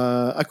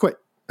 I quit.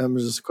 I'm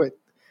just quit.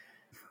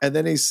 And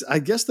then I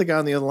guess the guy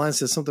on the other line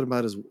says something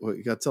about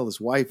you got to tell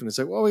his wife. And it's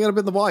like, well, we got to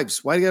bring the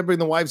wives. Why do you got to bring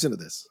the wives into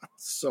this?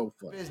 It's so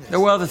funny. There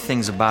were other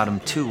things about him,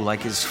 too,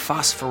 like his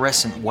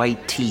phosphorescent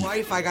white teeth.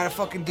 Wife, I got to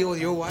fucking deal with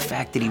your wife. The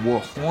fact that he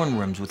wore horn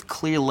rims with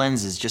clear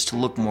lenses just to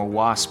look more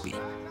waspy.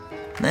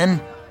 And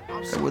then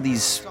there were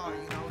these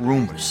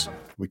rumors.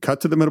 We cut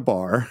to them at a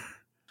bar.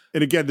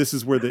 And again, this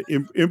is where the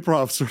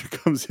improv sort of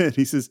comes in.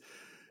 He says,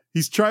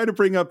 he's trying to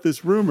bring up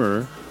this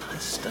rumor.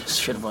 That's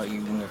shit about you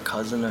and your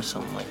cousin or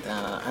something like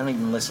that. I don't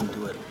even listen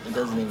to it. It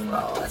doesn't even...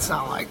 Oh, it's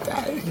not like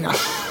that.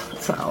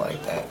 It's not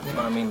like that.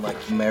 I mean, like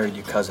you married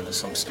your cousin or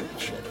some stupid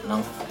shit,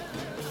 no?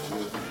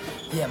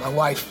 Yeah, my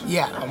wife.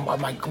 Yeah,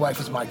 my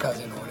wife is my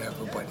cousin or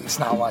whatever, but it's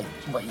not like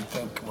what you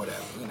think,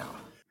 whatever,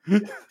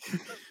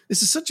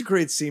 This is such a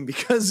great scene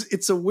because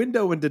it's a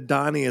window into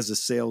Donnie as a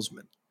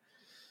salesman.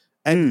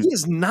 And he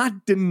is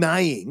not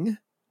denying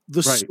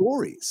the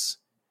stories.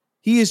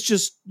 He is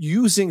just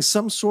using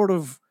some sort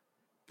of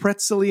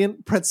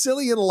Pretzelian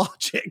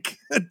logic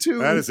to...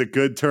 That is a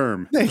good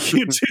term. Thank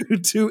you,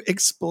 to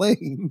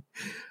explain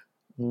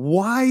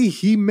why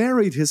he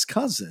married his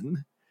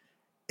cousin.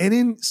 And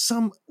in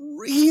some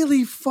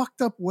really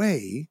fucked up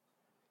way,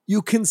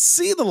 you can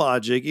see the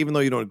logic, even though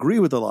you don't agree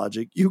with the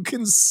logic, you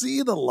can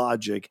see the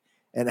logic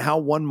and how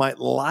one might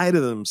lie to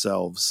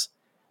themselves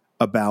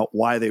about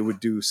why they would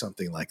do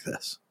something like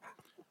this.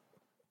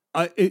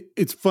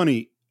 It's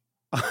funny.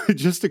 It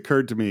just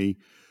occurred to me,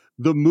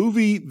 the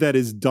movie that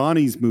is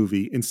Donnie's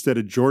movie instead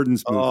of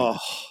Jordan's movie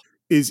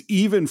is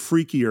even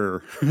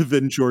freakier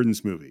than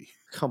Jordan's movie.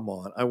 Come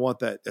on. I want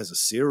that as a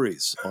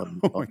series on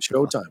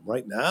Showtime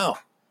right now.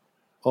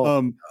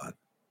 Oh, my God.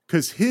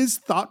 Because his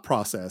thought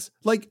process,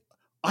 like,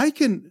 I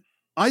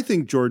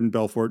think Jordan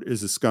Belfort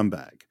is a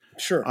scumbag.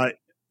 Sure.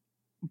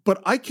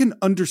 But I can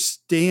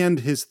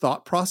understand his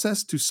thought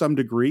process to some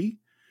degree.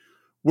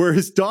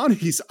 Whereas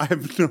Donnie's, I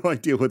have no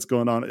idea what's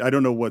going on. I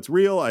don't know what's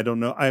real. I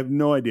don't know. I have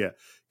no idea.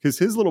 Because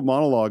his little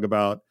monologue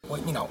about...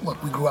 Well,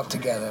 look, we grew up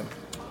together,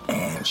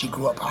 and she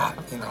grew up hot,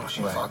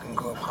 she fucking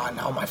grew up hot, and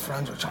all my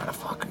friends were trying to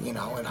fuck her, and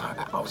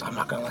I'm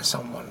not going to let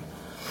someone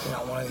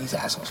one of these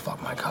assholes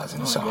fucked my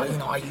cousin. So,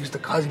 I use the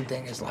cousin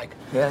thing as like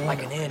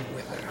an in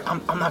with her.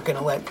 I'm not going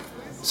to let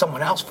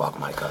someone else fuck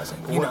my cousin.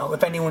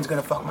 If anyone's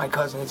going to fuck my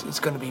cousin, it's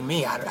going to be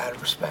me out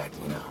of respect,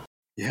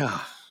 Yeah.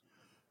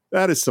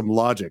 That is some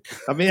logic.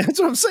 I mean, that's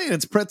what I'm saying.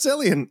 It's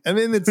Pretzelian. I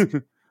mean, it's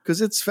because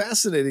it's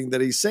fascinating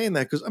that he's saying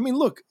that. Because, I mean,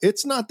 look,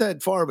 it's not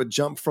that far of a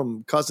jump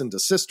from cousin to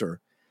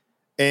sister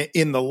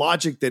in the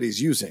logic that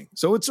he's using.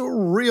 So it's a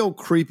real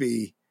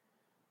creepy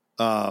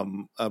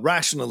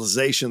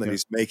rationalization that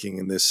he's making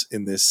in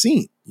this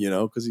scene,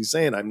 because he's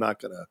saying, I'm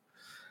not going to,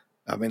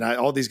 I mean,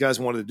 all these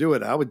guys wanted to do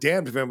it. I would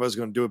damned if anybody was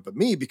going to do it but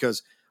me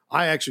because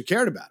I actually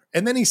cared about it.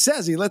 And then he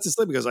says he lets it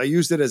slip because I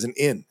used it as an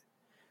in.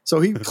 So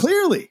he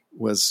clearly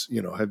was,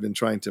 had been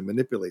trying to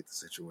manipulate the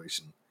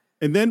situation.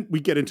 And then we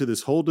get into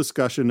this whole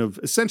discussion of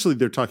essentially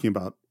they're talking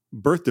about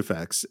birth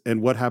defects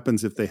and what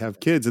happens if they have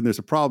kids and there's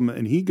a problem.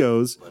 And he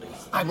goes,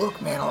 look,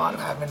 man, a lot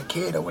of having a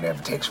kid or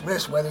whatever takes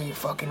risks, whether you're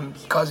fucking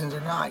cousins or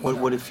not.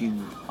 What if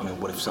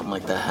something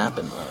like that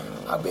happened?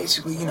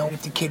 Basically,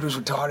 if the kid was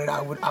retarded,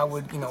 I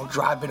would,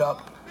 drive it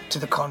up to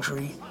the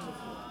country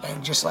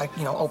and just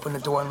open the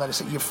door and let it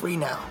say, you're free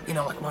now,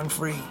 run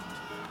free.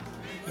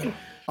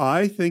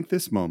 I think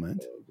this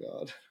moment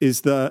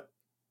is the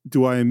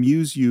do I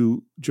amuse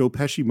you Joe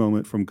Pesci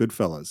moment from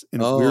Goodfellas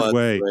in a weird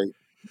way.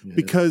 Yeah.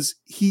 Because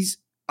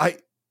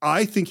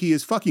I think he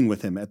is fucking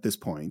with him at this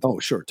point. Oh,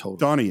 sure, totally.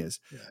 Donnie is.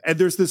 Yeah. And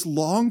there's this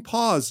long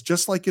pause,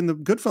 just like in the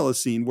Goodfellas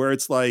scene, where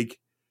it's like,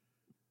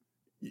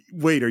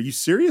 wait, are you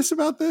serious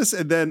about this?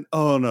 And then,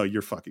 oh no,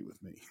 you're fucking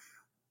with me.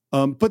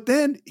 But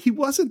then he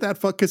wasn't that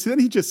fuck, because then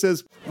he just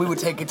says, we would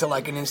take it to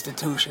an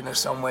institution or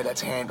somewhere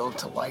that's handled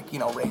to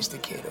raise the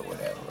kid or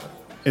whatever.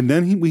 And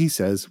then he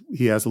says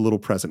he has a little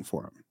present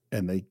for him.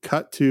 And they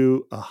cut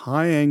to a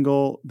high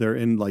angle. They're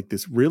in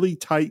this really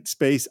tight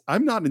space.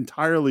 I'm not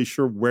entirely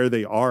sure where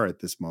they are at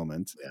this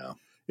moment. Yeah.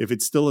 If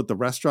it's still at the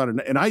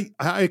restaurant. And I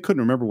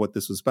couldn't remember what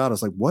this was about. I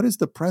was like, what is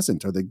the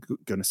present? Are they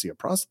going to see a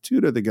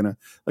prostitute? Are they going to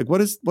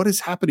what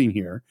is happening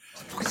here?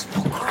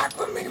 Smoke crack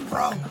with me,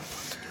 bro.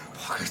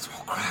 Fucking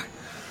smoke crack.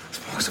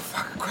 Smoke some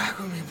fucking crack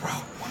with me, bro.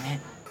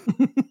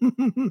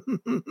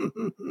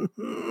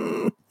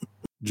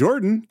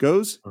 Jordan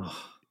goes,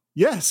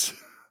 yes.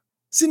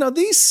 See, now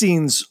these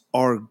scenes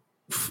are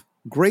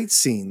great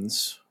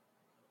scenes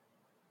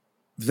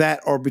that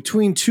are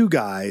between two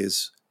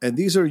guys, and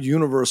these are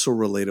universal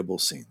relatable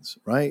scenes,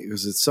 right?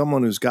 Because it's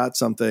someone who's got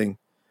something,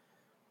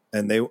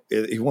 and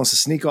he wants to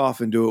sneak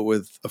off and do it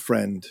with a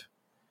friend,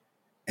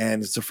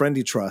 and it's a friend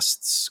he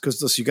trusts.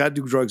 Because you got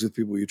to do drugs with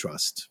people you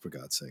trust, for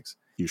God's sakes.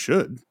 You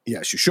should.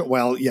 Yes, you should.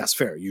 Well, yes,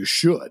 fair. You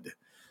should.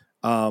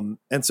 And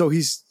so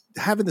he's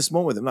having this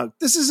moment with him. Now,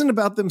 this isn't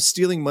about them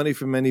stealing money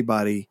from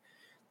anybody.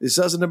 This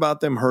isn't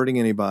about them hurting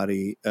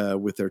anybody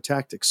with their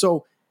tactics.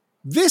 So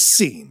this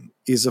scene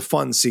is a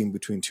fun scene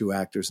between two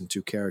actors and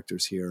two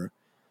characters here.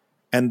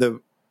 And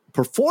the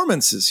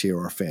performances here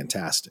are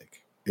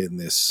fantastic in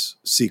this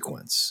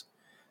sequence.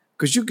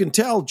 Because you can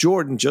tell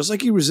Jordan, just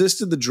like he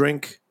resisted the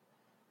drink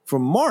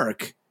from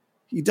Mark,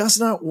 he does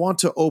not want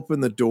to open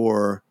the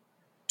door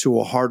to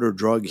a harder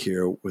drug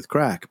here with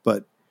crack.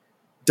 But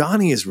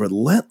Donnie is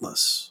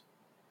relentless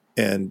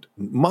and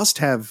must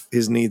have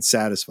his needs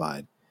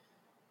satisfied.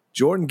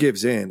 Jordan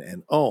gives in,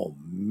 and oh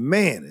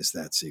man, is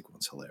that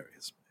sequence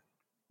hilarious.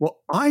 Well,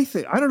 I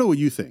don't know what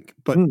you think,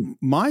 but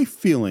my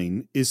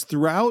feeling is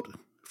throughout,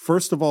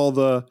 first of all,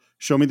 the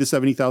show me the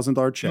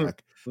 $70,000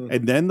 check,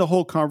 and then the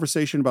whole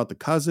conversation about the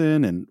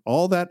cousin and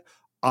all that.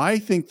 I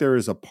think there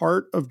is a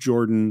part of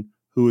Jordan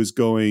who is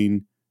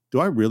going,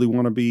 do I really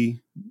want to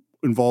be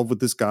involved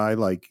with this guy?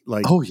 Like,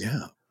 oh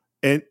yeah.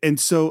 And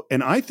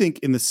I think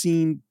in the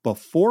scene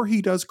before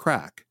he does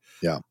crack,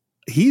 yeah,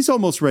 he's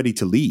almost ready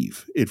to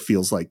leave. It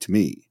feels like to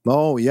me.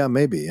 Oh yeah,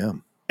 maybe. Yeah.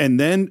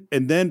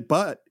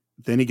 But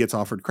then he gets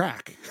offered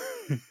crack.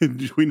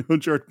 We know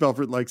George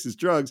Belfort likes his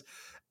drugs.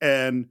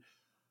 And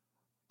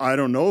I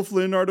don't know if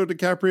Leonardo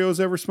DiCaprio has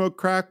ever smoked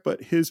crack,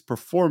 but his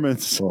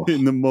performance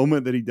in the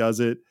moment that he does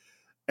it,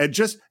 and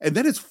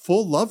then it's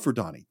full love for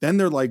Donnie. Then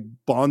they're like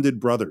bonded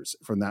brothers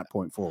from that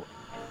point forward.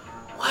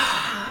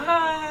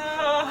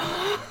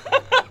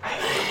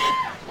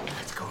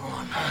 Let's go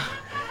on, man.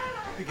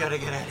 We gotta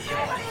get out of here,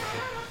 buddy.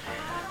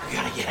 We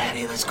gotta get out of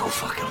here. Let's go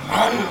fucking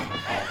run.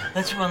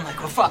 Let's run like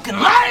we're fucking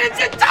lions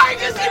and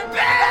tigers and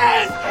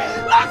bears.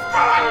 Let's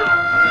run.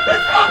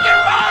 Let's fucking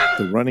run.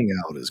 The running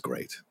out is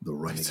great. The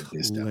running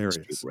is down the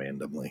street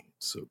randomly.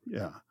 So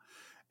yeah.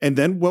 And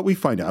then what we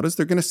find out is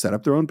they're going to set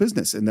up their own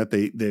business, and that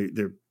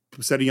they're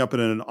setting up in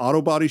an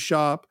auto body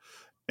shop,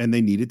 and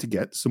they needed to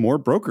get some more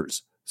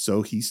brokers.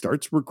 So he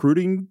starts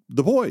recruiting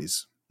the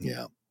boys.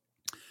 Yeah.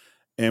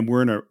 And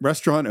we're in a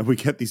restaurant, and we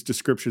get these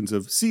descriptions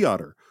of Sea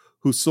Otter,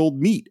 who sold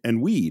meat and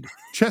weed,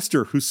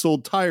 Chester, who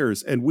sold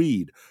tires and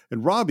weed,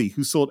 and Robbie,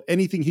 who sold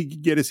anything he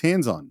could get his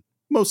hands on,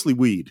 mostly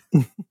weed.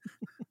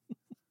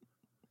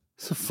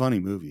 It's a funny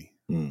movie.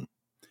 And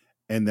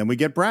then we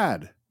get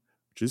Brad,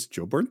 which is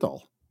Joe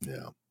Bernthal.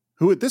 Yeah.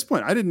 Who at this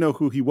point, I didn't know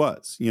who he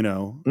was, I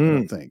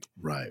don't think.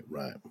 Right.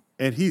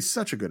 And he's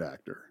such a good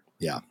actor.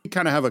 Yeah. We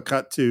kind of have a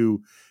cut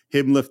to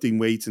him lifting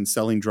weights and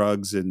selling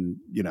drugs and,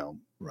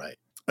 right.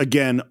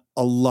 Again,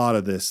 a lot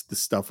of the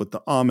stuff with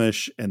the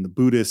Amish and the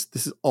Buddhists,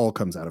 this is all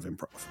comes out of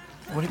improv.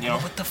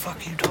 What the fuck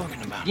are you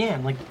talking about? Yeah,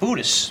 like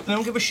Buddhists. They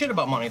don't give a shit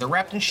about money. They're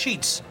wrapped in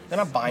sheets. They're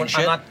not buying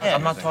shit.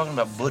 I'm not talking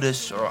about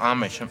Buddhists or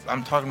Amish.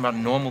 I'm talking about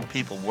normal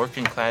people,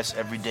 working class,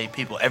 everyday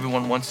people.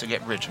 Everyone wants to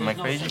get rich. Am I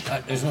crazy?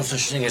 There's no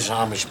such thing as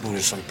Amish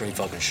Buddhists. I'm pretty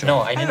fucking sure. No,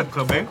 I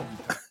didn't.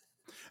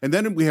 And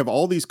then we have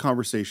all these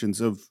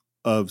conversations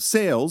of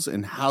sales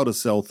and how to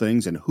sell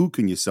things and who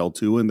can you sell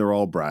to, and they're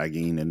all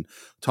bragging and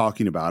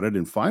talking about it.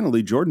 And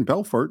finally, Jordan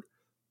Belfort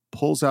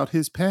pulls out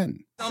his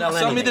pen.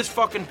 Sell me this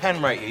fucking pen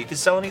right here. You can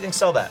sell anything,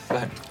 sell that. Go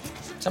ahead.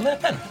 Sell me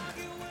that pen.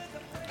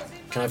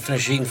 Can I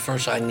finish eating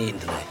first? I'm eating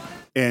tonight.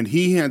 And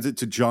he hands it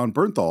to John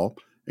Bernthal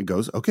and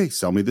goes, okay,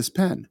 sell me this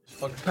pen.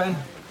 Fucking pen?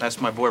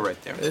 That's my boy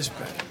right there. This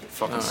pen.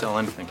 Fucking sell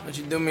anything. Why'd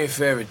you do me a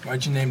favor?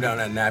 Why'd you name down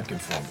that napkin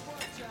for me?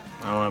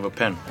 I don't have a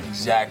pen.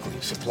 Exactly.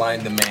 Supply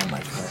and demand, my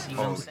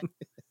friend.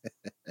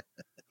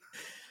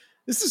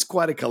 This is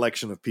quite a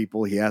collection of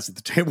people he has at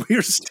the table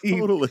here, Steve.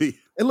 Totally.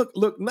 And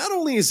look, not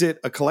only is it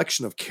a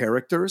collection of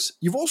characters,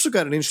 you've also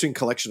got an interesting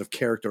collection of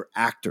character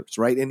actors,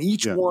 right? And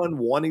each one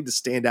wanting to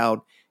stand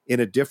out in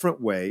a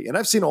different way. And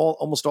I've seen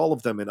almost all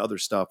of them in other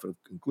stuff,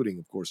 including,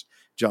 of course,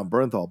 John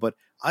Bernthal. But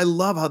I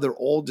love how they're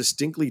all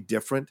distinctly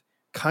different,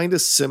 kind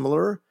of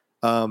similar,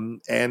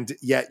 and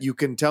yet you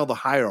can tell the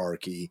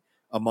hierarchy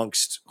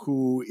amongst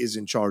who is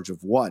in charge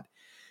of what.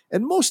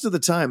 And most of the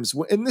times,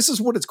 and this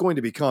is what it's going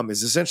to become,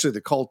 is essentially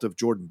the cult of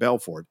Jordan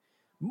Belfort.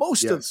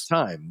 Most of the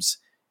times,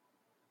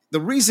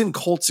 the reason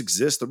cults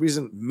exist, the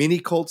reason mini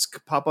cults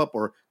pop up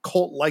or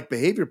cult-like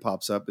behavior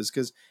pops up is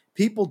because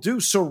people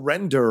do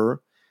surrender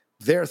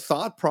their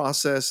thought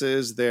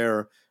processes,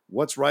 their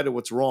what's right or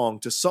what's wrong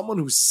to someone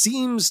who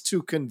seems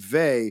to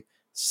convey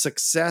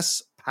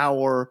success,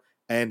 power,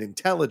 and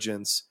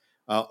intelligence,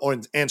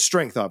 and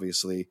strength,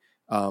 obviously.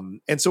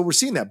 And so we're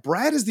seeing that.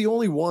 Brad is the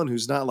only one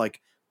who's not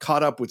like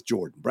caught up with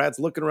Jordan. Brad's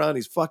looking around.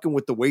 He's fucking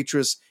with the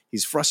waitress.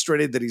 He's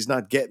frustrated that he's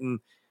not getting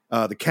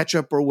the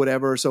ketchup or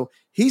whatever. So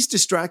he's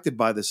distracted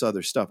by this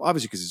other stuff,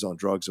 obviously because he's on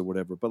drugs or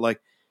whatever. But like,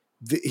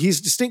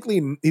 he's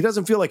distinctly, he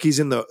doesn't feel like he's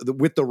in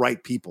with the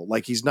right people.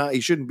 Like he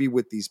shouldn't be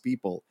with these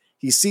people.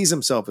 He sees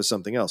himself as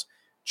something else.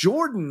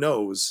 Jordan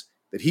knows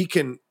that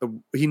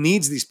he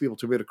needs these people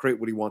to be able to create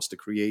what he wants to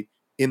create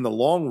in the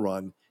long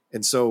run.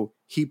 And so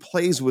he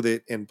plays with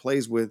it and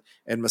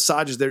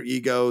massages their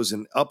egos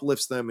and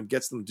uplifts them and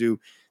gets them to do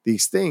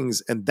these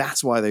things. And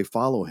that's why they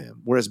follow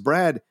him. Whereas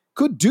Brad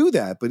could do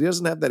that, but he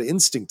doesn't have that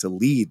instinct to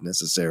lead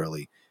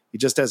necessarily. He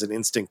just has an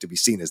instinct to be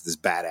seen as this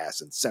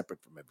badass and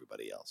separate from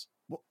everybody else.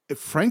 Well,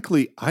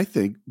 frankly, I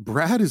think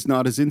Brad is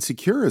not as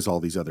insecure as all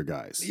these other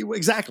guys.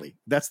 Exactly.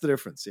 That's the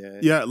difference. Yeah.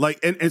 Yeah. Like,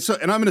 and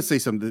I'm going to say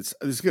something this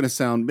is going to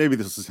sound, maybe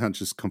this will sound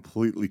just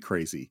completely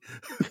crazy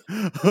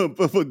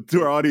but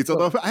to our audience,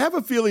 although I have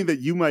a feeling that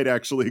you might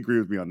actually agree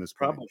with me on this.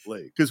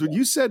 Probably. Because when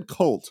you said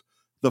cult,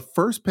 the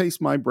first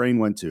place my brain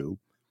went to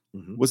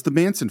was the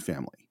Manson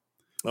family.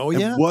 Oh, and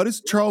yeah. what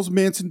does Charles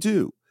Manson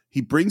do?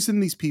 He brings in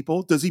these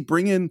people. Does he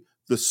bring in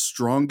the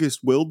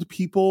strongest willed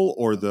people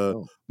or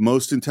the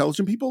most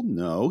intelligent people?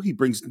 No, he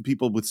brings in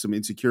people with some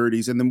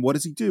insecurities. And then what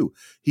does he do?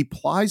 He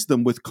plies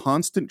them with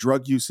constant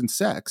drug use and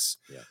sex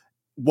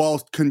while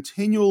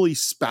continually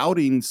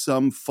spouting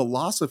some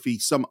philosophy,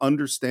 some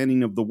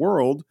understanding of the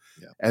world.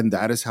 Yeah. And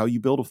that is how you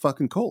build a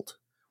fucking cult.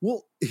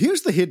 Well,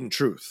 here's the hidden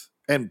truth.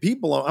 And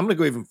people, I'm going to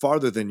go even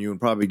farther than you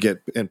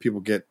and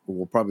people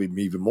will probably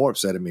be even more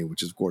upset at me,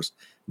 which is, of course,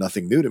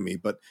 nothing new to me.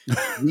 But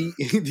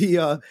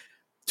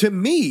to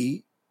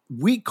me,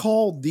 we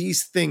call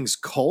these things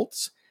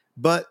cults,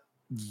 but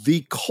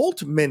the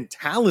cult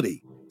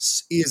mentality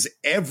is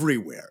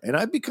everywhere. And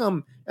I've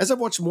become, as I've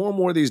watched more and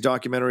more of these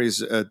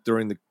documentaries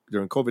during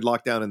COVID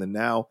lockdown and then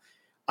now,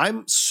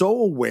 I'm so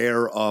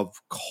aware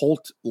of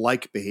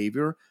cult-like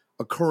behavior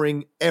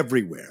occurring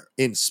everywhere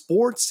in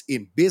sports,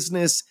 in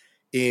business,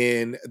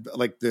 in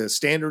like the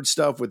standard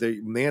stuff with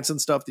the Manson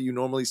stuff that you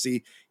normally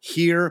see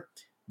here.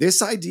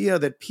 This idea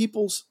that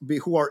people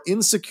who are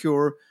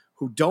insecure,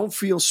 who don't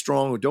feel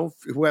strong,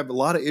 who have a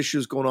lot of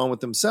issues going on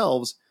with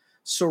themselves,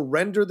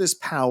 surrender this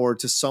power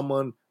to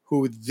someone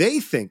who they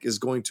think is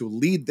going to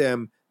lead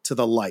them to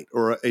the light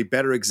or a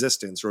better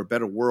existence or a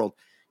better world.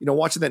 You know,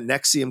 watching that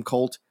NXIVM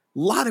cult, a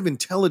lot of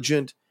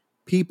intelligent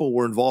people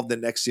were involved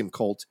in the NXIVM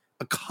cult,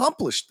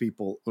 accomplished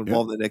people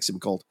involved in the NXIVM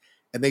cult,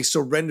 and they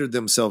surrendered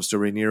themselves to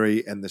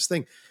Raniere and this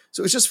thing.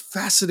 So it's just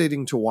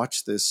fascinating to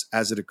watch this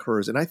as it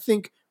occurs. And I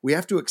think we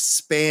have to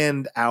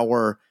expand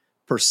our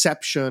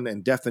perception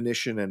and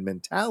definition and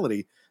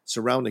mentality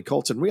surrounding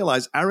cults and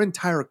realize our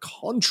entire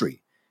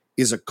country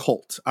is a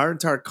cult. Our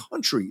entire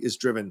country is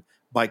driven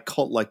by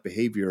cult-like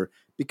behavior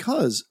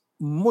because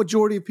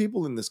majority of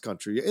people in this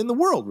country, in the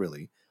world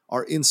really,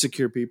 are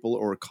insecure people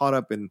or caught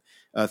up in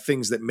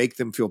things that make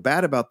them feel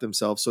bad about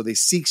themselves. So they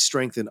seek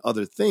strength in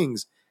other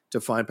things to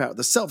find power.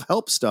 The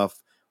self-help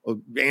stuff,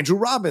 Andrew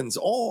Robbins,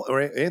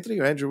 Anthony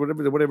or Andrew,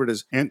 whatever it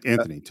is.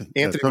 Anthony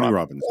Tony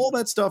Robbins. All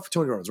that stuff,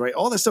 Tony Robbins, right?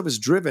 All that stuff is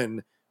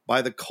driven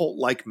by the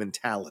cult-like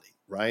mentality,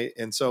 right?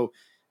 And so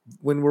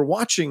when we're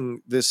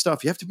watching this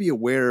stuff, you have to be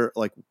aware,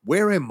 like,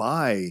 where am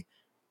I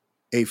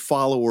a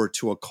follower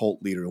to a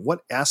cult leader? And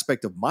what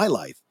aspect of my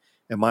life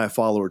am I a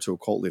follower to a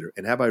cult leader?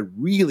 And have I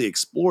really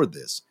explored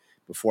this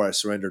before I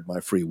surrendered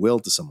my free will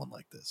to someone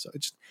like this? So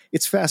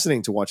it's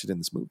fascinating to watch it in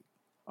this movie.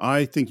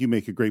 I think you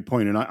make a great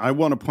point. And I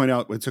want to point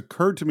out, it's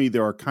occurred to me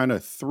there are kind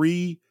of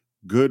 3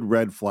 good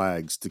red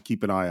flags to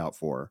keep an eye out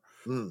for.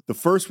 The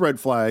first red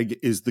flag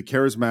is the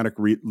charismatic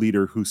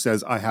leader who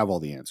says, I have all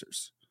the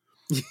answers,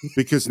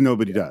 because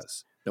nobody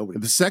does. Nobody.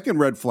 The second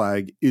red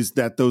flag is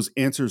that those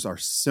answers are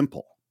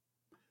simple.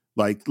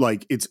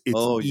 Like it's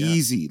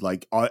easy.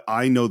 Like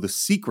I know the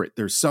secret.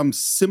 There's some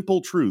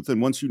simple truth.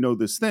 And once you know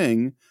this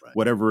thing,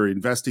 whatever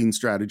investing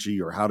strategy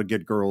or how to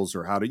get girls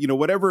or how to,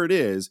 whatever it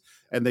is,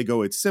 and they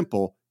go, it's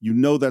simple,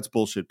 that's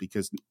bullshit,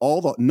 because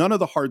none of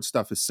the hard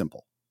stuff is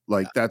simple.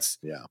 Like that's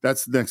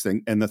the next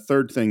thing. And the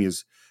third thing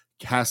is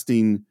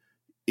casting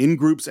in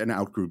groups and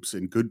out groups,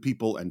 and good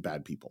people and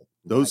bad people.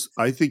 Those,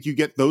 I think you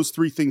get those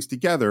 3 things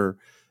together,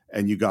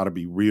 and you got to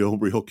be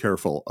real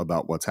careful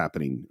about what's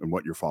happening and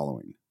what you're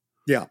following.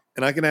 Yeah.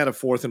 And I can add a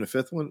 4th and a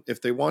 5th one.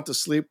 If they want to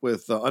sleep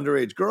with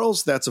underage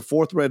girls, that's a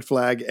 4th red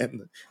flag.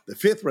 And the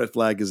 5th red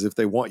flag is if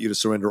they want you to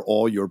surrender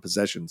all your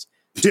possessions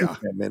to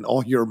them, and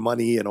all your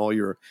money and all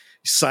your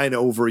sign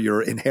over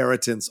your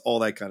inheritance, all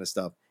that kind of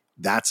stuff.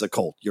 That's a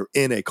cult. You're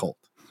in a cult.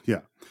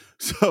 Yeah.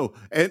 So,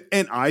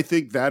 and I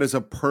think that is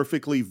a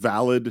perfectly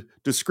valid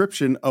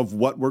description of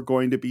what we're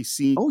going to be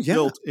seeing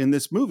built in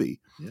this movie.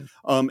 Yeah.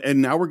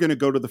 And now we're going to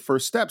go to the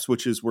first steps,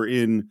 which is we're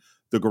in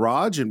the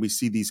garage and we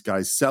see these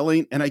guys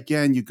selling. And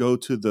again, you go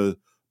to the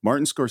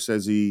Martin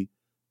Scorsese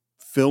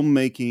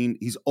filmmaking.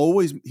 He's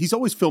always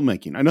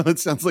filmmaking. I know that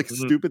sounds like a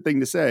stupid thing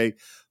to say,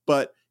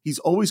 but he's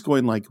always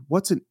going like,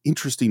 what's an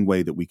interesting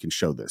way that we can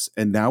show this?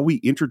 And now we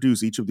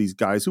introduce each of these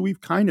guys who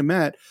we've kind of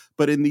met,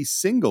 but in these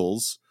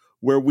singles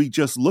where we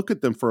just look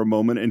at them for a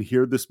moment and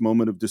hear this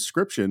moment of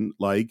description,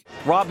 like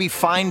Robbie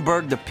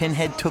Feinberg, the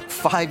pinhead, took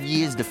 5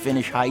 years to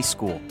finish high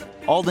school.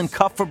 Alden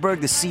Kupferberg,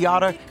 the sea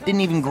otter,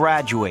 didn't even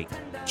graduate.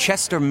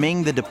 Chester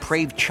Ming, the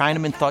depraved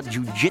Chinaman, thought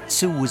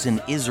jiu-jitsu was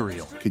in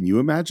Israel. Can you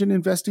imagine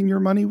investing your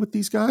money with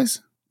these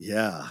guys?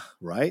 Yeah,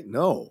 right?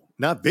 No,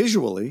 not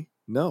visually.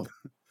 No.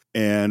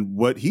 And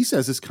what he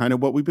says is kind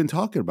of what we've been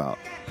talking about.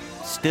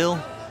 Still,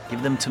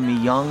 give them to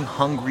me young,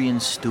 hungry, and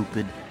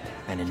stupid,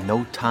 and in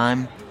no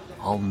time,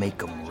 I'll make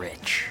them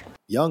rich.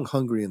 Young,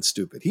 hungry, and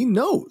stupid. He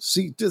knows.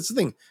 See, that's the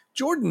thing.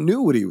 Jordan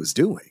knew what he was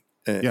doing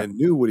and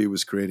knew what he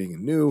was creating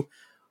and knew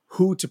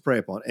who to prey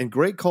upon. And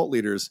great cult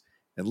leaders,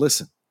 and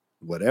listen,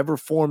 whatever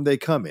form they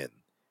come in,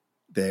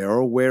 they are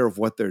aware of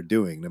what they're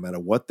doing. No matter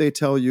what they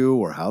tell you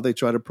or how they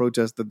try to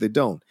protest that they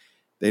don't,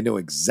 they know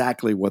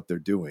exactly what they're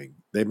doing.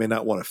 They may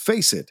not want to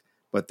face it,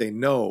 but they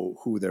know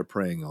who they're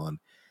preying on.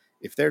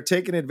 If they're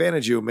taking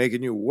advantage of you,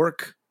 making you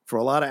work for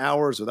a lot of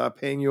hours without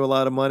paying you a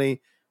lot of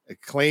money,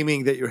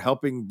 claiming that you're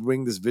helping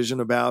bring this vision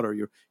about, or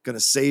you're going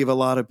to save a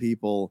lot of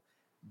people,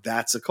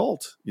 that's a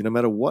cult. No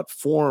matter what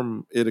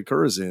form it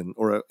occurs in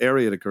or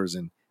area it occurs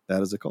in,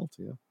 that is a cult.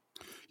 Yeah.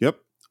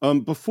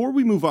 Yep. Before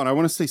we move on, I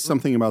want to say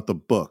something about the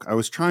book. I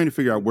was trying to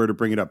figure out where to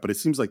bring it up, but it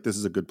seems like this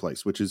is a good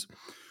place, which is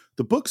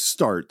the book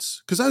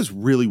starts, because I was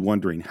really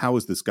wondering, how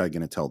is this guy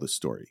going to tell this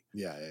story?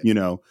 Yeah.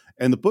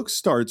 And the book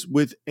starts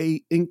with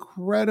a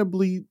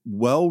incredibly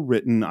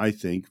well-written, I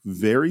think,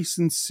 very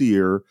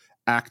sincere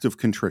act of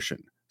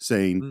contrition,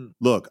 saying,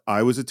 look,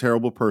 I was a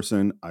terrible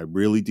person. I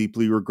really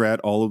deeply regret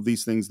all of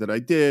these things that I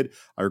did.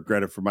 I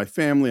regret it for my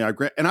family.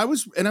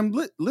 I'm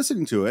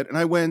listening to it and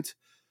I went,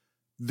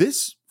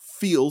 this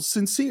feels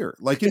sincere.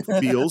 Like it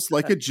feels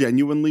like a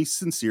genuinely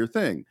sincere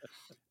thing.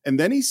 And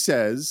then he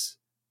says,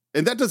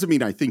 and that doesn't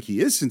mean I think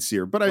he is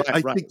sincere, but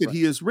I think that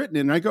he has written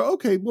it, and I go,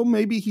 okay, well,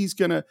 maybe he is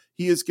going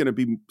to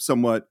be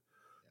somewhat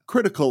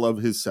critical of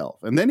himself.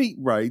 And then he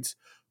writes,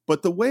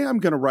 but the way I'm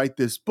going to write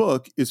this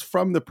book is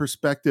from the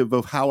perspective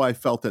of how I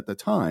felt at the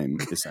time,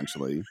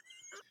 essentially.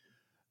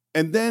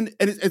 And then,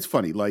 and it's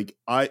funny, like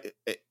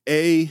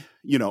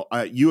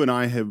you and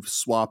I have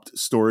swapped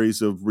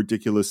stories of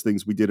ridiculous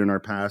things we did in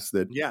our past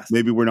that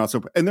maybe we're not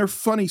so, and they're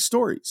funny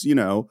stories,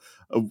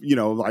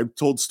 I've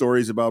told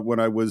stories about when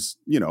I was,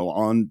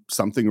 on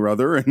something or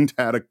other and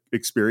had an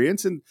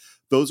experience, and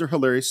those are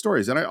hilarious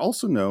stories. And I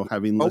also know,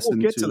 having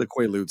listened to the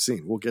Quaalude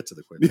scene, we'll get to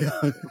the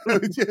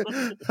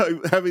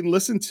Quaalude. Having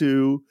listened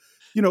to,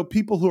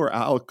 people who are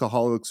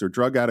alcoholics or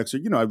drug addicts, or,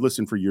 I've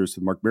listened for years to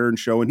the Mark Maron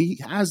show, and he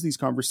has these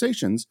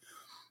conversations.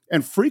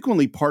 And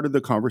frequently part of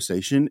the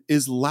conversation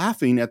is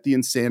laughing at the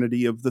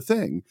insanity of the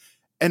thing.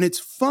 And it's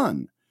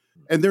fun.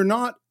 And they're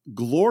not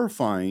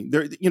glorifying.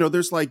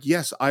 There's like,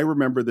 yes, I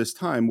remember this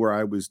time where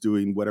I was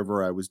doing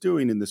whatever I was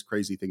doing and this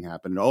crazy thing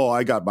happened. Oh,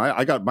 I got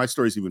my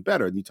story's even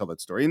better. And you tell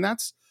that story. And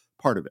that's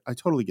part of it. I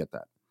totally get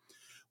that.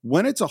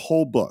 When it's a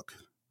whole book,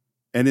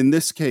 and in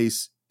this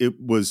case, it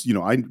was,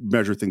 I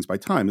measure things by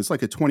time. It's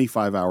like a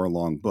 25-hour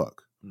long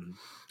book. Mm-hmm.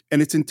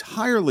 And it's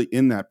entirely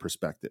in that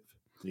perspective.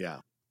 Yeah.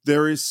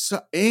 There is,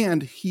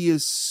 and he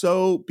is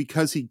so,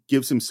 because he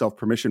gives himself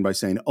permission by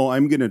saying, "Oh,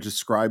 I'm going to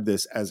describe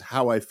this as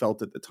how I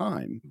felt at the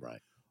time." Right.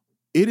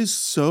 It is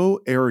so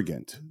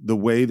arrogant the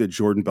way that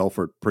Jordan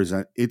Belfort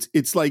present.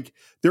 It's like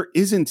there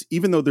isn't,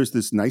 even though there's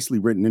this nicely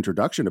written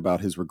introduction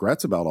about his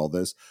regrets about all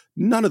this,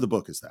 none of the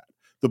book is that.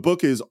 The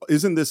book is,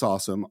 isn't this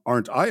awesome?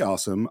 Aren't I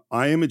awesome?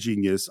 I am a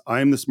genius.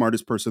 I am the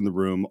smartest person in the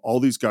room. All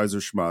these guys are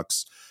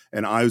schmucks,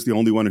 and I was the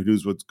only one who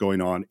knows what's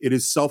going on. It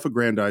is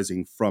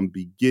self-aggrandizing from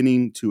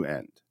beginning to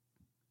end.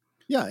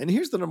 Yeah, and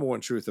here's the number one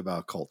truth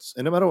about cults.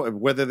 And no matter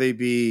whether they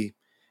be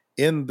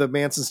in the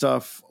Manson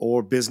stuff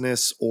or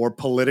business or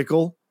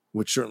political,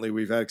 which certainly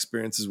we've had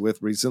experiences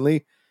with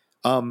recently,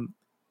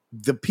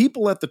 the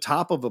people at the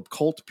top of a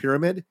cult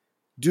pyramid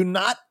do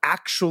not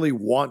actually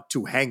want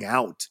to hang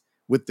out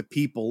with the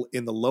people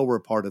in the lower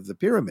part of the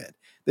pyramid.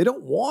 They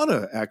don't want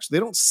to actually,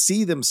 they don't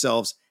see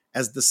themselves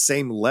as the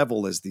same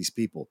level as these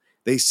people.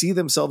 They see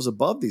themselves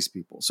above these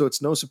people. So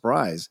it's no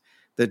surprise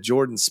that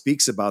Jordan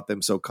speaks about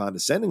them so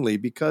condescendingly,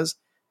 because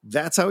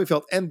that's how he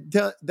felt. And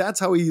that's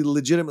how he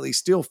legitimately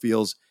still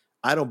feels.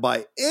 I don't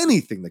buy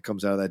anything that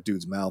comes out of that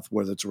dude's mouth,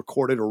 whether it's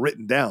recorded or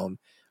written down,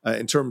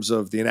 in terms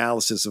of the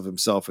analysis of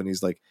himself. And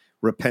he's like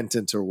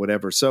repentant or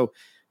whatever. So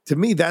to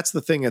me, that's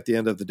the thing at the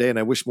end of the day. And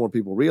I wish more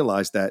people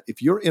realize that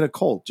if you're in a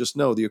cult, just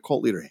know the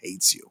occult leader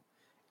hates you,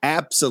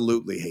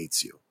 absolutely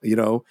hates you,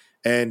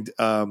 and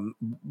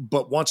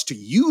but wants to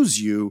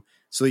use you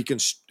so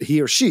he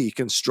or she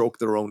can stroke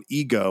their own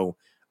ego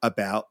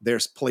about their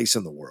place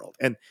in the world.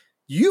 And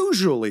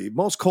usually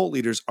most cult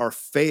leaders are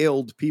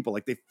failed people.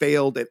 Like, they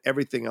failed at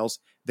everything else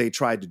they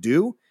tried to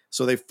do.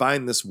 So they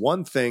find this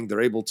one thing, they're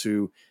able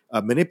to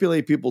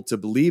manipulate people to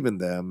believe in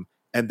them.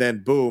 And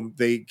then boom,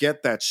 they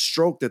get that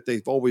stroke that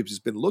they've always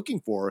been looking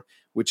for,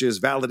 which is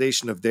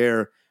validation of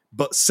their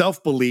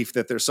self-belief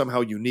that they're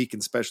somehow unique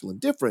and special and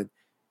different.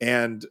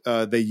 And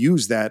they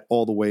use that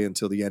all the way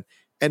until the end.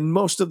 And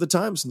most of the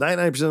times,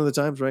 99% of the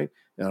times, right?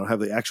 I don't have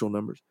the actual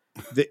numbers.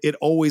 It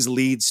always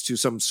leads to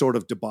some sort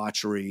of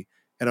debauchery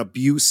and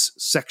abuse,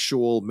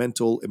 sexual,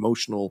 mental,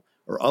 emotional,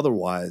 or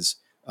otherwise,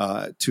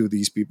 to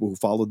these people who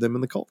followed them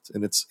in the cult.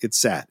 And it's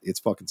sad. It's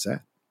fucking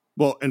sad.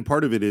 Well, and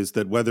part of it is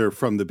that whether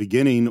from the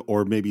beginning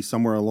or maybe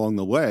somewhere along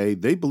the way,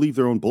 they believe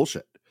their own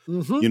bullshit.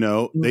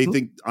 Mm-hmm. They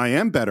think I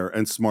am better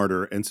and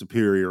smarter and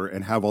superior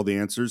and have all the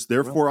answers.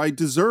 Therefore, I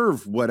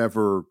deserve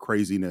whatever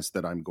craziness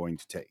that I'm going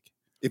to take.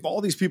 If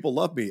all these people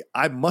love me,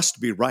 I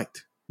must be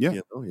right.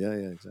 Yeah. Yeah,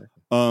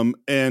 exactly.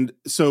 And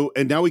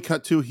now we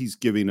cut to, he's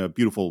giving a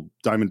beautiful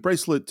diamond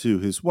bracelet to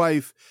his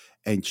wife,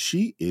 and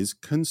she is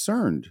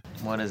concerned.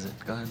 What is it?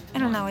 Go ahead. I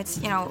don't know. It's,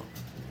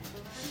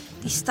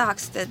 these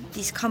stocks,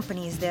 these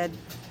companies, they're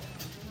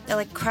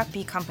like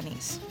crappy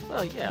companies.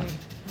 Well, yeah.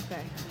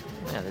 Okay.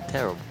 Yeah, they're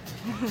terrible.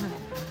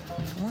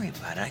 Don't worry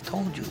about it. I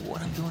told you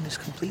what I'm doing is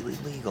completely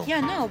legal.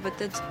 Yeah, no, but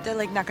they're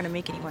like not going to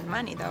make any more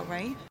money though,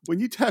 right? When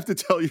you have to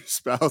tell your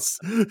spouse,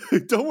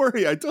 don't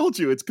worry, I told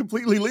you it's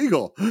completely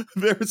legal.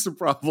 There's a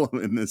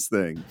problem in this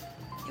thing.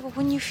 Yeah, but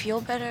wouldn't you feel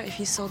better if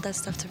you sold that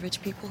stuff to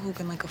rich people who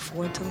can like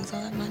afford to lose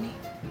all that money?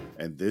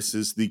 And this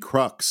is the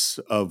crux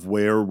of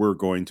where we're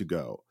going to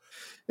go.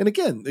 And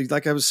again,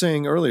 like I was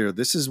saying earlier,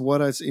 this is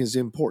what is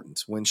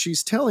important. When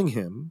she's telling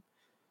him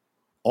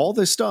all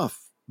this stuff,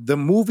 the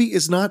movie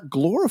is not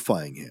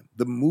glorifying him.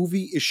 The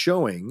movie is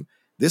showing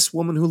this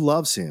woman who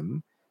loves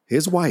him,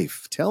 his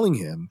wife, telling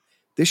him,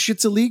 this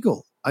shit's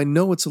illegal. I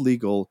know it's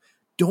illegal.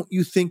 Don't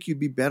you think you'd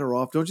be better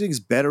off? Don't you think it's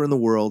better in the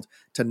world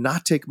to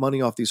not take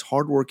money off these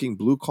hardworking,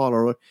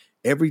 blue-collar,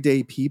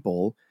 everyday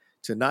people,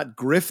 to not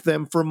grift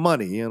them for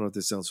money? I don't know if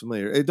this sounds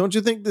familiar. Don't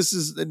you think this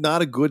is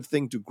not a good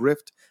thing to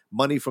grift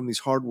money from these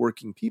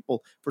hardworking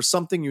people for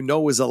something you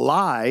know is a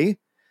lie,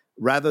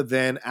 rather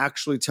than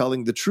actually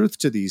telling the truth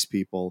to these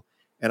people?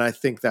 And I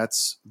think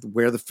that's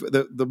where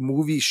the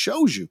movie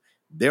shows you.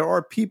 There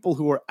are people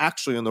who are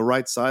actually on the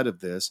right side of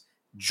this.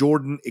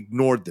 Jordan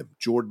ignored them.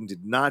 Jordan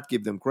did not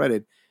give them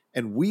credit.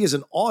 And we as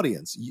an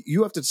audience,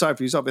 you have to decide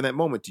for yourself in that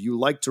moment. Do you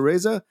like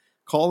Teresa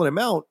calling him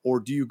out, or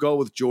do you go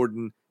with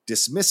Jordan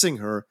dismissing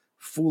her,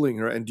 fooling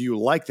her? And do you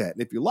like that?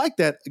 And if you like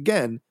that,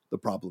 again, the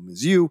problem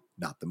is you,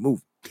 not the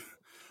movie.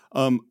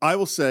 I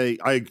will say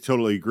I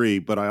totally agree.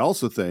 But I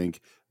also think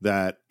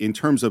that in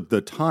terms of the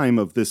time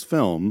of this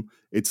film,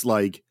 it's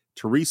like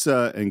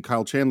Teresa and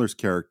Kyle Chandler's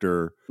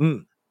character,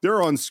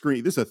 they're on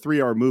screen. This is a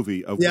 3-hour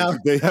movie of which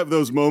they have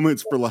those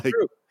moments for like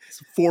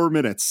 4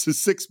 minutes,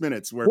 6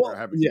 minutes where they're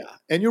having. Yeah.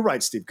 And you're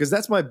right, Steve, because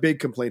that's my big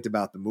complaint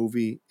about the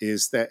movie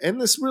is that,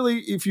 and this really,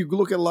 if you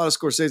look at a lot of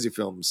Scorsese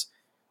films,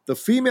 the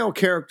female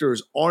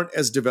characters aren't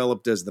as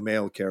developed as the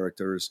male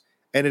characters.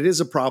 And it is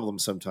a problem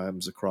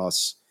sometimes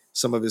across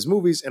some of his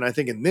movies. And I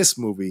think in this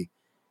movie,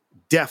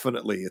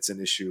 definitely it's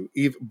an issue,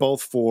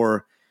 both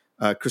for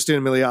Christina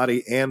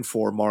Milioti and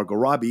for Margot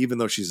Robbie, even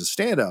though she's a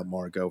standout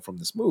Margot from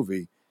this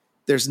movie.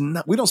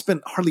 We don't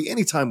spend hardly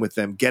any time with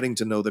them, getting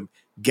to know them,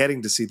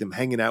 getting to see them,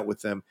 hanging out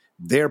with them,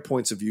 their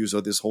points of views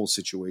of this whole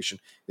situation.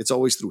 It's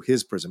always through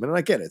his prism. And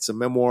I get it. It's a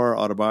memoir,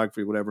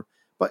 autobiography, whatever.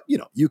 But,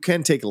 you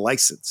can take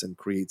license and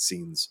create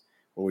scenes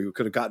or we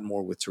could have gotten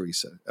more with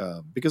Teresa.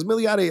 Because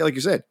Milioti, like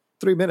you said,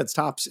 3 minutes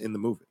tops in the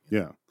movie.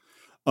 Yeah.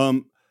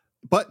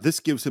 But this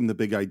gives him the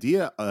big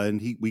idea,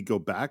 and we go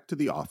back to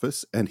the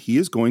office, and he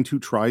is going to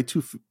try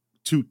to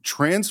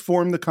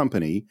transform the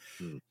company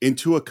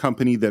into a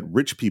company that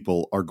rich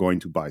people are going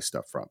to buy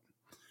stuff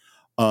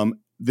from.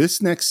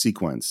 This next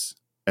sequence,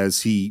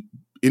 as he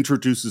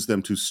introduces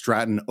them to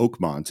Stratton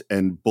Oakmont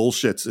and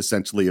bullshits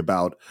essentially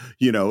about,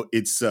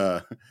 its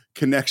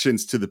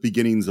connections to the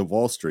beginnings of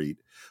Wall Street,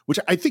 which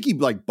I think he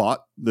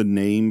bought the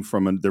name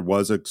from there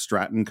was a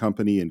Stratton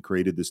company and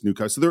created this new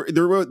company. So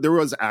there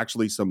was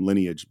actually some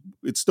lineage.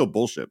 It's still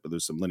bullshit, but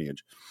there's some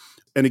lineage.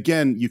 And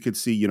again, you could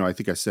see, I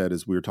think I said,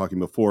 as we were talking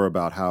before,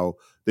 about how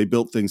they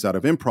built things out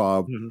of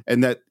improv,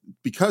 and that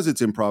because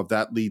it's improv,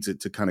 that leads it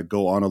to kind of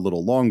go on a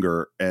little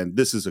longer. And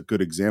this is a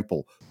good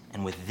example.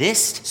 And with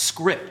this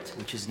script,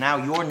 which is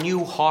now your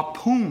new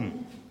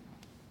harpoon,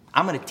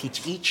 I'm going to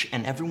teach each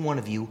and every one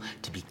of you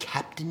to be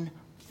Captain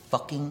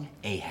fucking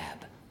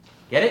Ahab.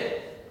 Get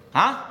it?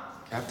 Huh?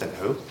 Captain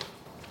who?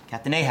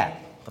 Captain Ahab.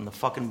 From the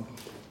fucking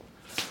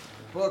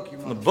book.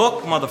 From the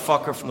book,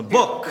 motherfucker. From the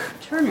book.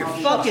 Turn your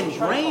fucking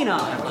brain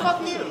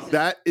on.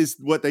 That is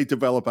what they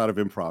develop out of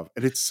improv.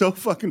 And it's so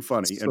fucking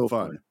funny and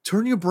fun. Funny.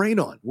 Turn your brain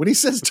on. When he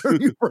says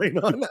turn your brain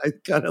on, I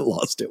kind of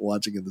lost it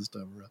watching it this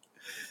time around.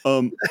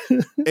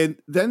 And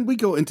then we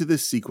go into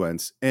this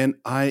sequence, and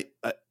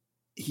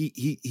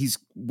he's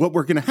what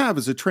we're going to have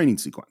is a training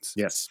sequence.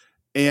 Yes.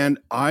 And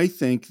I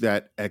think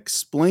that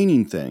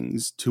explaining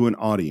things to an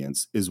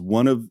audience is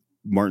one of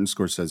Martin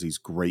Scorsese's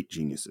great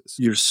geniuses.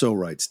 You're so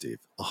right, Steve.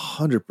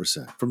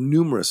 100%. From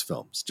numerous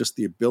films, just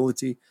the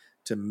ability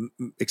to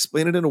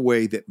explain it in a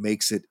way that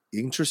makes it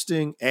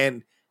interesting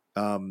and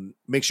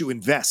makes you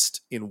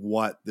invest in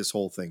what this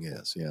whole thing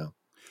is. Yeah.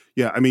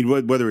 Yeah. I mean,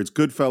 whether it's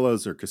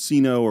Goodfellas or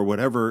Casino or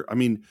whatever, I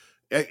mean,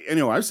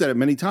 I've said it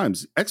many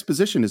times.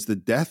 Exposition is the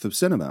death of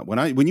cinema.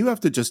 When you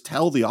have to just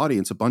tell the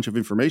audience a bunch of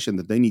information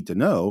that they need to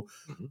know,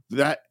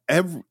 that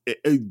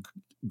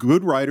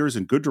good writers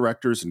and good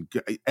directors and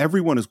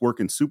everyone is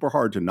working super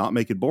hard to not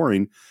make it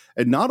boring.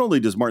 And not only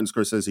does Martin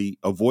Scorsese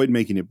avoid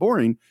making it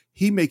boring,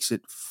 he makes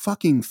it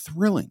fucking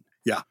thrilling.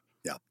 Yeah,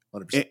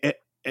 100%.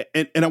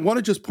 And I want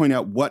to just point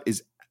out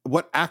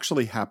what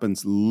actually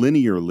happens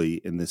linearly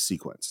in this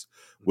sequence,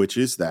 which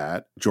is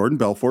that Jordan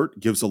Belfort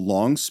gives a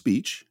long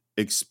speech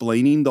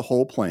explaining the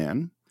whole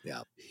plan.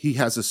 Yeah. He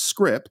has a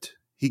script.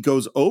 He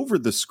goes over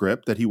the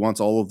script that he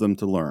wants all of them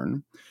to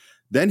learn.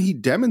 Then he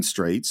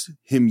demonstrates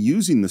him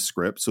using the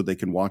script so they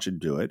can watch and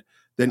do it.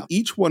 Then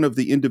each one of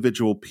the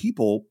individual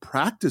people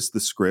practice the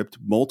script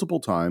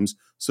multiple times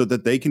so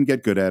that they can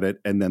get good at it,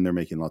 and then they're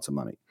making lots of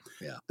money.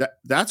 Yeah.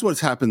 That's what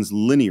happens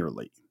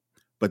linearly.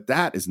 But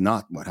that is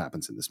not what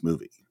happens in this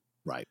movie.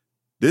 Right.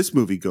 This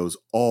movie goes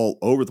all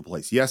over the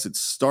place. Yes, it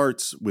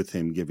starts with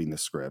him giving the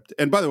script.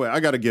 And by the way, I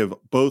got to give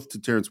both to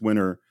Terrence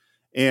Winter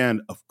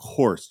and, of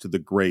course, to the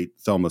great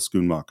Thelma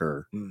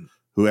Schoonmaker,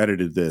 who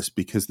edited this,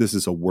 because this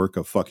is a work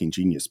of fucking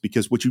genius.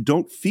 Because what you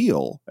don't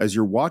feel as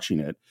you're watching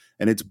it,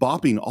 and it's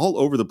bopping all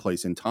over the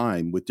place in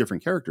time with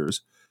different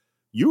characters,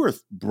 you are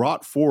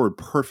brought forward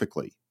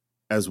perfectly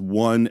as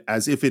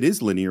if it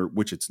is linear,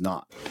 which it's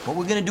not. What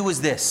we're going to do is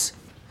this.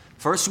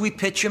 First, we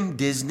pitch them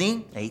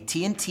Disney,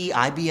 AT&T,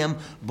 IBM,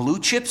 blue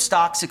chip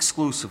stocks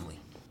exclusively.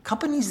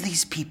 Companies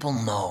these people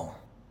know.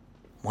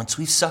 Once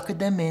we've suckered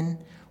them in,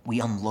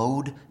 we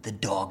unload the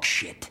dog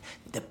shit,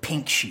 the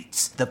pink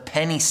sheets, the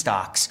penny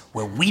stocks,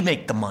 where we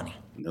make the money.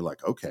 And they're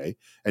like, okay.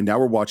 And now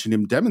we're watching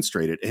him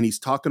demonstrate it. And he's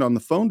talking on the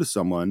phone to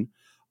someone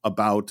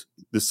about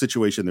the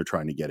situation they're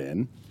trying to get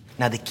in.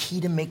 Now, the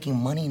key to making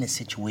money in a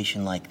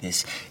situation like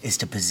this is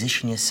to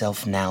position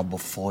yourself now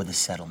before the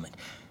settlement.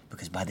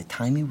 Because by the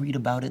time you read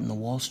about it in the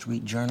Wall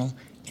Street Journal,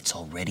 it's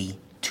already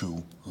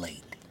too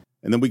late.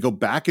 And then we go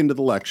back into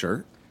the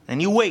lecture.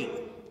 And you wait.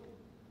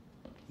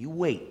 You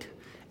wait.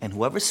 And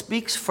whoever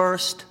speaks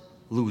first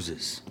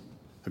loses.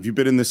 Have you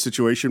been in this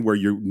situation where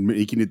you're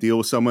making a deal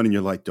with someone and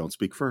you're like, don't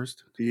speak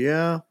first?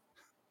 Yeah.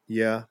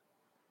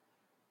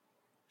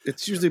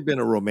 It's usually been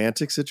a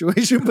romantic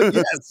situation, but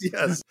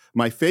yes.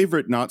 My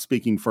favorite not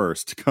speaking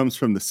first comes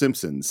from The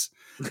Simpsons.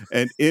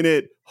 And in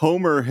it,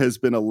 Homer has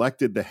been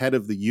elected the head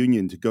of the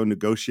union to go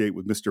negotiate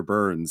with Mr.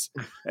 Burns.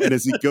 And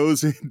as he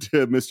goes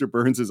into Mr.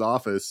 Burns'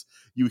 office,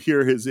 you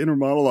hear his inner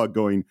monologue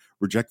going,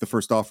 reject the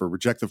first offer,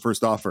 reject the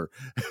first offer.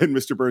 And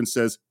Mr. Burns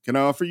says, can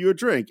I offer you a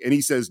drink? And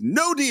he says,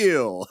 no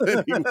deal.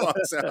 And he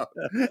walks out.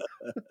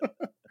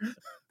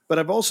 But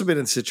I've also been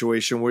in a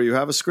situation where you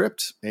have a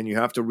script and you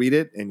have to read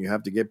it and you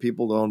have to get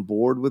people on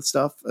board with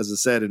stuff. As I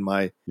said, in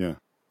my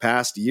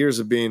past years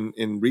of being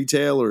in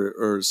retail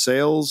or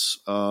sales,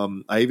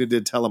 I even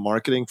did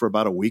telemarketing for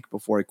about a week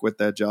before I quit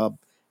that job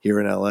here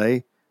in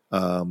LA.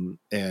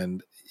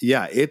 And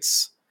yeah,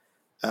 it's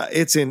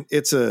an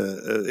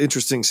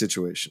interesting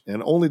situation,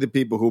 and only the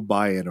people who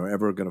buy in are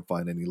ever going to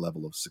find any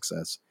level of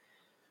success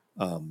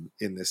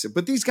in this.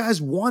 But these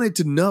guys wanted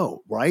to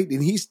know, right?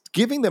 And he's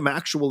giving them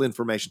actual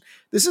information.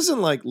 This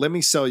isn't like, let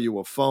me sell you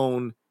a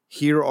phone.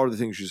 Here are the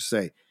things you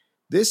say.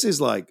 This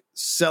is like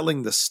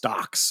selling the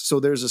stocks. So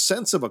there's a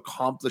sense of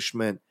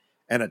accomplishment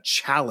and a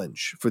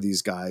challenge for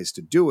these guys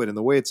to do it. And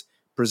the way it's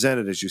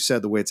presented, as you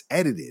said, the way it's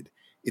edited,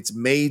 it's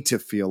made to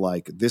feel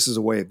like this is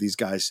a way of these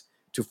guys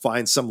to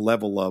find some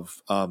level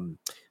of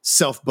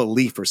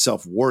self-belief or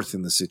self-worth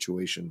in the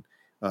situation.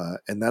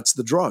 And that's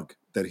the drug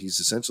that he's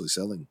essentially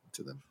selling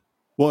to them.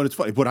 Well, and it's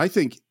funny. What I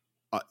think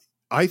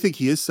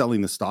he is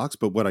selling the stocks,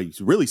 but what he's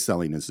really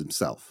selling is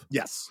himself.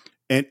 Yes.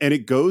 And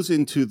it goes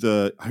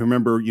into I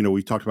remember,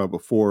 we talked about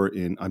before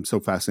I'm so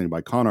fascinated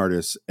by con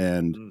artists,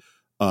 and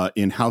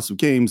in House of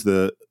Games,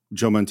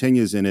 Joe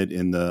Mantegna's in it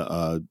in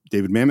the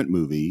David Mamet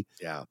movie.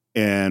 Yeah.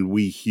 And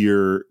we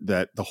hear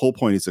that the whole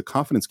point is a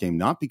confidence game,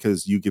 not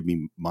because you give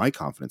me my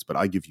confidence, but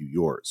I give you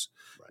yours.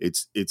 Right.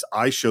 It's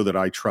I show that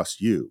I trust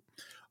you.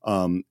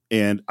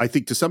 And I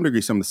think to some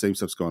degree, some of the same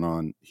stuff's going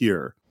on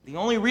here. The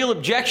only real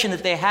objection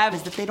that they have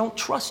is that they don't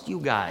trust you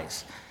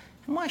guys.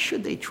 And why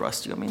should they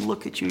trust you? I mean,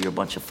 look at you. You're a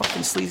bunch of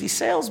fucking sleazy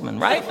salesmen,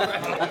 right?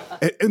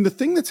 And the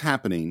thing that's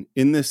happening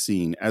in this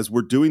scene as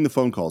we're doing the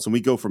phone calls, and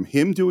we go from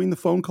him doing the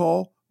phone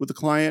call with the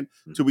client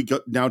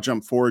to now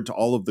jump forward to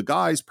all of the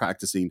guys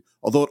practicing,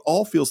 although it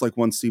all feels like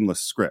one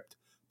seamless script.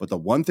 But the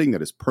one thing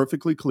that is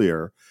perfectly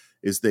clear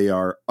is they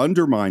are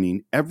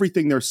undermining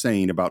everything they're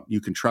saying about you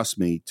can trust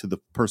me to the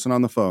person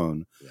on the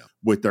phone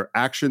with their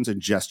actions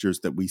and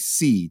gestures that we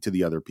see to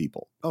the other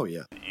people. Oh,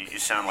 yeah. You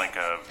sound like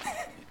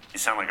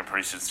a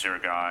pretty sincere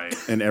guy.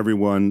 And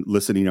everyone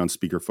listening on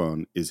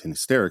speakerphone is in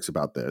hysterics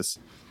about this.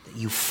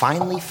 You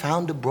finally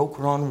found a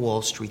broker on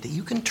Wall Street that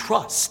you can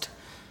trust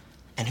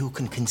and who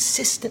can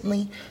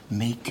consistently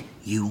make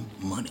you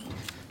money.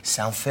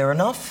 Sound fair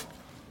enough?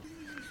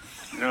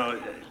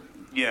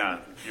 Yeah,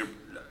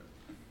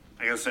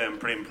 I gotta say I'm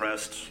pretty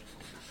impressed.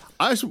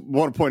 I just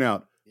want to point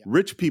out,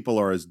 rich people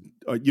are as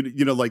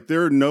like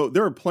there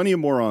are plenty of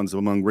morons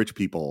among rich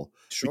people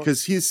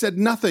because he has said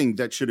nothing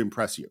that should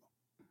impress you.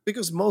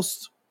 Because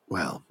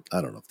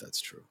I don't know if that's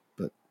true,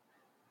 but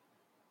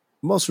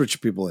most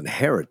rich people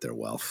inherit their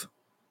wealth.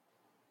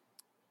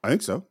 I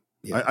think so.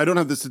 Yeah. I don't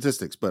have the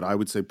statistics, but I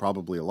would say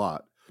probably a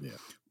lot. Yeah.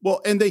 Well,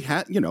 and they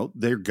had,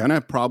 they're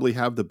gonna probably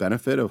have the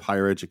benefit of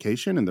higher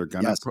education, and they're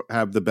gonna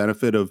have the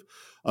benefit of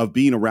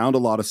being around a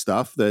lot of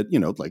stuff that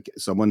like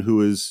someone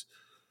who is,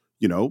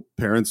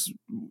 parents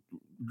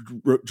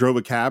drove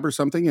a cab or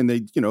something, and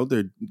they,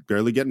 they're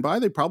barely getting by.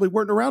 They probably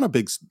weren't around a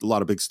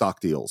lot of big stock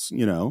deals.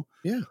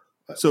 Yeah.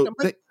 So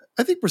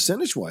I think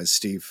percentage-wise,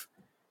 Steve,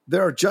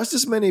 there are just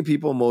as many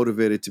people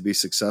motivated to be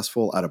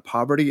successful out of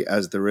poverty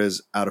as there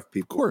is out of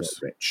people who are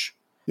rich.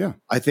 Yeah.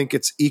 I think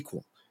it's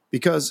equal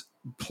because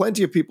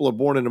plenty of people are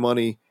born into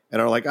money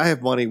and are like, I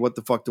have money. What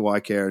the fuck do I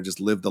care? Just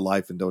live the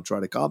life and don't try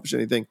to accomplish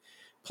anything.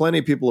 Plenty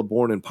of people are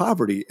born in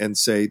poverty and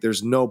say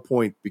there's no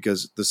point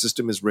because the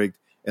system is rigged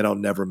and I'll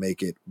never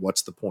make it.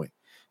 What's the point?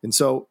 And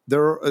so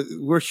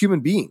we're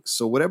human beings.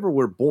 So whatever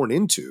we're born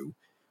into,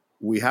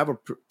 we have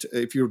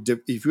if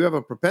you have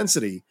a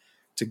propensity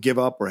to give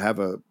up or have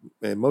an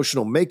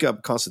emotional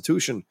makeup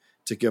constitution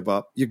to give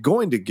up, you're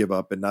going to give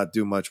up and not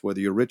do much, whether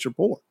you're rich or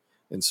poor.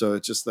 And so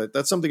it's just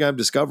that's something I'm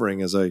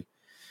discovering as I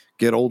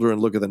get older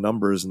and look at the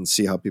numbers and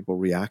see how people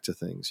react to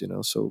things.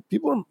 So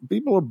people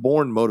are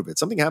born motivated.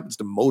 Something happens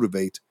to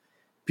motivate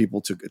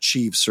people to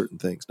achieve certain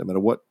things, no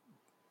matter what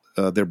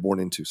they're born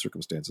into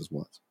circumstances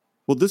was.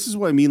 Well, this is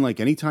what I mean.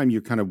 Like anytime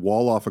you kind of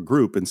wall off a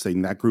group and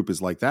saying that group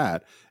is like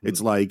that, it's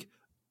like,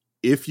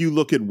 if you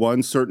look at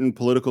one certain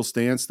political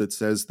stance that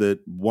says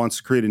that wants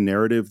to create a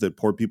narrative that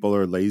poor people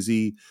are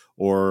lazy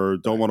or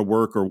don't want to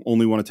work or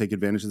only want to take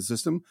advantage of the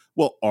system,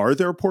 well, are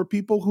there poor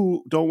people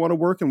who don't want to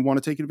work and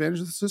want to take advantage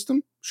of the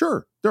system?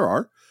 Sure, there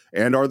are.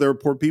 And are there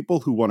poor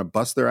people who want to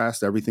bust their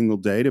ass every single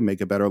day to make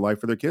a better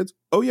life for their kids?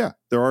 Oh, yeah,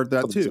 there are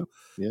that too.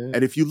 Yeah.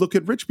 And if you look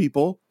at rich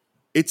people,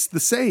 it's the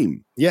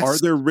same. Yes. Are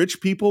there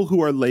rich people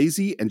who are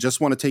lazy and just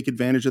want to take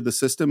advantage of the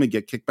system and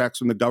get kickbacks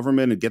from the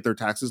government and get their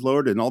taxes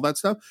lowered and all that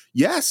stuff?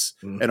 Yes.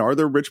 Mm-hmm. And are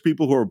there rich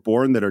people who are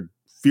born that are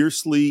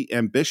fiercely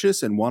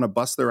ambitious and want to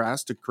bust their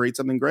ass to create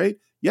something great?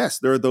 Yes,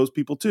 there are those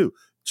people too.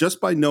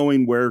 Just by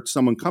knowing where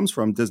someone comes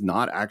from does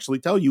not actually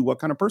tell you what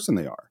kind of person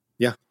they are.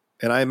 Yeah.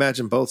 And I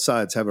imagine both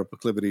sides have a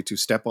proclivity to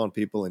step on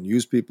people and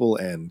use people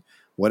and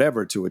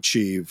whatever to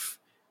achieve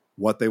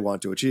what they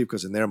want to achieve,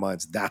 because in their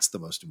minds, that's the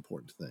most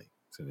important thing.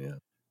 So, yeah.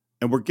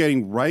 And we're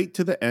getting right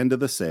to the end of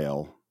the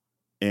sale.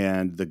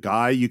 And the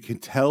guy, you can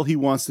tell he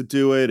wants to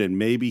do it. And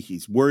maybe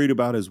he's worried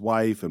about his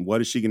wife. And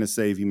what is she going to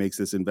say if he makes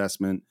this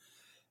investment?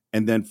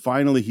 And then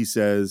finally he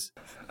says,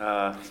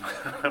 my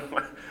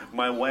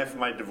wife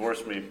might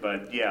divorce me,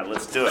 but yeah,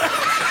 let's do it.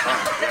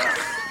 Oh,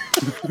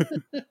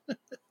 yeah.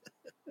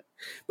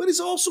 But he's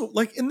also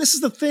like, and this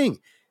is the thing,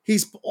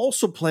 he's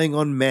also playing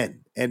on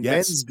men and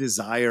men's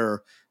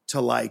desire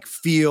to like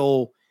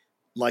feel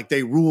like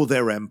they rule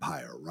their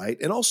empire, right?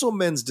 And also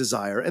men's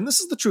desire, and this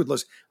is the truth.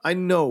 Listen, I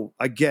know,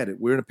 I get it.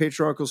 We're in a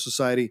patriarchal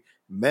society.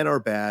 Men are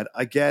bad.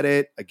 I get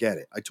it. I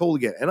totally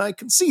get it. And I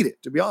concede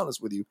it, to be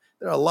honest with you.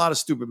 There are a lot of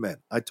stupid men.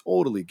 I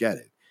totally get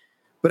it.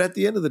 But at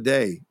the end of the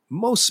day,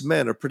 most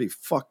men are pretty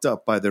fucked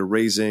up by their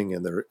raising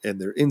and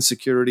their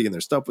insecurity and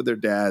their stuff with their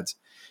dads.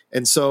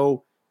 And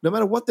so no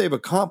matter what they've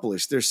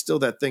accomplished, there's still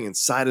that thing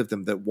inside of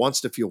them that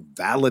wants to feel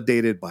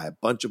validated by a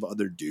bunch of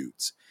other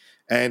dudes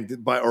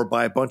and by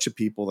a bunch of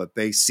people that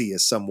they see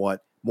as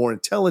somewhat more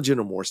intelligent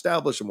or more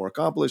established or more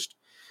accomplished.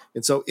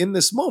 And so in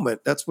this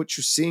moment, that's what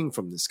you're seeing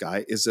from this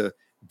guy is a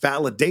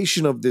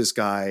validation of this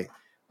guy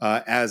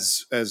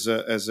as a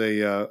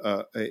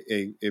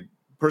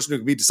person who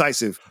can be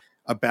decisive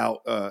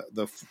about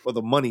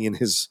the money in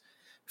his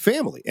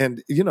family.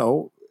 And, you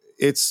know,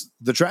 it's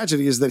the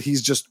tragedy is that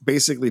he's just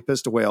basically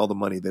pissed away all the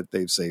money that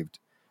they've saved,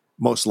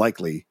 most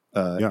likely,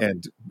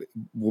 and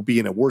will be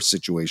in a worse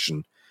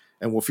situation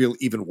and will feel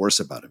even worse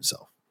about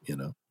himself, you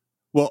know?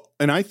 Well,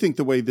 and I think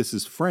the way this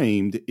is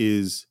framed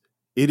is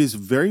it is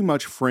very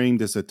much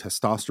framed as a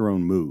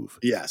testosterone move.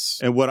 Yes.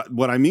 And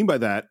what I mean by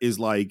that is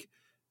like,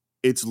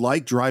 it's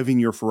like driving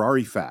your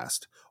Ferrari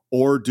fast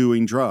or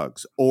doing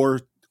drugs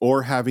or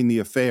having the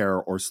affair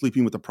or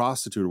sleeping with a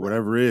prostitute or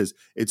whatever it is.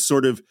 It's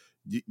sort of,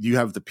 you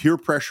have the peer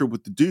pressure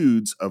with the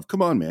dudes of,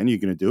 come on, man, you're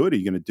going to do it? Are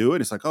you going to do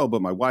it? It's like, oh,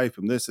 but my wife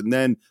and this, and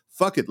then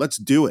fuck it, let's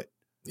do it.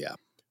 Yeah.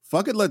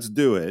 Fuck it, let's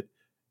do it.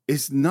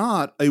 It's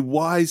not a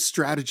wise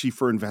strategy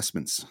for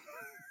investments.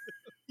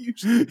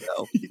 Usually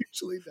no.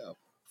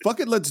 Fuck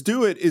it, let's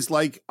do it is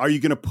like, are you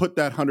going to put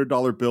that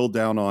 $100 bill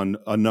down on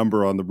a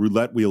number on the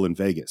roulette wheel in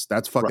Vegas?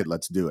 That's fuck it,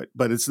 let's do it.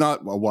 But it's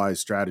not a wise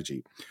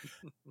strategy.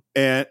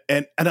 And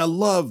I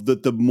love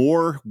that the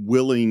more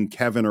willing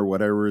Kevin or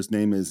whatever his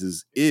name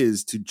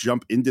is to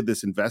jump into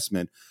this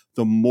investment,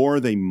 the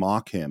more they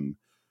mock him,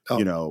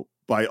 you know,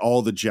 by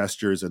all the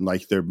gestures and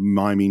like they're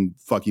miming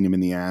fucking him in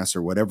the ass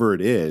or whatever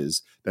it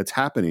is that's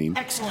happening.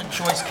 Excellent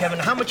choice, Kevin.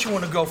 How much you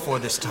want to go for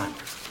this time?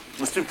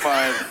 Let's do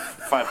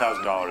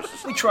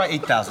 $5,000. We try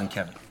 8,000,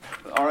 Kevin.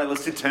 All right,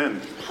 let's do 10.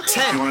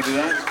 10. You want to do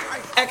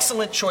that?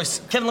 Excellent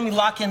choice. Kevin, let me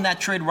lock in that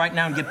trade right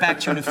now and get back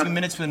to you in a few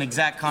minutes with an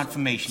exact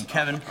confirmation,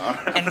 Kevin.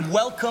 Right. And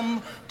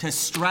welcome to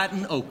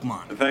Stratton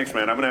Oakmont. Thanks,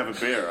 man. I'm going to have a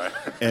beer, right?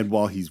 And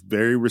while he's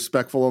very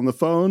respectful on the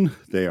phone,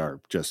 they are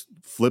just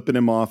flipping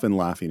him off and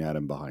laughing at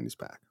him behind his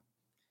back.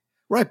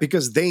 Right,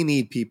 because they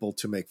need people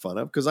to make fun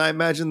of, because I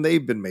imagine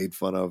they've been made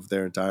fun of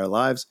their entire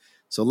lives.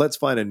 So let's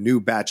find a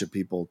new batch of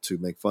people to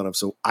make fun of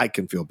so I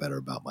can feel better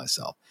about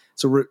myself.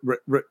 So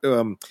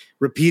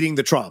repeating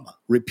the trauma,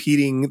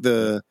 repeating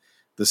the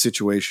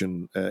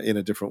situation in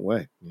a different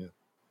way. Yeah.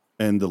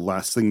 And the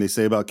last thing they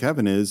say about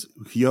Kevin is,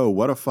 yo,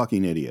 what a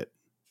fucking idiot.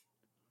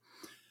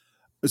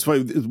 It's why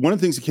one of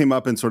the things that came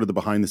up in sort of the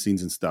behind the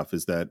scenes and stuff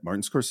is that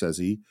Martin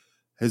Scorsese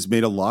has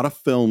made a lot of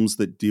films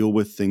that deal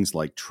with things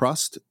like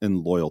trust and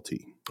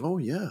loyalty. Oh,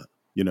 yeah.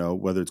 You know,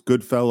 whether it's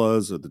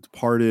Goodfellas or The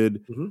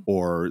Departed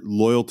or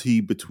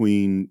loyalty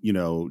between, you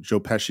know, Joe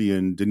Pesci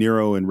and De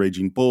Niro and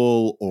Raging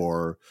Bull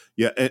or,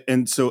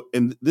 and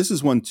this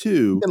is one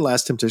too. And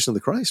Last Temptation of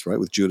the Christ, right?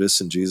 With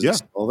Judas and Jesus.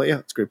 Yeah. All that. Yeah,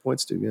 it's great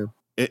points too,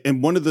 yeah.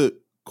 And one of the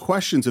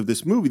questions of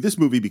this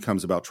movie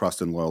becomes about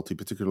trust and loyalty,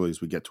 particularly as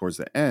we get towards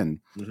the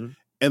end. Mm-hmm.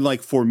 And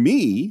like for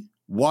me,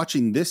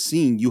 watching this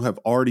scene, you have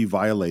already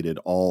violated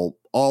all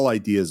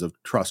ideas of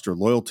trust or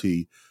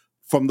loyalty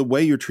from the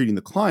way you're treating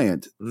the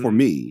client, for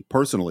me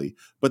personally.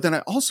 But then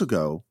I also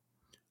go,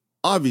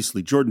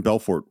 obviously, Jordan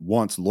Belfort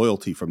wants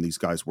loyalty from these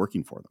guys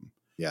working for them.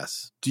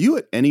 Yes. Do you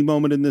at any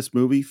moment in this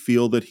movie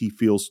feel that he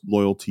feels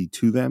loyalty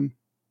to them?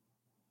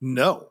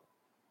 No.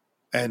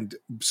 And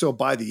so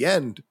by the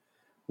end,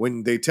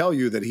 when they tell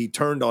you that he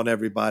turned on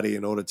everybody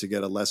in order to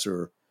get a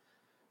lesser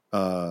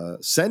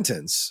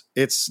sentence,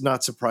 it's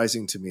not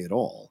surprising to me at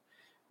all.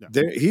 No.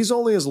 He's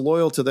only as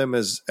loyal to them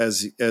as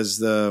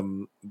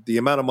the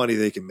amount of money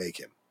they can make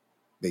him,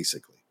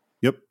 basically.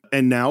 Yep.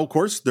 And now, of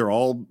course, they're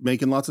all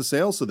making lots of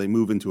sales, so they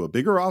move into a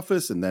bigger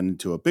office and then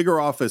into a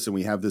bigger office, and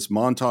we have this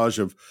montage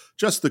of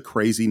just the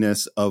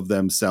craziness of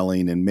them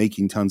selling and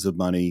making tons of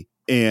money.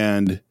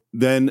 And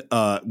then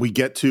we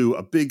get to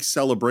a big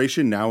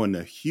celebration now in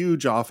a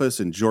huge office,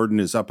 and Jordan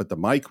is up at the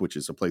mic, which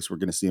is a place we're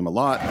going to see him a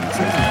lot.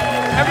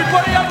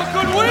 Everybody have a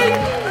good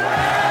week!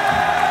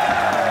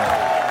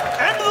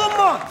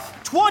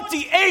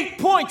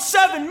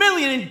 28.7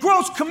 million in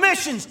gross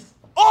commissions,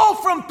 all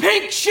from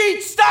Pink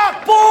Sheet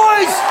stock,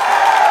 boys!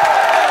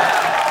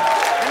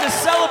 And to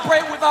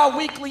celebrate with our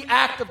weekly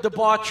act of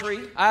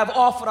debauchery, I have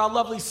offered our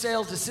lovely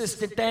sales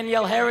assistant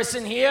Danielle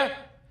Harrison here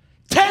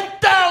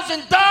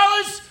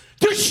 $10,000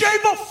 to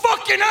shave a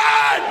fucking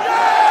head!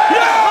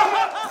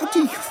 Yeah! How do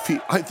you feel?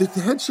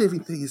 The head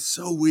shaving thing is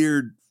so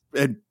weird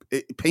and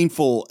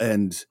painful,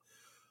 and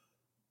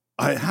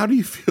how do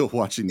you feel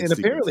watching this? And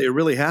apparently it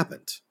really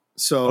happened.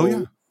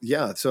 So,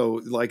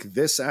 so like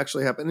this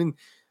actually happened. And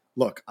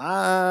look, I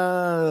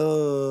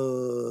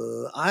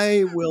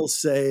will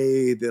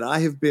say that I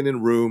have been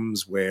in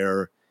rooms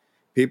where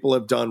people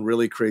have done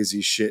really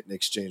crazy shit in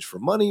exchange for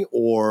money,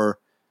 or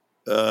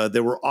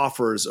there were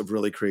offers of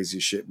really crazy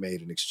shit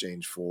made in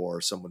exchange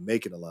for someone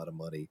making a lot of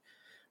money.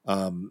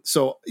 But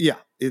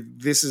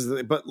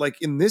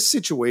like in this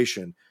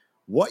situation,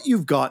 what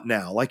you've got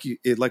now, like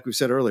we've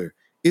said earlier,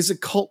 is a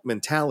cult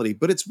mentality,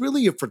 but it's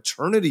really a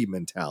fraternity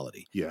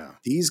mentality. Yeah.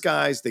 These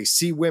guys, they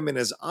see women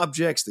as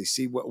objects. They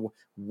see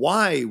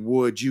why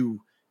would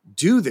you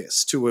do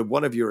this to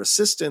one of your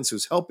assistants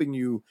who's helping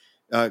you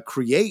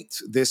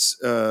create this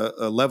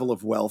level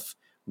of wealth?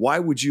 Why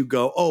would you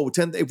go,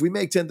 if we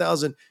make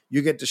 10,000,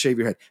 you get to shave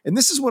your head? And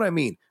this is what I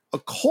mean. A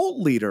cult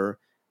leader,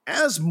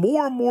 as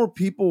more and more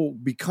people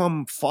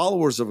become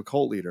followers of a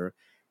cult leader,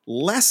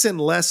 less and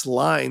less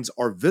lines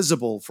are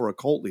visible for a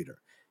cult leader.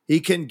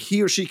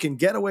 He or she can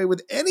get away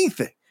with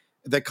anything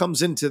that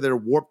comes into their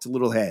warped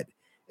little head.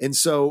 And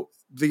so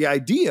the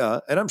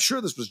idea, and I'm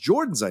sure this was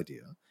Jordan's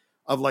idea,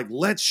 of like,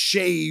 let's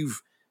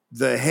shave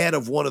the head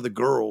of one of the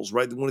girls,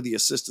 right? One of the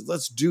assistants.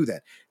 Let's do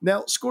that.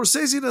 Now,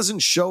 Scorsese doesn't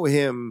show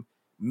him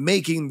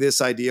making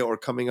this idea or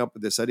coming up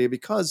with this idea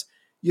because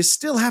you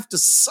still have to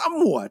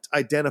somewhat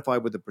identify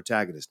with the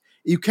protagonist.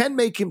 You can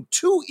make him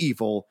too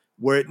evil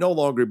where it no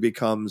longer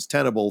becomes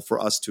tenable for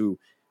us to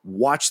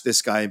watch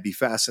this guy and be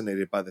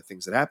fascinated by the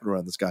things that happen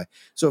around this guy.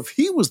 So if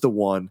he was the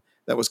one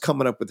that was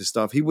coming up with this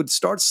stuff, he would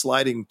start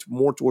sliding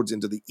more towards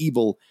into the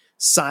evil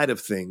side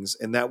of things,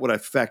 and that would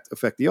affect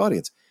the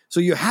audience. So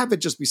you have it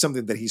just be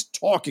something that he's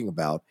talking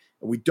about,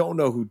 and we don't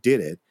know who did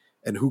it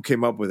and who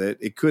came up with it.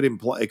 It could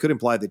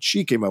imply that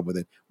she came up with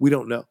it. We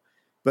don't know.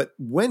 But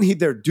when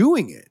they're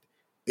doing it,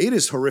 it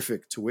is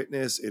horrific to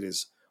witness. It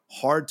is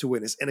hard to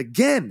witness. And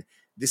again,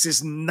 this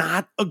is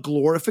not a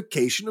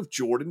glorification of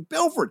Jordan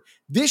Belfort.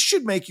 This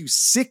should make you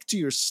sick to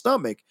your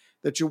stomach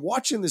that you're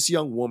watching this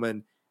young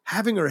woman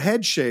having her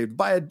head shaved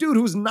by a dude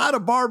who's not a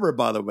barber,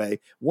 by the way,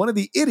 one of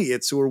the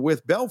idiots who are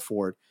with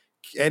Belfort.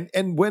 And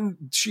when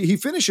he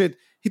finishes it,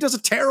 he does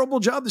a terrible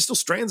job. There's still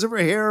strands of her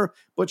hair,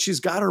 but she's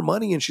got her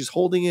money and she's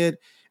holding it.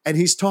 And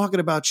he's talking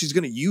about she's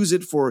going to use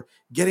it for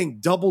getting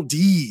double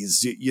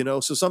D's,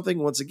 So something,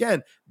 once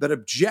again, that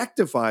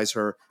objectifies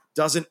her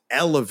doesn't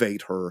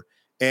elevate her.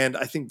 And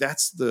I think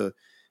that's the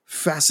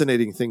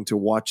fascinating thing to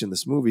watch in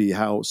this movie,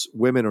 how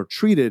women are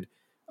treated.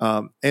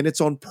 And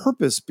it's on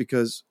purpose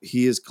because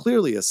he is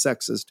clearly a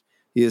sexist.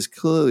 He is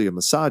clearly a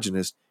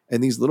misogynist.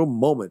 And these little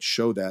moments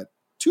show that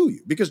to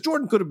you. Because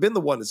Jordan could have been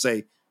the one to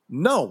say,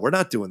 no, we're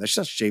not doing that. She's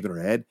not shaving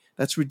her head.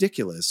 That's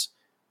ridiculous.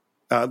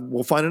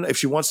 We'll find out if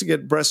she wants to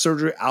get breast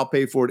surgery, I'll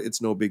pay for it. It's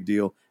no big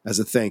deal as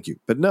a thank you.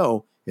 But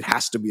no, it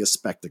has to be a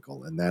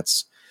spectacle. And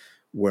that's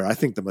where I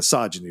think the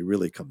misogyny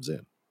really comes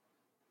in.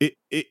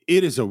 It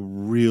is a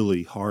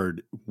really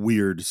hard,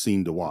 weird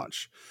scene to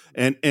watch,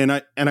 and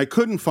I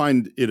couldn't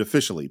find it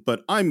officially,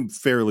 but I'm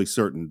fairly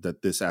certain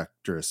that this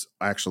actress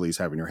actually is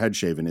having her head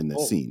shaven in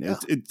this scene. Yeah.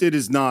 It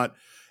is not,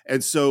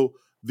 and so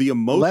the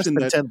emotion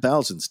less than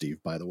 10,000,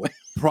 Steve, by the way,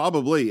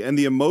 probably, and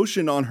the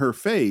emotion on her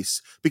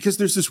face, because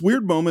there's this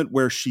weird moment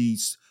where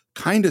she's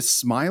kind of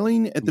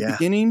smiling at the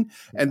beginning,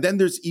 and then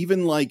there's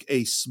even like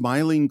a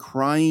smiling,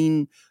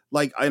 crying,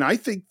 and I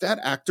think that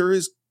actor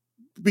is,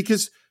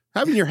 because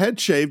having your head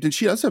shaved, and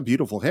she does have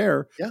beautiful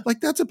hair,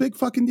 that's a big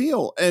fucking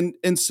deal.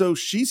 And so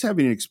she's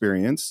having an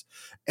experience.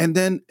 And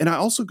I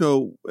also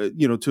go,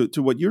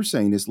 to what you're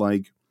saying is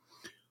like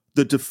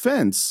the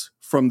defense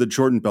from the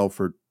Jordan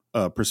Belfort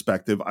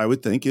perspective, I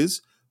would think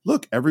is,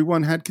 look,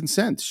 everyone had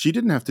consent. She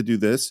didn't have to do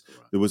this.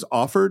 It was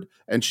offered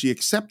and she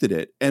accepted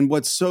it. And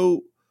what's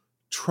so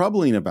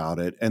troubling about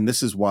it, and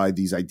this is why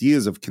these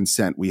ideas of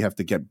consent we have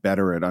to get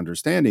better at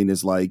understanding,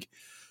 is like,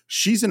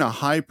 she's in a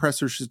high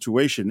pressure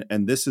situation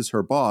and this is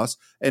her boss,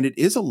 and it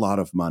is a lot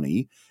of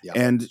money,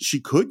 and she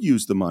could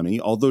use the money,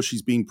 although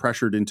she's being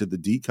pressured into the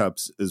D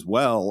cups as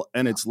well.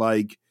 And it's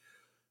like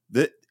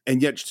that.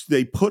 And yet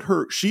they put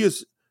her, she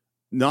is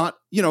not,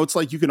 it's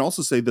like, you can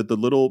also say that the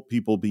little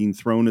people being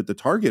thrown at the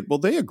target, well,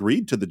 they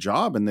agreed to the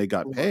job and they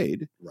got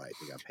paid. Right.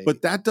 They got paid.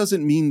 But that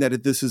doesn't mean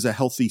that this is a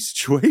healthy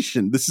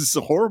situation. This is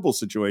a horrible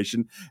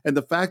situation. And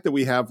the fact that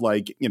we have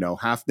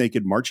half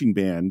naked marching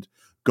band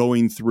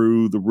going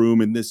through the room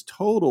in this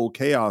total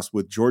chaos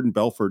with Jordan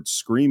Belfort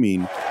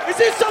screaming, "Is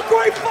this a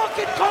great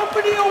fucking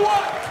company or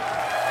what?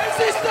 Is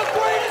this the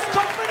greatest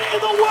company in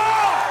the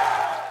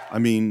world?" I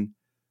mean,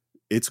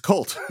 it's a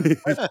cult.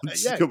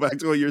 Let's go back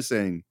to what you're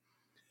saying.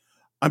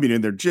 I mean,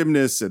 and they're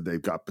gymnasts and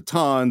they've got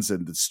batons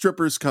and the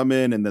strippers come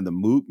in, and then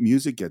the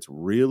music gets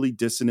really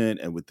dissonant,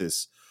 and with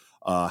this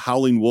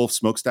Howling Wolf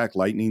Smokestack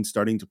Lightning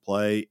starting to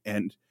play,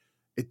 and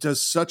it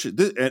does such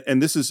a,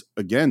 and this is,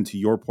 again, to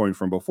your point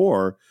from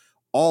before,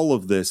 all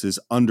of this is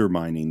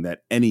undermining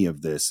that any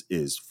of this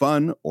is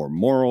fun or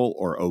moral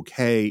or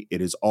okay.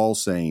 It is all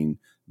saying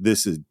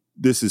this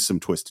is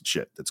some twisted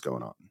shit that's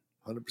going on.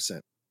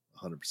 100%.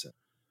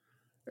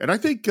 And I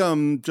think,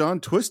 John,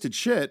 twisted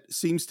shit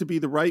seems to be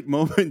the right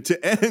moment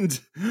to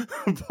end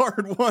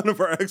part one of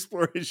our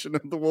exploration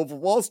of The Wolf of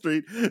Wall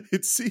Street.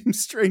 It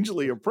seems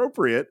strangely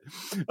appropriate.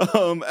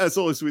 As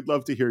always, we'd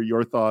love to hear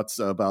your thoughts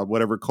about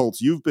whatever cults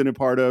you've been a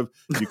part of.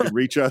 You can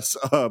reach us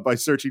by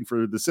searching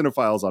for the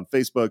Cinephiles on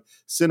Facebook,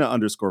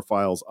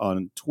 Cine_Files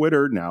on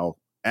Twitter, now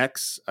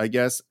X, I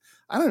guess.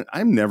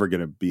 I'm never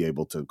going to be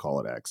able to call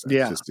it X. It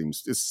just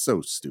seems it's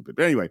so stupid.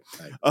 But anyway,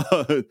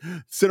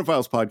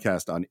 Cinephiles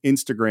Podcast on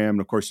Instagram.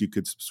 And of course, you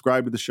could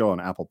subscribe to the show on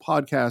Apple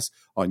Podcasts,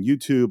 on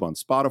YouTube, on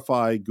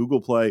Spotify,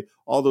 Google Play,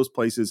 all those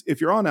places. If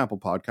you're on Apple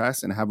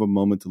Podcasts and have a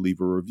moment to leave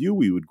a review,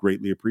 we would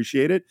greatly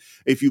appreciate it.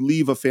 If you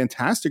leave a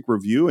fantastic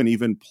review and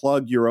even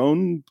plug your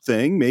own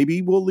thing,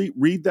 maybe we'll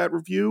read that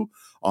review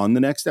on the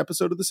next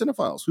episode of the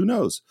Cinephiles. Who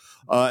knows?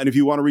 And if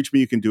you want to reach me,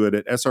 you can do it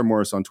at SR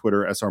Morris on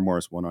Twitter, SR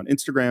Morris1 on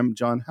Instagram.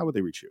 John, how would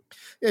they reach you?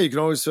 Yeah, you can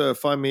always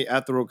find me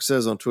at The Rocha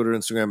Says on Twitter,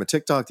 Instagram, and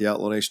TikTok, The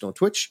Outlaw Nation on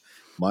Twitch.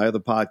 My other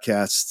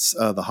podcasts,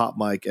 The Hot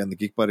Mic and The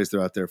Geek Buddies,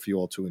 they're out there for you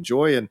all to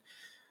enjoy. And,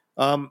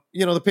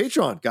 the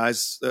Patreon,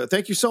 guys,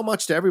 thank you so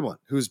much to everyone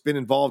who's been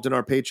involved in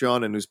our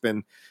Patreon and who's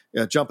been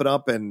jumping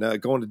up and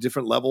going to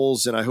different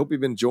levels. And I hope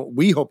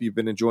we hope you've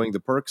been enjoying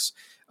the perks.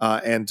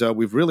 And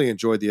we've really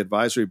enjoyed the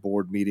advisory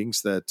board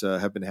meetings that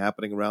have been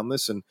happening around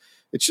this. And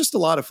it's just a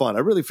lot of fun. I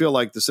really feel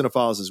like the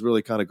Cinephiles has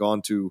really kind of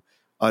gone to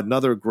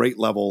another great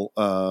level,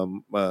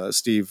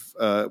 Steve,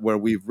 where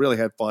we've really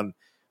had fun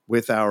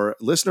with our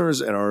listeners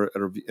and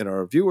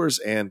our viewers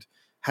and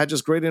had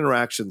just great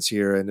interactions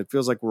here. And it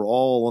feels like we're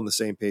all on the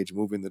same page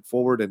moving it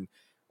forward. And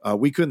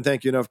we couldn't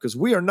thank you enough because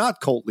we are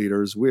not cult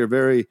leaders. We are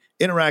very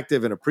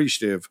interactive and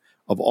appreciative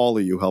of all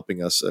of you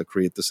helping us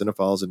create the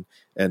Cinephiles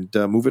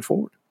and move it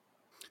forward.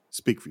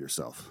 Speak for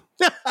yourself.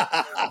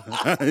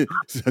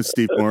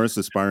 Steve Morris,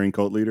 aspiring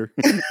cult leader.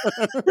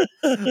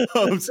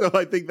 So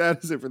I think that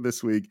is it for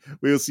this week.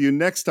 We will see you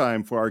next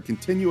time for our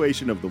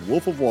continuation of The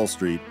Wolf of Wall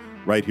Street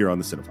right here on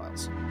the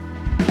Cinephiles.